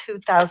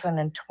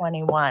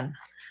 2021.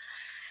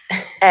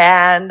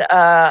 And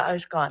I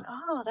was going,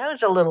 oh, that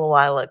was a little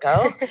while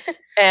ago.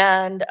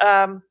 And,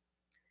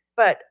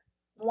 but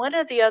one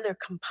of the other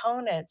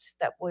components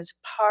that was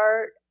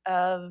part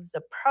of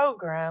the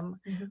program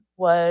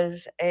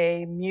was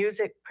a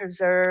Music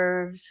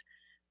Preserves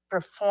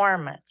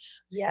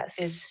performance. Yes.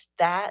 Is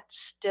that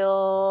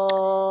still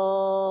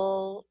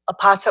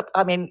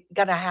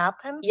gonna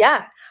happen?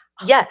 Yeah.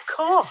 Yes.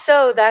 Cool.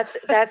 So that's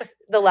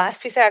the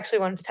last piece I actually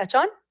wanted to touch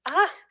on.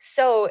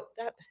 So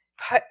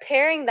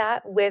pairing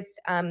that with,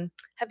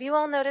 have you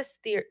all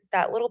noticed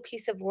that little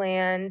piece of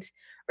land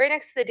right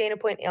next to the Dana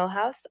Point Ale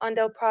House on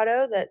Del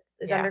Prado that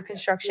is under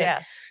construction?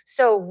 Yes.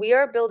 So we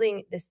are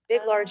building this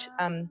big, large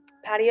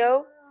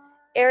patio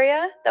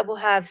area that will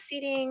have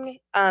seating,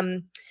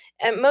 and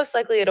most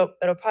likely it'll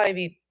probably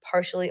be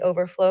partially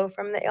overflow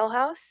from the ale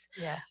house.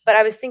 Yes. But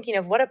I was thinking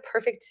of what a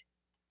perfect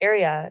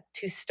area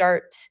to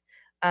start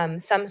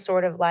some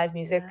sort of live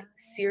music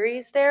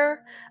series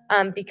there,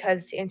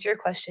 because to answer your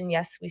question,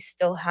 yes, we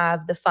still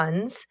have the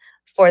funds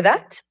for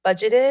that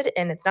budgeted,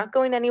 and it's not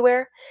going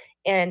anywhere.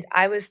 And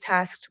I was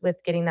tasked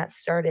with getting that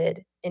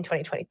started in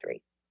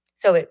 2023.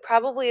 So it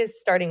probably is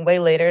starting way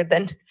later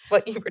than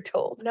what you were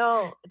told.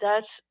 No,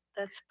 that's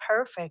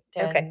perfect.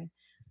 And Okay.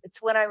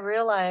 it's when I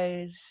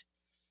realize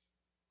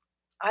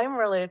I'm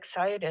really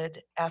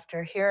excited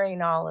after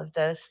hearing all of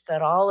this,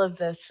 that all of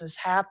this is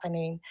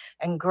happening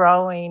and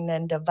growing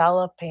and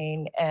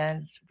developing,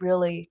 and it's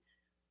really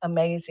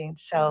amazing.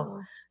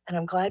 So, and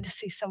I'm glad to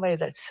see somebody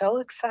that's so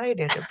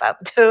excited about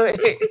doing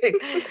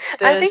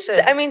this.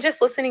 I mean,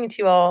 just listening to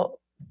you all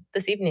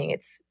this evening,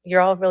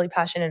 you're all really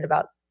passionate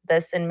about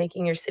this and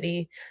making your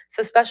city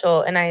so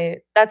special.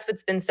 And that's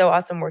what's been so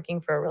awesome working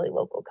for a really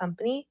local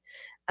company,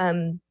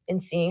 and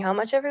seeing how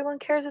much everyone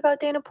cares about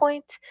Dana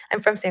Point.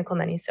 I'm from San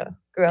Clemente, so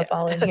grew up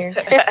all in here,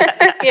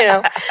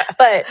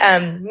 But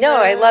no,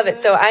 I love it.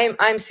 So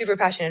I'm super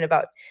passionate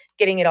about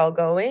getting it all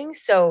going.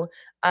 So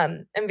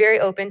I'm very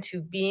open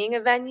to being a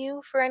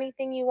venue for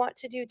anything you want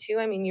to do too.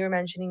 I mean, you were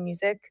mentioning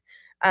music.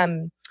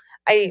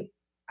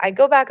 I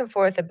go back and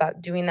forth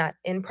about doing that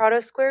in Prado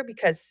Square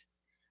because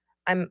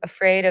I'm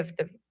afraid of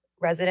the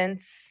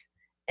residents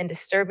and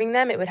disturbing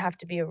them. It would have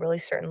to be a really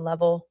certain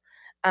level.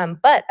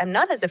 But I'm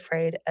not as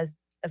afraid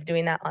of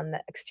doing that on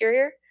the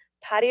exterior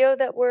patio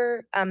that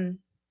we're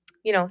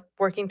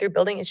working through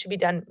building. It should be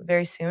done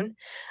very soon.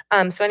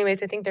 So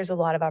anyways, I think there's a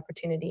lot of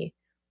opportunity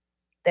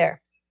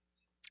there.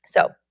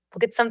 So we'll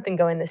get something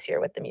going this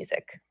year with the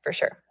music for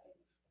sure.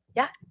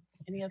 Yeah.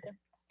 Any other?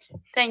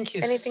 Thank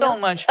you Anything so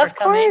else? much for Of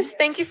coming. course.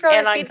 Thank you for all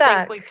And your I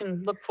feedback. think we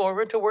can look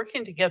forward to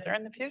working together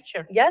in the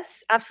future.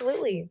 Yes,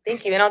 absolutely.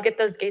 Thank you. And I'll get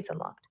those gates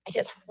unlocked. I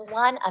Yes. just have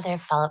one other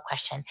follow-up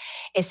question.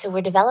 So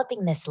we're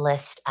developing this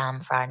list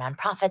for our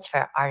nonprofits, for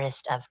our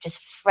artists of just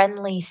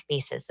friendly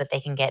spaces that they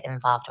can get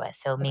involved with.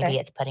 So maybe Okay.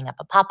 it's putting up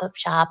a pop-up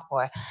shop,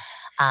 or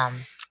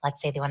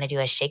let's say they want to do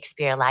a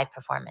Shakespeare live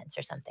performance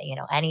or something.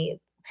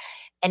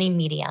 Any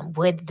medium.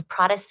 Would the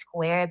Prada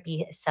Square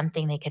be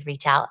something they could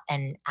reach out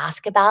and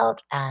ask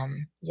about?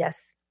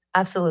 Yes,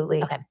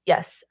 absolutely. Okay.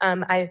 Yes.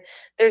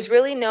 There's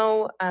really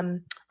no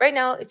right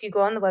now, if you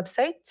go on the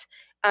website,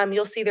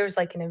 you'll see there's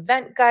like an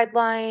event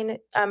guideline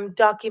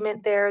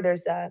document there.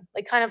 There's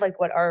like kind of like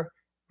what our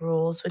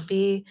rules would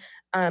be.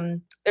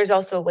 There's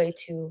also a way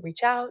to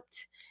reach out.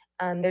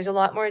 There's a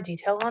lot more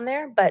detail on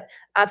there, but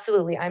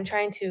absolutely, I'm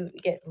trying to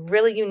get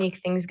really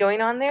unique things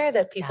going on there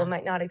that people Yeah.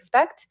 might not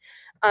expect,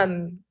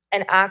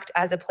 and act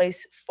as a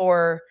place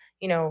for,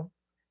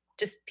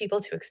 just people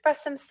to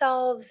express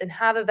themselves and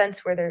have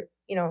events where they're,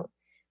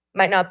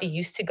 might not be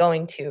used to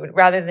going to,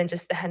 rather than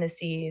just the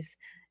Hennessy's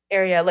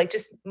area, like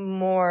just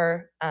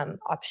more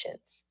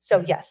options.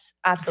 So yes,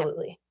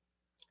 absolutely.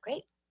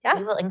 Great. Yeah.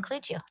 We will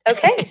include you.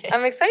 Okay.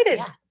 I'm excited.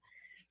 Yeah.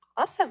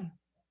 Awesome.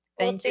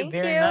 Thank you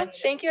very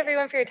much. Thank you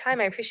everyone for your time.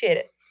 I appreciate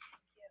it.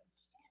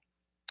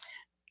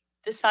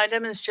 This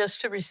item is just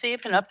to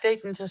receive an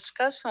update and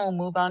discuss, and we'll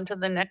move on to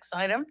the next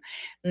item.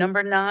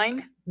 Number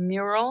 9,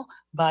 mural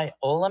by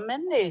Ola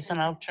Mendes,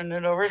 and I'll turn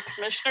it over to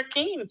Commissioner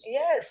Keen.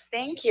 Yes,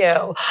 thank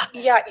you.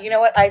 Yeah, you know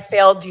what? I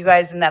failed you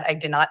guys in that I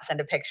did not send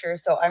a picture,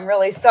 so I'm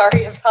really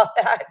sorry about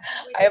that.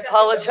 I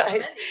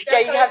apologize. Yeah,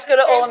 you have to go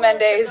to Ola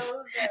Mendes.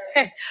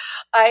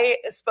 I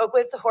spoke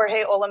with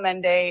Jorge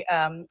Olamende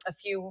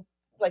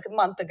like a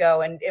month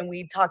ago, and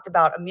we talked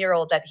about a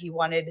mural that he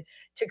wanted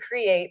to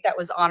create that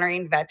was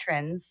honoring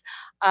veterans.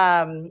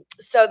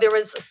 So there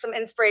was some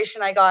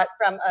inspiration I got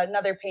from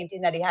another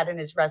painting that he had in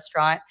his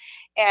restaurant,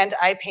 and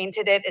I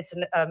painted it. It's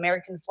an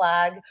American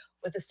flag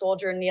with a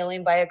soldier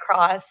kneeling by a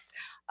cross,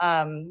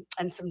 and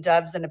some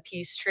doves and a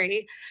peace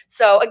tree.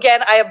 So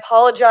again, I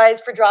apologize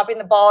for dropping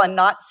the ball and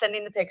not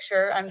sending the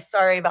picture. I'm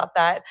sorry about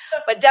that,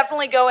 but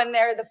definitely go in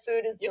there. The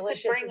food is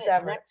delicious as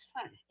ever. Next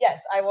time.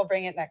 Yes, I will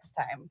bring it next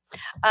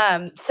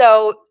time.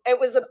 So it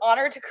was an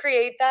honor to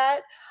create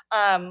that.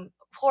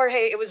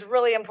 Jorge, it was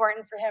really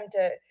important for him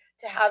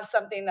to have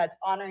something that's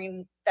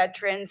honoring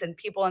veterans and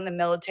people in the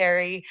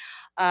military,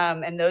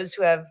 and those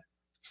who have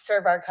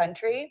served our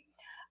country.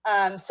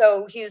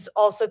 So he's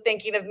also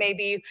thinking of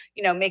maybe,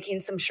 making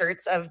some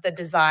shirts of the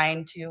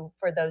design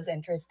for those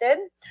interested.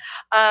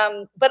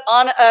 But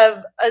on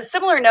a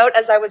similar note,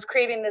 as I was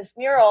creating this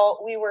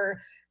mural, we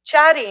were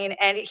chatting,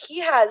 and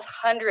he has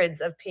hundreds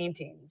of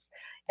paintings.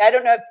 I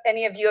don't know if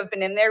any of you have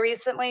been in there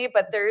recently,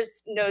 but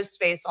there's no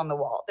space on the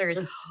wall. There's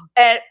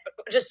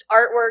just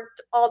artwork,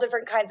 all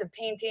different kinds of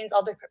paintings,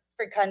 all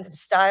different kinds of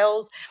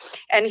styles.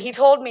 And he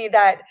told me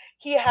that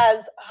he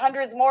has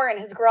hundreds more in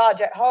his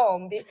garage at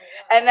home,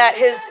 and that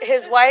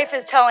his wife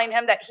is telling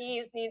him that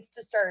he needs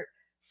to start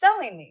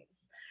selling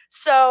these.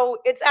 So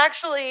it's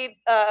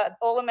actually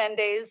Ola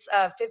Mendes'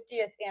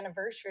 50th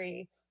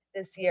anniversary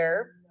this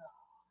year.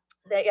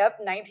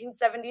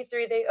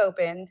 1973 they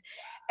opened.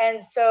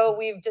 And so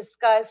we've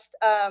discussed,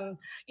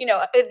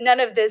 none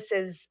of this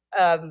is,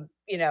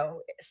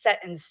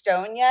 set in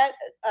stone yet,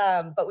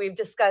 but we've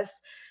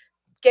discussed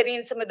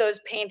getting some of those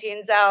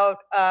paintings out,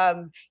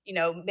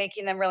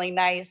 making them really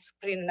nice,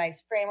 putting a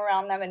nice frame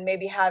around them, and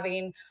maybe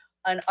having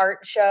an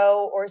art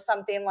show or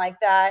something like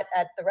that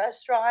at the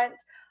restaurant.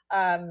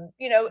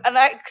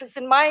 Because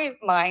in my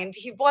mind,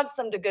 he wants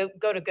them to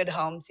go to good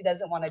homes. He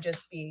doesn't want to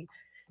just be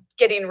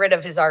getting rid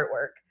of his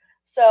artwork.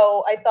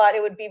 So I thought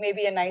it would be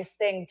maybe a nice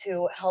thing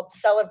to help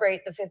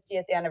celebrate the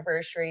 50th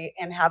anniversary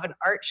and have an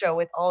art show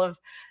with all of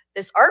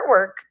this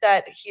artwork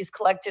that he's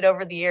collected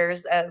over the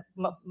years.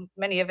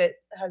 Many of it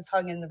has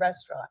hung in the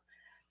restaurant.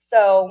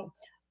 So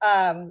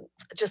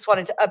just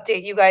wanted to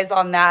update you guys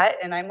on that.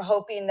 And I'm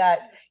hoping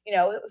that,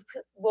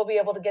 we'll be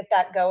able to get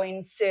that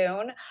going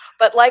soon.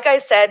 But like I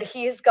said,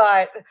 he's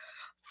got,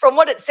 from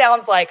what it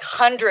sounds like,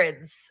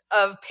 hundreds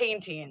of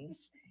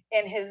paintings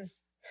in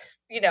his,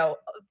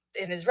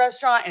 in his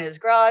restaurant, in his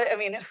garage. I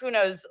mean, who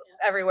knows,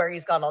 everywhere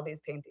he's got all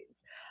these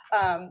paintings.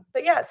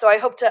 But yeah, so I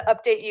hope to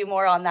update you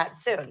more on that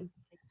soon.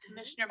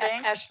 Commissioner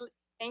Banks? Ashley,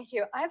 thank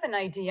you. I have an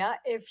idea.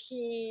 If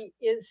he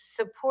is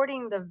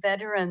supporting the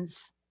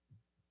veterans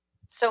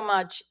so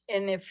much,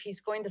 and if he's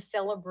going to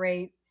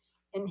celebrate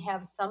and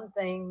have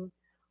something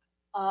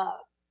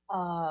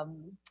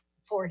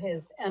for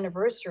his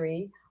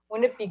anniversary,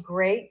 wouldn't it be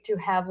great to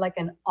have like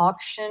an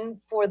auction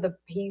for the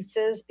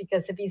pieces?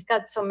 Because if he's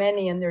got so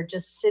many and they're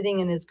just sitting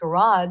in his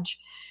garage,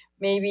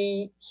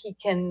 maybe he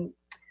can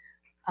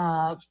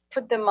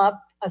put them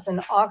up as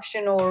an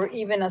auction, or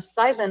even a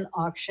silent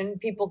auction.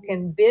 People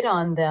can bid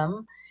on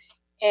them,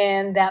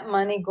 and that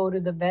money go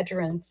to the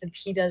veterans if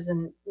he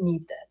doesn't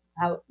need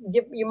that.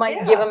 You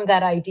might give him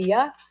that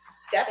idea.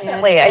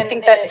 Definitely. I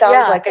think that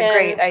sounds like a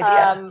great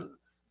idea.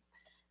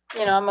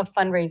 I'm a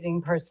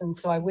fundraising person,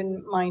 so I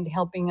wouldn't mind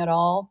helping at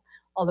all.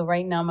 although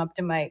right now I'm up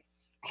to my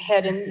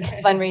head in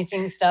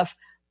fundraising stuff.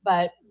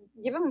 But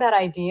give him that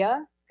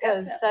idea,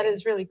 because that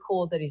is really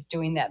cool that he's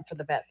doing that for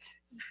the vets.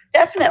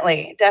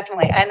 Definitely,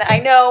 definitely. And I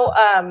know,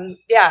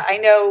 I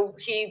know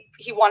he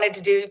wanted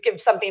to give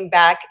something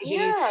back. He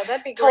Yeah,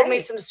 that'd be told me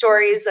great. some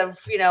stories of,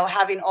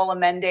 having Ola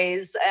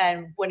Mendes,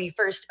 and when he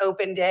first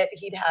opened it,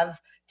 he'd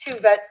have 2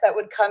 vets that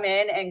would come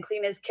in and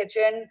clean his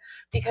kitchen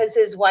because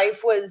his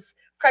wife was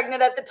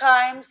pregnant at the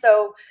time.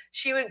 So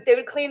they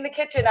would clean the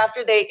kitchen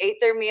after they ate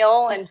their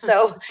meal. And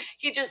so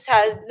he just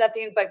had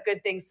nothing but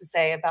good things to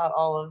say about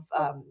all of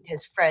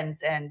his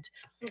friends and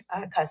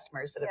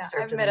customers that have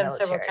served I've in met the him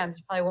several military. times.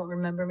 He probably won't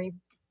remember me,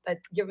 but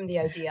give him the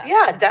idea.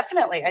 Yeah,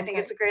 definitely. I think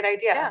Okay. it's a great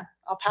idea. Yeah.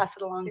 I'll pass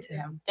it along to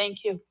him.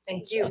 Thank you.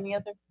 Thank you. Any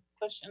other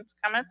questions,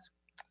 comments?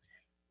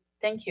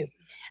 Thank you.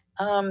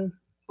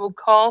 We'll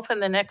call for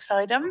the next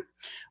item,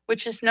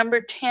 which is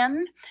number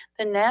 10,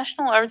 the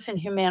National Arts and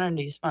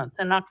Humanities Month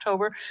in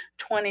October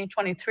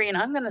 2023. And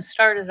I'm going to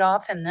start it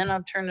off, and then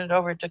I'll turn it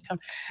over to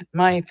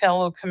my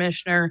fellow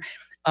Commissioner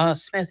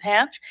Smith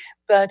Hatch.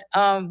 But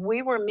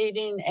we were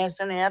meeting as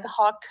an ad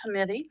hoc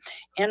committee,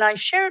 and I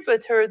shared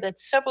with her that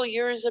several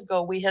years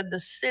ago we had the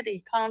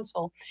city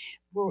council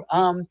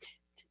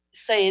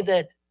say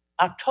that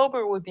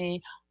October would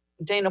be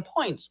Dana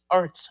Point's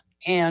Arts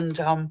and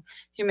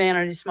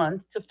Humanities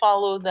Month to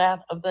follow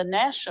that of the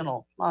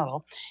national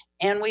model.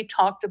 And we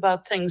talked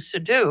about things to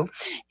do.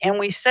 And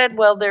we said,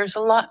 well, there's a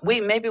lot,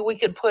 maybe we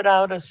could put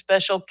out a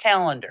special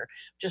calendar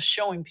just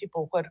showing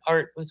people what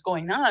art was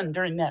going on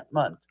during that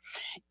month.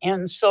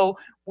 And so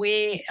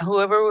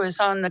whoever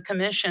was on the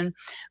commission,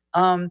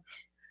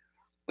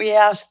 we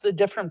asked the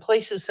different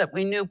places that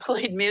we knew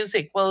played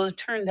music. Well, it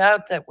turned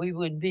out that we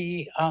would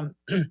be,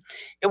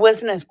 it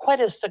wasn't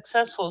quite as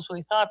successful as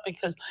we thought,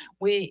 because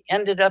we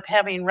ended up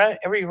having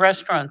every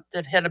restaurant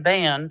that had a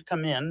band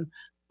come in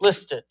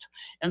listed.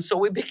 And so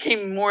we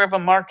became more of a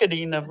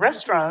marketing of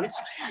restaurants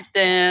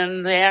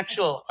than the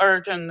actual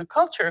art and the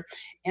culture.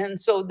 And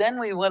so then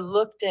we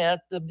looked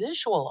at the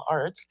visual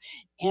arts,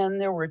 and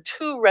there were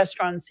 2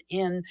 restaurants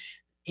in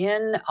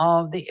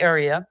the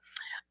area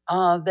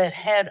that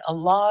had a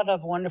lot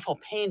of wonderful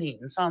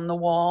paintings on the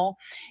wall.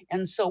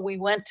 And so we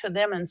went to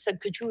them and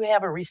said, could you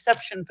have a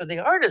reception for the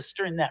artists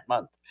during that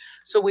month?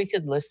 So we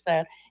could list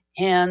that.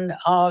 And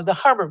the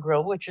Harbor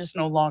Grill, which is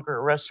no longer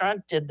a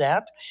restaurant, did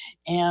that.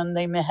 And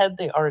they had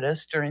the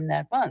artists during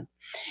that month.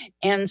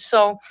 And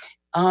so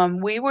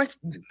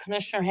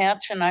Commissioner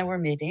Hatch and I were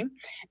meeting,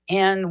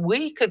 and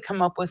we could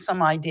come up with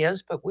some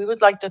ideas, but we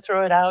would like to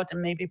throw it out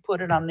and maybe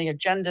put it on the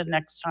agenda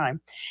next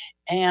time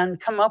and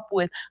come up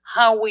with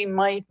how we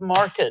might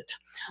market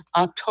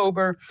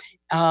October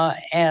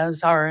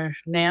as our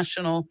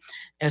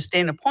as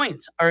Dana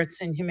Point's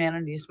Arts and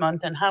Humanities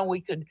Month, and how we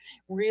could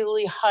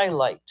really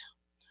highlight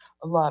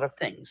a lot of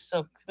things.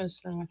 So,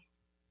 Commissioner.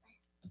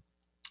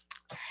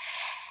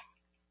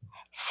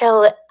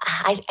 So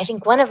I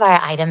think one of our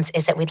items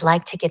is that we'd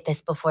like to get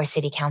this before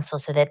City Council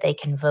so that they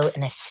can vote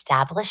and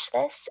establish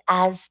this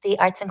as the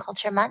Arts and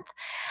Culture Month.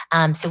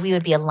 So we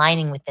would be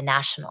aligning with the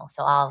national.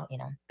 So all,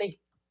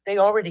 They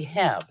already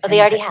have. Oh, they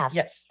already have?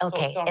 Yes. So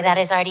Okay, it's that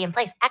already- is already in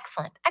place.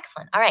 Excellent,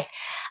 excellent. All right.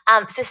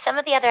 So some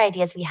of the other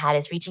ideas we had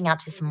is reaching out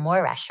to some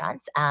more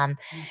restaurants.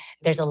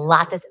 There's a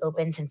lot that's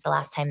open since the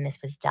last time this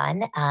was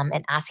done,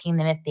 and asking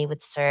them if they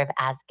would serve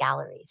as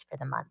galleries for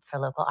the month for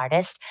local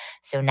artists.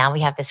 So now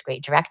we have this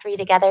great directory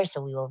together.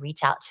 So we will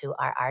reach out to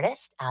our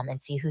artists and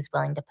see who's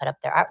willing to put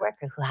up their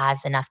artwork or who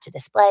has enough to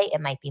display.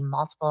 It might be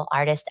multiple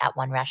artists at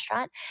one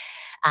restaurant.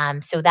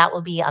 So that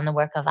will be on the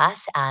work of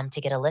us to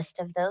get a list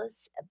of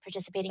those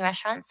participating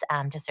restaurants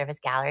to serve as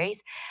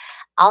galleries.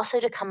 Also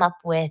to come up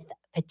with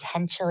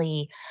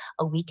potentially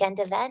a weekend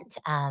event,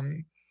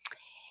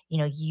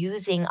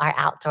 using our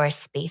outdoor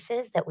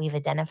spaces that we've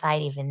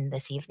identified even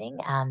this evening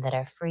that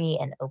are free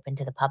and open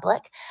to the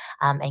public,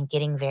 and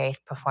getting various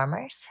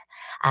performers.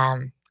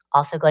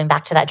 Also going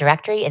back to that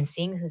directory and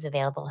seeing who's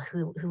available,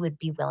 who would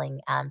be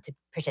willing to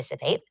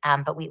participate.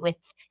 But with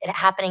it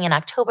happening in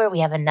October, we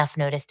have enough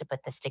notice to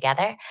put this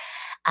together.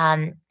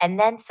 And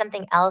then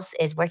something else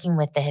is working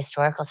with the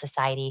Historical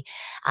Society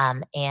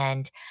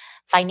and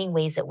finding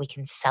ways that we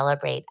can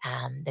celebrate,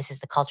 this is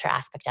the culture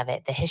aspect of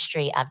it, the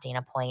history of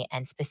Dana Point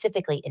and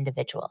specifically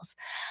individuals.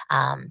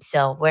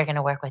 So we're going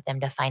to work with them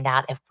to find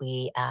out if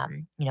we,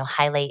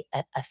 highlight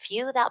a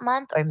few that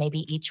month, or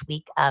maybe each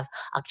week of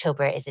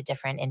October is a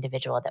different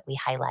individual that we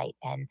highlight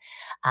and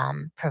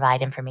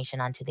provide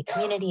information onto the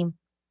community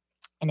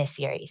in a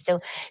series. So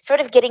sort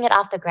of getting it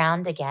off the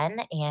ground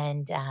again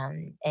and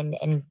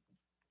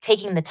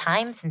taking the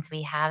time, since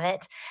we have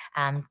it,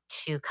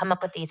 to come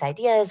up with these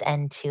ideas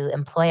and to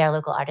employ our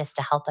local artists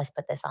to help us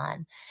put this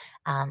on.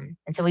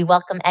 And so we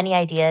welcome any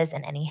ideas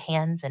and any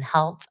hands and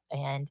help,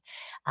 and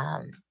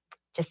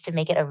just to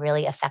make it a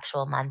really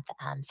effectual month,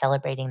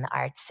 celebrating the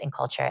arts and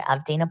culture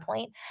of Dana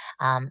Point,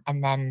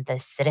 and then the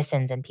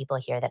citizens and people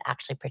here that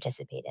actually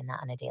participate in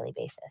that on a daily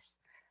basis.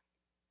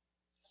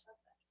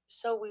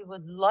 So we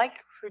would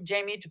like for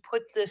Jamie to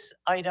put this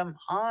item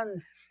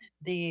on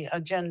the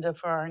agenda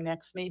for our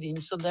next meeting,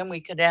 so then we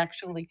could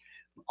actually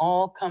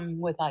all come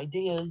with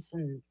ideas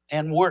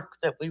and work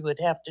that we would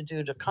have to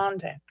do to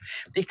contact.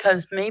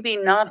 Because maybe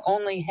not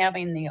only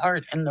having the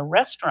art in the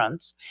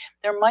restaurants,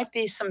 there might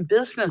be some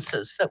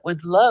businesses that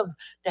would love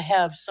to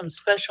have some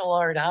special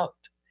art out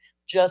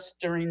just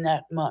during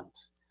that month.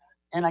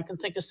 And I can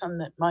think of some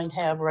that might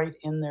have right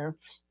in there,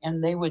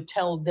 and they would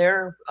tell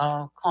their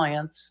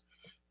clients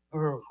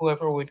or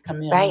whoever would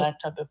come in, Right.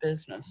 that type of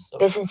business. So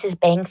Businesses,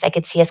 banks, I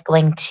could see us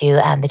going to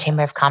the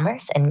Chamber of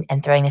Commerce and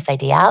throwing this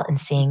idea out and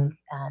seeing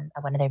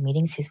at one of their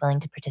meetings who's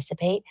willing to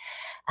participate.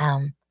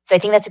 So I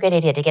think that's a great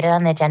idea to get it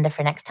on the agenda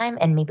for next time,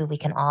 and maybe we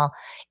can all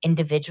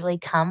individually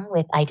come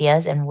with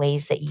ideas and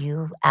ways that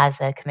you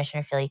as a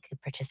commissioner feel you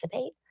could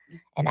participate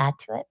and add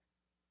to it.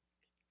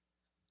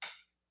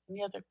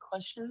 any other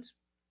questions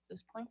at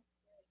this point?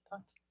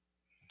 Thoughts?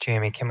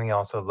 Jamie, can we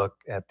also look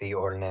at the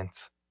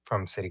ordinance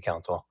from City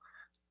Council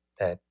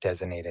that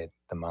designated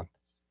the month?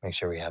 Make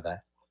sure we have that.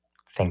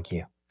 Thank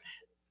you.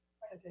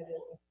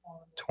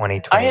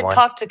 2021. I had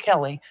talked to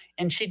Kelly,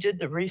 and she did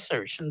the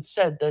research and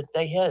said that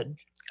they had.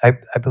 I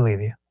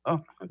believe you. Oh,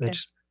 They okay.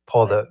 just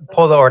pull the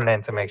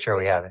ordinance and make sure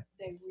we have it.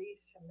 They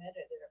resubmit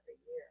it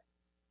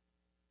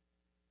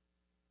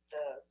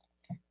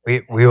every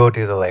year. We will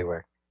do the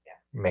legwork.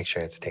 Make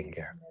sure it's taken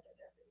care of.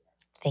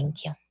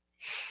 Thank you.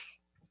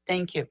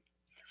 Thank you.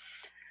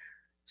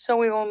 So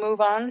we will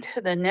move on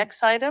to the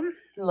next item,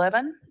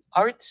 11,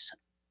 Arts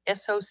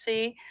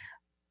SOC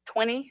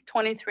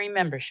 2023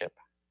 membership.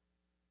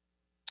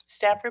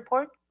 Staff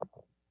report?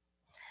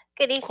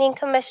 Good evening,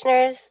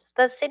 Commissioners.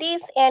 The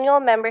city's annual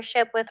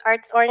membership with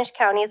Arts Orange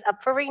County is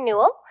up for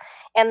renewal,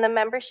 and the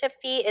membership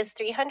fee is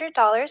 $300,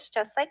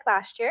 just like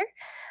last year.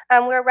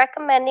 We're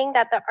recommending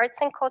that the Arts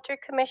and Culture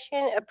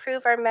Commission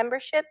approve our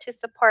membership to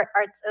support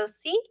Arts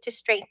OC to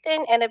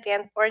strengthen and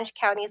advance Orange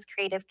County's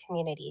creative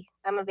community.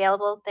 I'm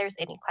available if there's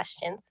any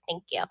questions.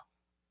 Thank you.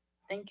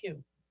 Thank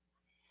you.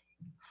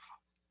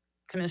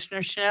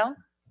 Commissioner Chanel?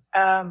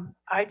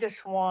 I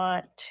just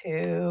want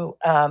to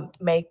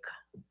make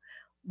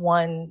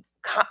one,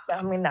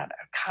 not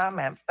a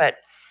comment, but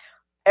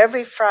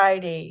every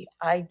Friday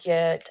I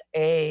get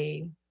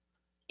a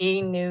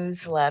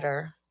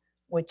e-newsletter,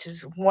 which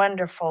is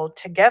wonderful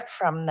to get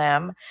from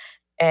them.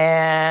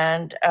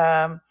 And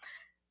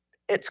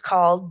it's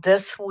called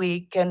This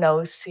Week in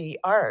OC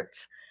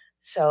Arts.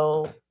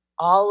 So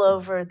all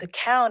over the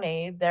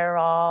county, there are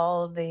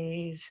all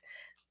these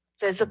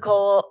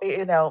physical,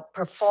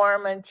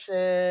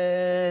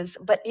 performances,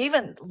 but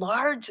even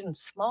large and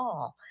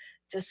small,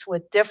 just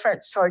with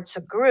different sorts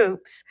of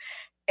groups.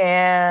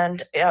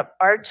 And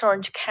Arts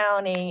Orange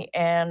County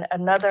and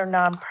another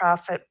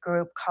nonprofit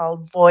group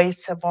called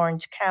Voice of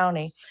Orange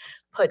County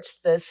puts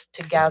this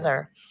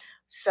together.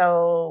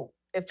 So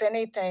if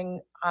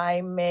anything, do I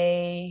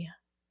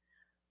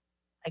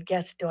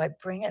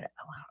bring it?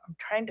 I'm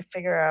trying to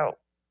figure out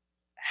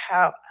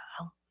how.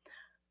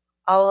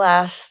 I'll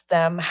ask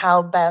them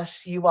how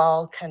best you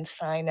all can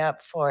sign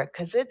up for it,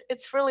 because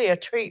it's really a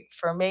treat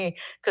for me,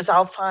 because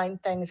I'll find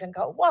things and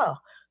go, whoa,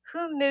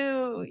 who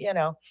knew,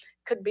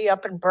 could be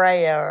up in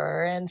Brea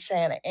or in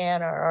Santa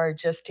Ana or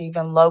just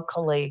even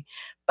locally.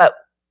 But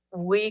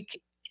we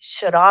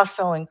should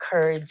also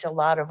encourage a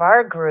lot of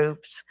our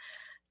groups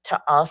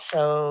to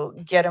also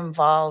get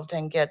involved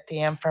and get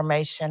the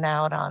information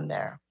out on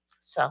there.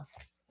 So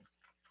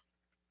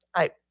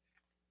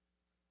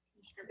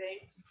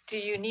Do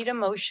you need a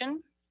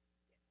motion?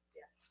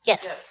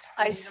 Yes.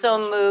 I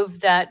so move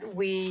that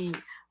we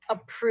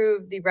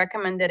approve the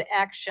recommended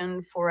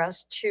action for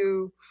us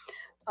to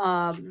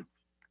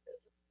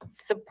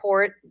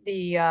support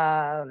the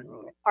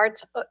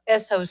Arts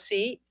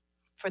SOC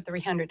for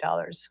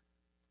 $300.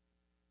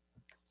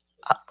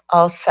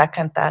 I'll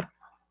second that.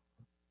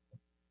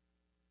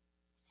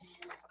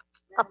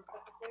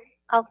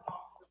 Oh,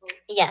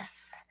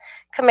 yes.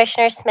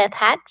 Commissioner Smith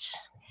Hatch,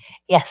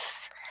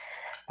 Yes.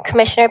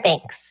 Commissioner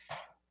Banks,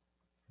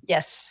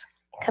 Yes.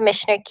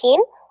 Commissioner Keen,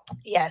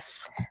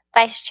 Yes.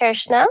 Vice Chair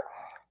Schnell,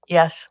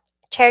 Yes.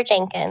 Chair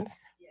Jenkins.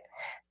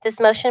 This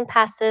motion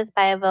passes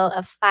by a vote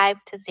of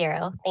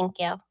 5-0. Thank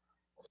you.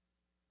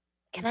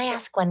 Can I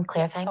ask one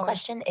clarifying Oh,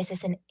 question? Is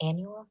this an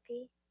annual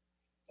fee?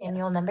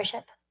 Annual Yes.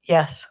 membership?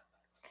 Yes.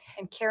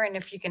 And Karen,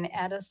 if you can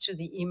add us to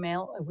the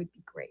email, it would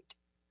be great.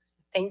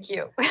 Thank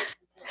you.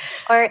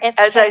 Or if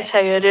As I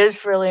say, it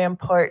is really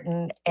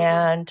important.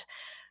 And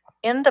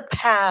in the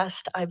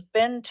past, I've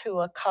been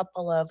to a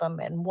couple of them,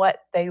 and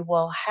what they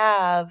will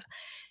have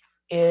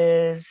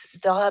is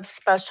they'll have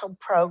special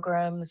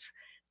programs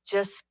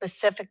just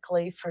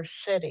specifically for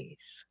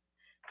cities.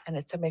 And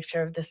it's a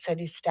mixture of the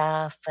city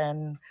staff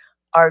and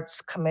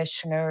arts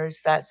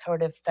commissioners, that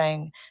sort of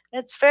thing.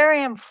 And it's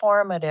very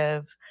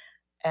informative.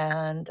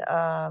 And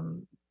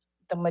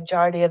the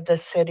majority of the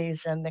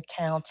cities in the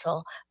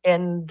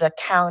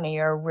county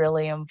are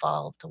really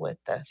involved with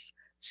this.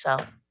 So,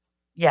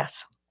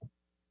 yes.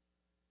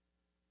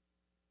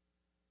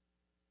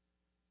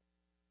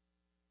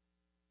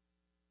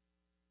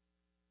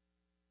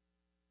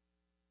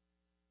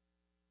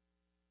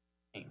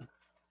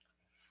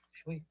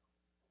 Should we?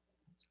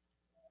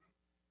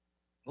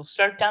 We'll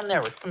start down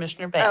there with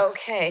Commissioner Banks.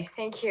 Okay,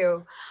 thank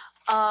you.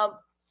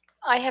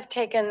 I have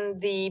taken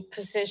the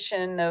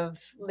position of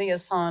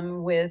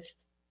liaison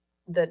with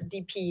the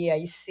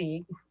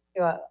DPEIC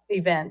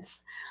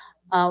events.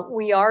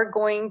 We are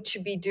going to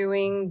be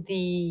doing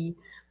the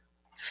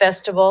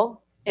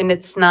festival, and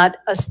it's not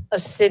a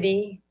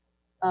city,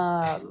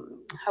 how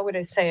would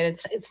I say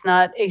it? It's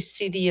not a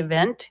city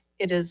event.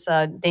 It is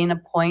Dana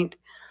Point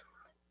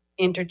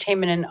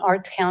Entertainment and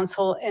Arts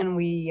Council, and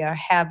we are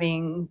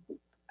having,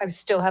 I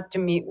still have to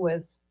meet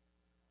with,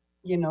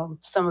 you know,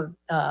 some of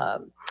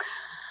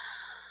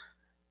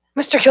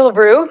Mr.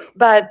 Killebrew,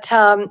 but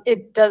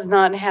it does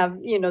not have,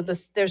 you know,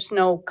 there's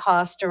no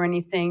cost or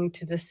anything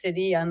to the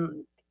city.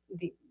 And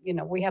you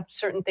know, we have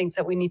certain things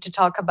that we need to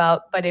talk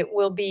about, but it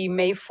will be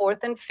May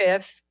 4th and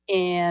 5th.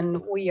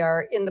 And we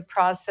are in the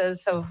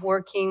process of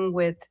working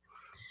with,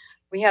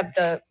 we have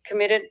the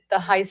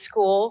high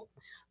school,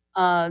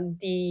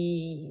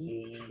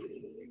 the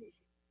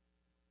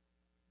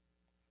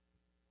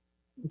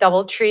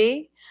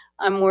DoubleTree.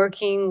 I'm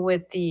working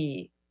with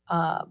the,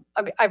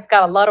 I've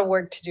got a lot of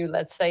work to do,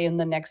 let's say, in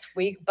the next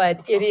week,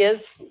 but it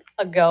is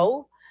a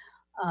go.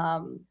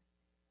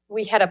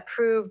 We had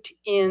approved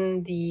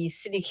in the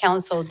city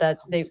council that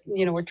they,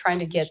 you know, we're trying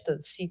to get the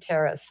sea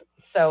terrace.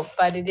 So,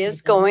 but it is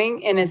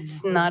going, and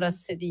it's not a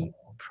city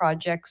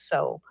project.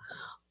 So,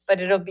 but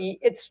it'll be,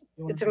 it's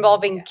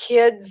involving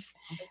kids,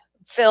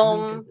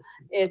 film.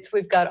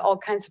 We've got all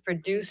kinds of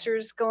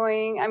producers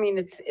going. I mean,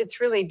 it's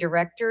really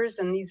directors,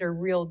 and these are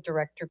real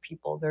director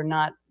people. They're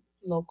not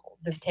local.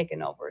 They've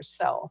taken over.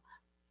 So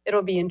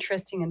it'll be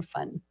interesting and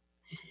fun,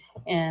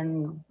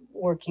 and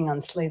working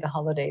on Slay the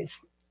Holidays.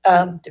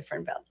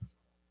 Different about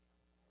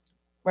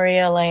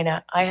Maria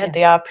Elena, I had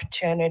the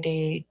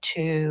opportunity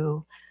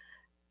to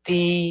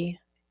the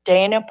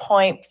Dana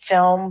Point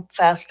Film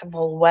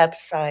Festival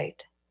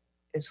website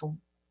is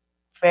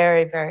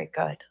very, very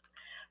good.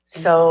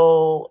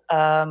 So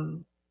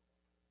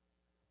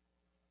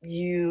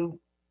you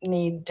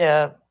need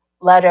to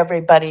let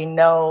everybody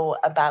know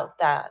about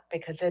that,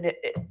 because it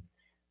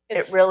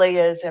really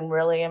is, and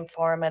really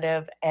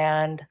informative.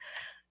 And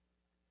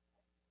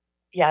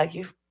yeah,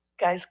 you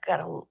guys got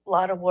a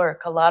lot of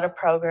work, a lot of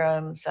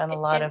programs, and a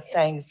lot of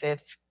things.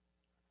 If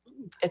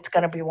it's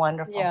going to be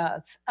wonderful. Yeah,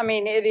 I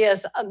mean, it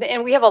is,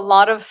 and we have a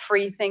lot of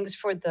free things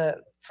for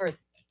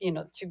you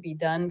know, to be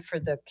done for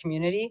the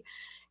community,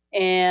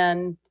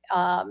 and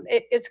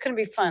it's going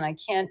to be fun. I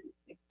can't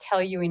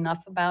tell you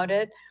enough about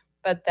it,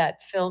 but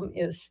that film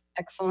is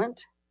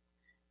excellent,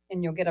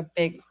 and you'll get a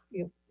big,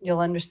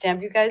 you'll understand.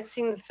 Have you guys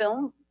seen the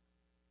film?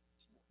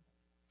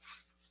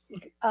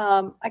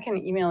 I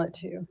can email it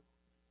to you.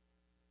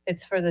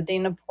 It's for the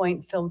Dana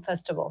Point Film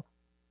Festival.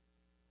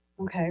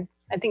 Okay.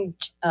 I think,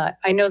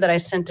 I know that I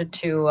sent it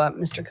to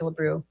Mr.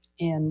 Killebrew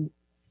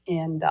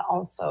and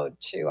also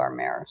to our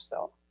mayor.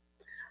 So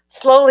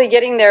slowly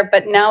getting there,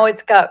 but now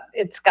it's got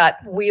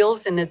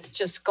wheels, and it's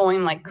just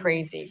going like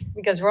crazy,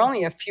 because we're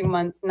only a few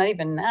months, not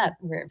even that,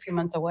 we're a few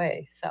months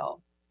away.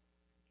 So,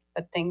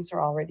 but things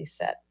are already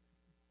set.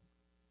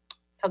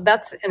 So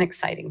that's an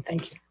exciting thing.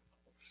 Thank you.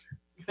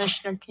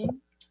 Commissioner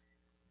King?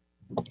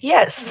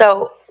 Yes.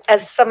 So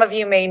as some of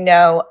you may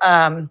know,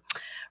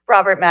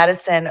 Robert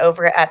Madison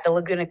over at the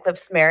Laguna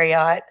Cliffs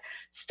Marriott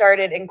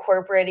started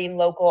incorporating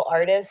local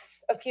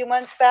artists a few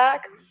months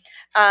back,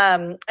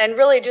 and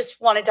really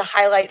just wanted to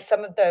highlight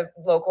some of the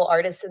local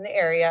artists in the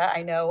area.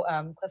 I know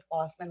Cliff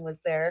Lossman was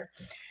there,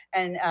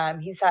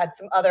 and he's had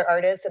some other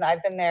artists, and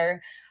I've been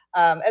there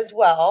as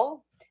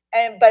well.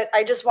 But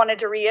I just wanted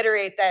to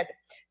reiterate that,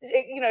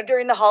 you know,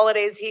 during the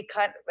holidays,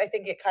 I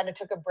think it kind of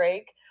took a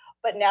break.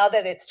 But now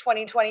that it's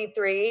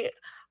 2023,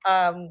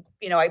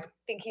 you know, I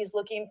think he's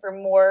looking for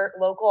more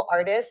local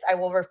artists. I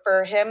will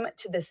refer him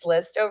to this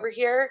list over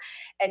here,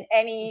 and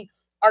any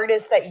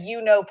artists that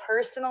you know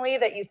personally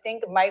that you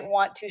think might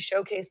want to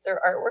showcase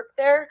their artwork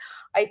there,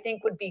 I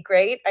think would be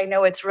great. I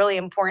know it's really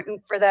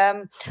important for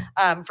them,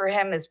 for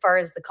him, as far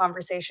as the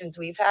conversations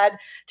we've had,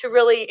 to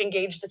really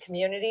engage the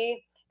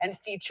community and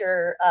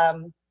feature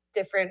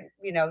different,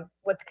 you know,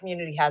 what the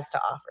community has to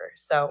offer.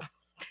 So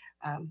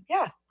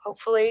yeah,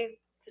 hopefully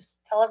just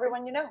tell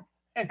everyone you know.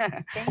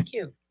 Thank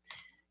you.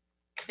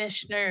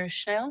 Commissioner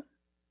Schnell?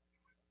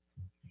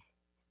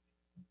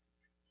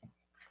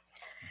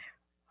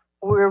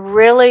 We're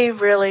really,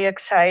 really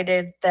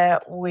excited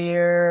that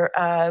we're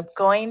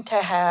going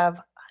to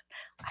have,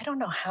 I don't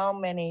know how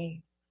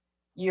many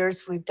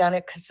years we've done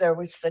it because there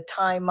was the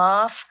time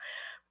off,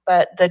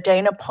 but the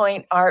Dana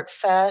Point Art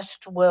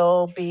Fest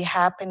will be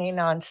happening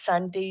on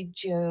Sunday,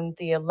 June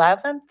the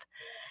 11th,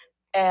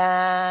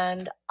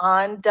 and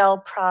on Del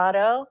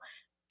Prado.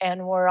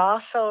 And we're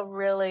also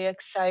really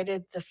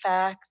excited the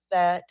fact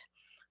that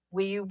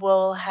we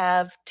will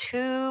have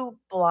 2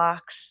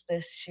 blocks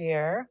this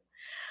year.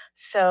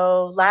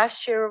 So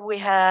last year we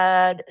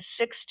had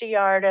 60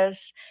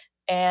 artists,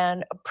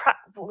 and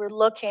we're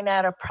looking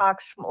at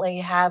approximately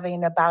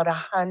having about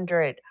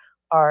 100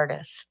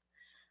 artists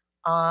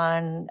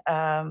on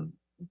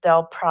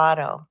Del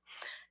Prado.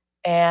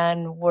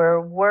 and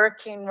we're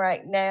working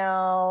right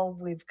now.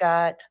 We've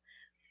got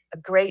a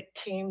great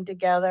team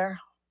together.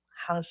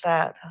 How's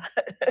that?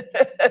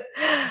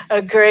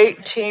 A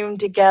great team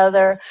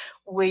together.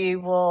 We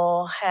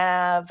will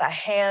have a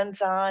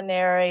hands-on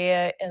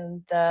area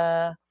in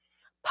the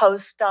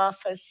post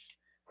office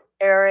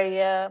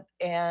area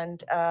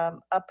and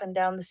up and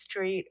down the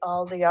street,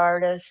 all the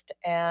artists.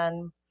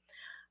 And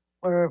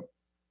we're,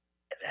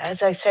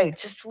 as I say,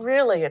 just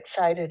really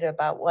excited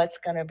about what's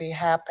going to be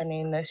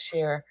happening this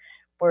year.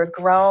 We're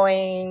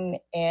growing,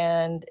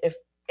 and if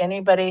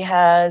anybody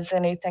has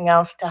anything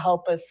else to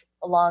help us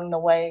along the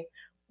way,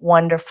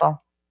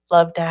 wonderful.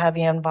 Love to have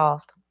you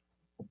involved.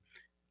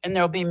 And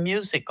there'll be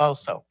music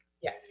also.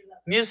 Yes.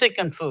 Music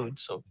and food,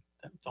 so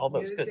that's all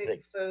those good Music,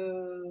 things.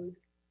 food,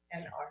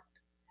 and art.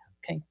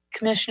 Okay,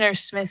 Commissioner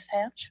Smith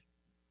Hatch.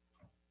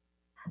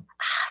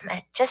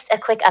 Just a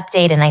quick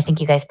update, and I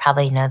think you guys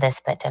probably know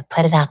this, but to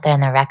put it out there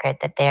on the record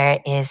that there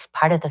is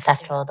part of the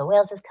Festival of the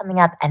Whales is coming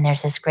up, and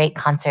there's this great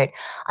concert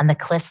on the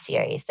Cliff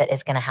series that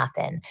is going to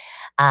happen.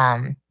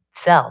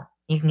 So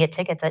you can get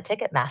tickets at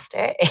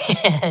Ticketmaster,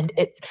 and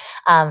it's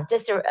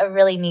just a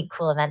really neat,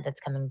 cool event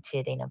that's coming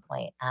to Dana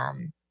Point.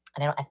 And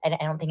I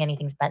don't think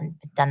anything's been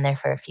done there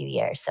for a few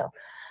years, so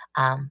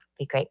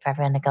be great for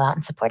everyone to go out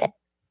and support it.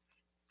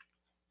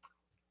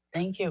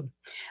 Thank you.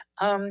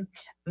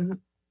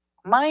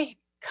 My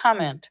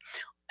comment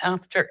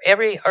after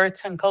every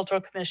Arts and Cultural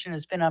Commission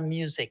has been on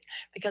music,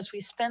 because we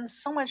spend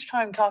so much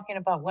time talking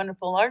about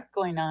wonderful art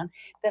going on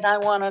that I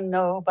want to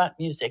know about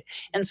music.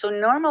 And so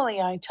normally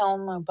I tell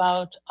them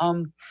about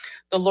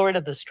the Lord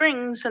of the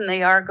Strings, and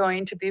they are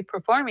going to be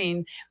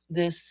performing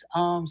this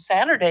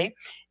Saturday.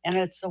 And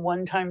it's a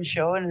one-time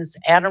show, and it's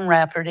Adam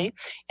Rafferty,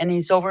 and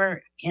he's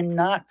over in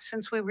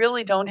since we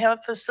really don't have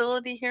a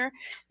facility here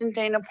in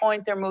Dana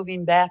Point, they're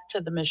moving back to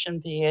the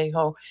Mission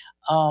Viejo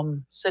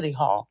City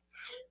Hall.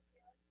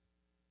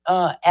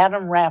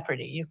 Adam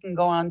Rafferty. You can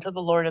go on to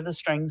the Lord of the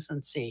Strings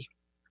and see.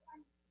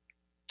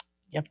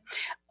 Yep.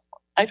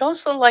 I'd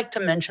also like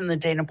to mention the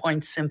Dana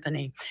Point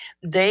Symphony.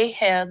 They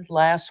had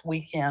last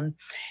weekend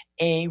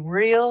a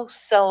real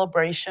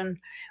celebration.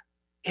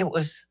 It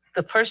was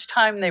the first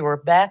time they were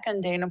back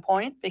in Dana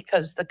Point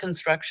because the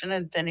construction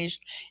had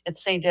finished at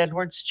St.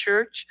 Edward's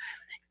Church.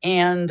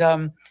 And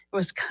it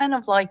was kind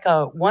of like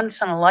a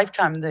once in a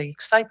lifetime, the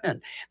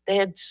excitement. They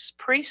had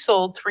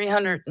pre-sold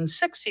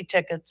 360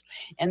 tickets,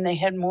 and they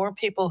had more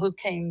people who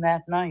came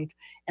that night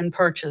and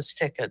purchased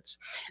tickets.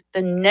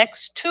 The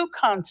next two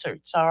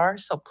concerts are,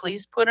 so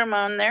please put them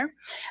on there,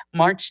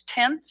 March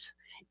 10th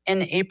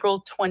and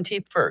April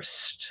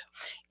 21st.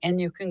 And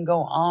you can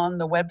go on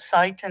the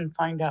website and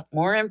find out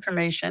more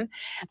information.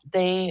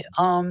 They,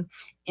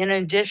 in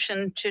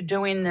addition to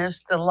doing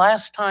this, the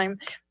last time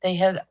they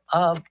had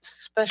a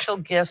special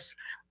guest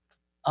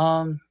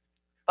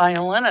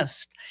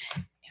violinist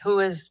who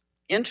is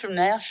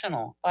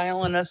international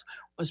violinist,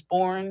 was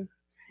born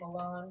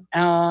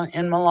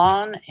in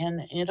Milan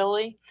in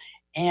Italy.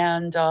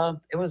 And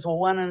it was a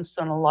once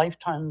in a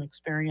lifetime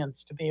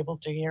experience to be able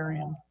to hear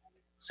him.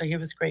 So he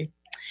was great.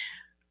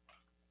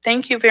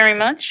 Thank you very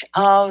much.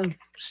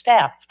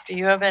 Staff, do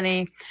you have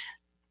any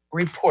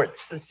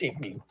reports this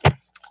evening?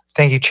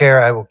 Thank you,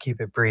 Chair. I will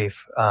keep it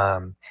brief.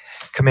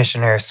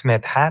 Commissioner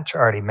Smith Hatch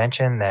already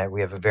mentioned that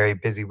we have a very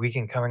busy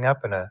weekend coming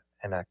up and a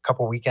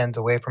couple weekends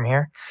away from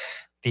here.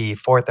 The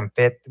 4th and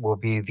 5th will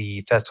be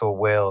the Festival of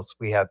Whales.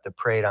 We have the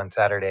parade on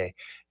Saturday,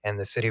 and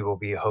the city will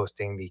be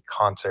hosting the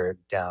concert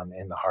down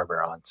in the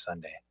harbor on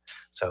Sunday.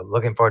 So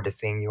looking forward to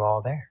seeing you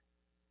all there.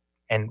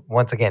 And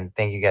once again,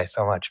 thank you guys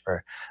so much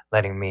for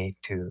letting me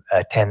to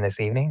attend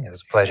this evening. It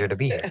was a pleasure to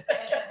be here.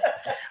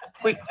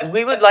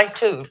 We would like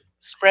to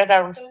spread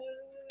out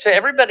to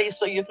everybody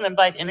so you can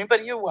invite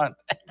anybody you want.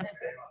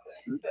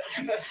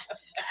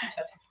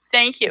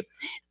 Thank you.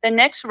 The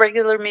next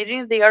regular meeting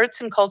of the Arts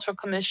and Cultural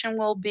Commission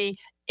will be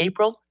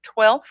April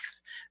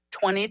 12th,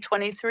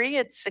 2023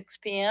 at 6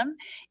 p.m.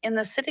 in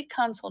the City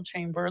Council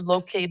Chamber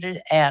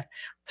located at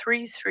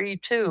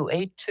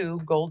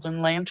 33282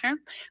 Golden Lantern,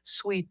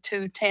 Suite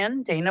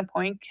 210, Dana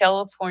Point,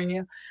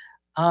 California,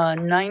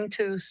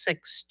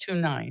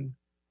 92629.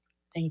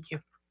 Thank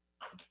you.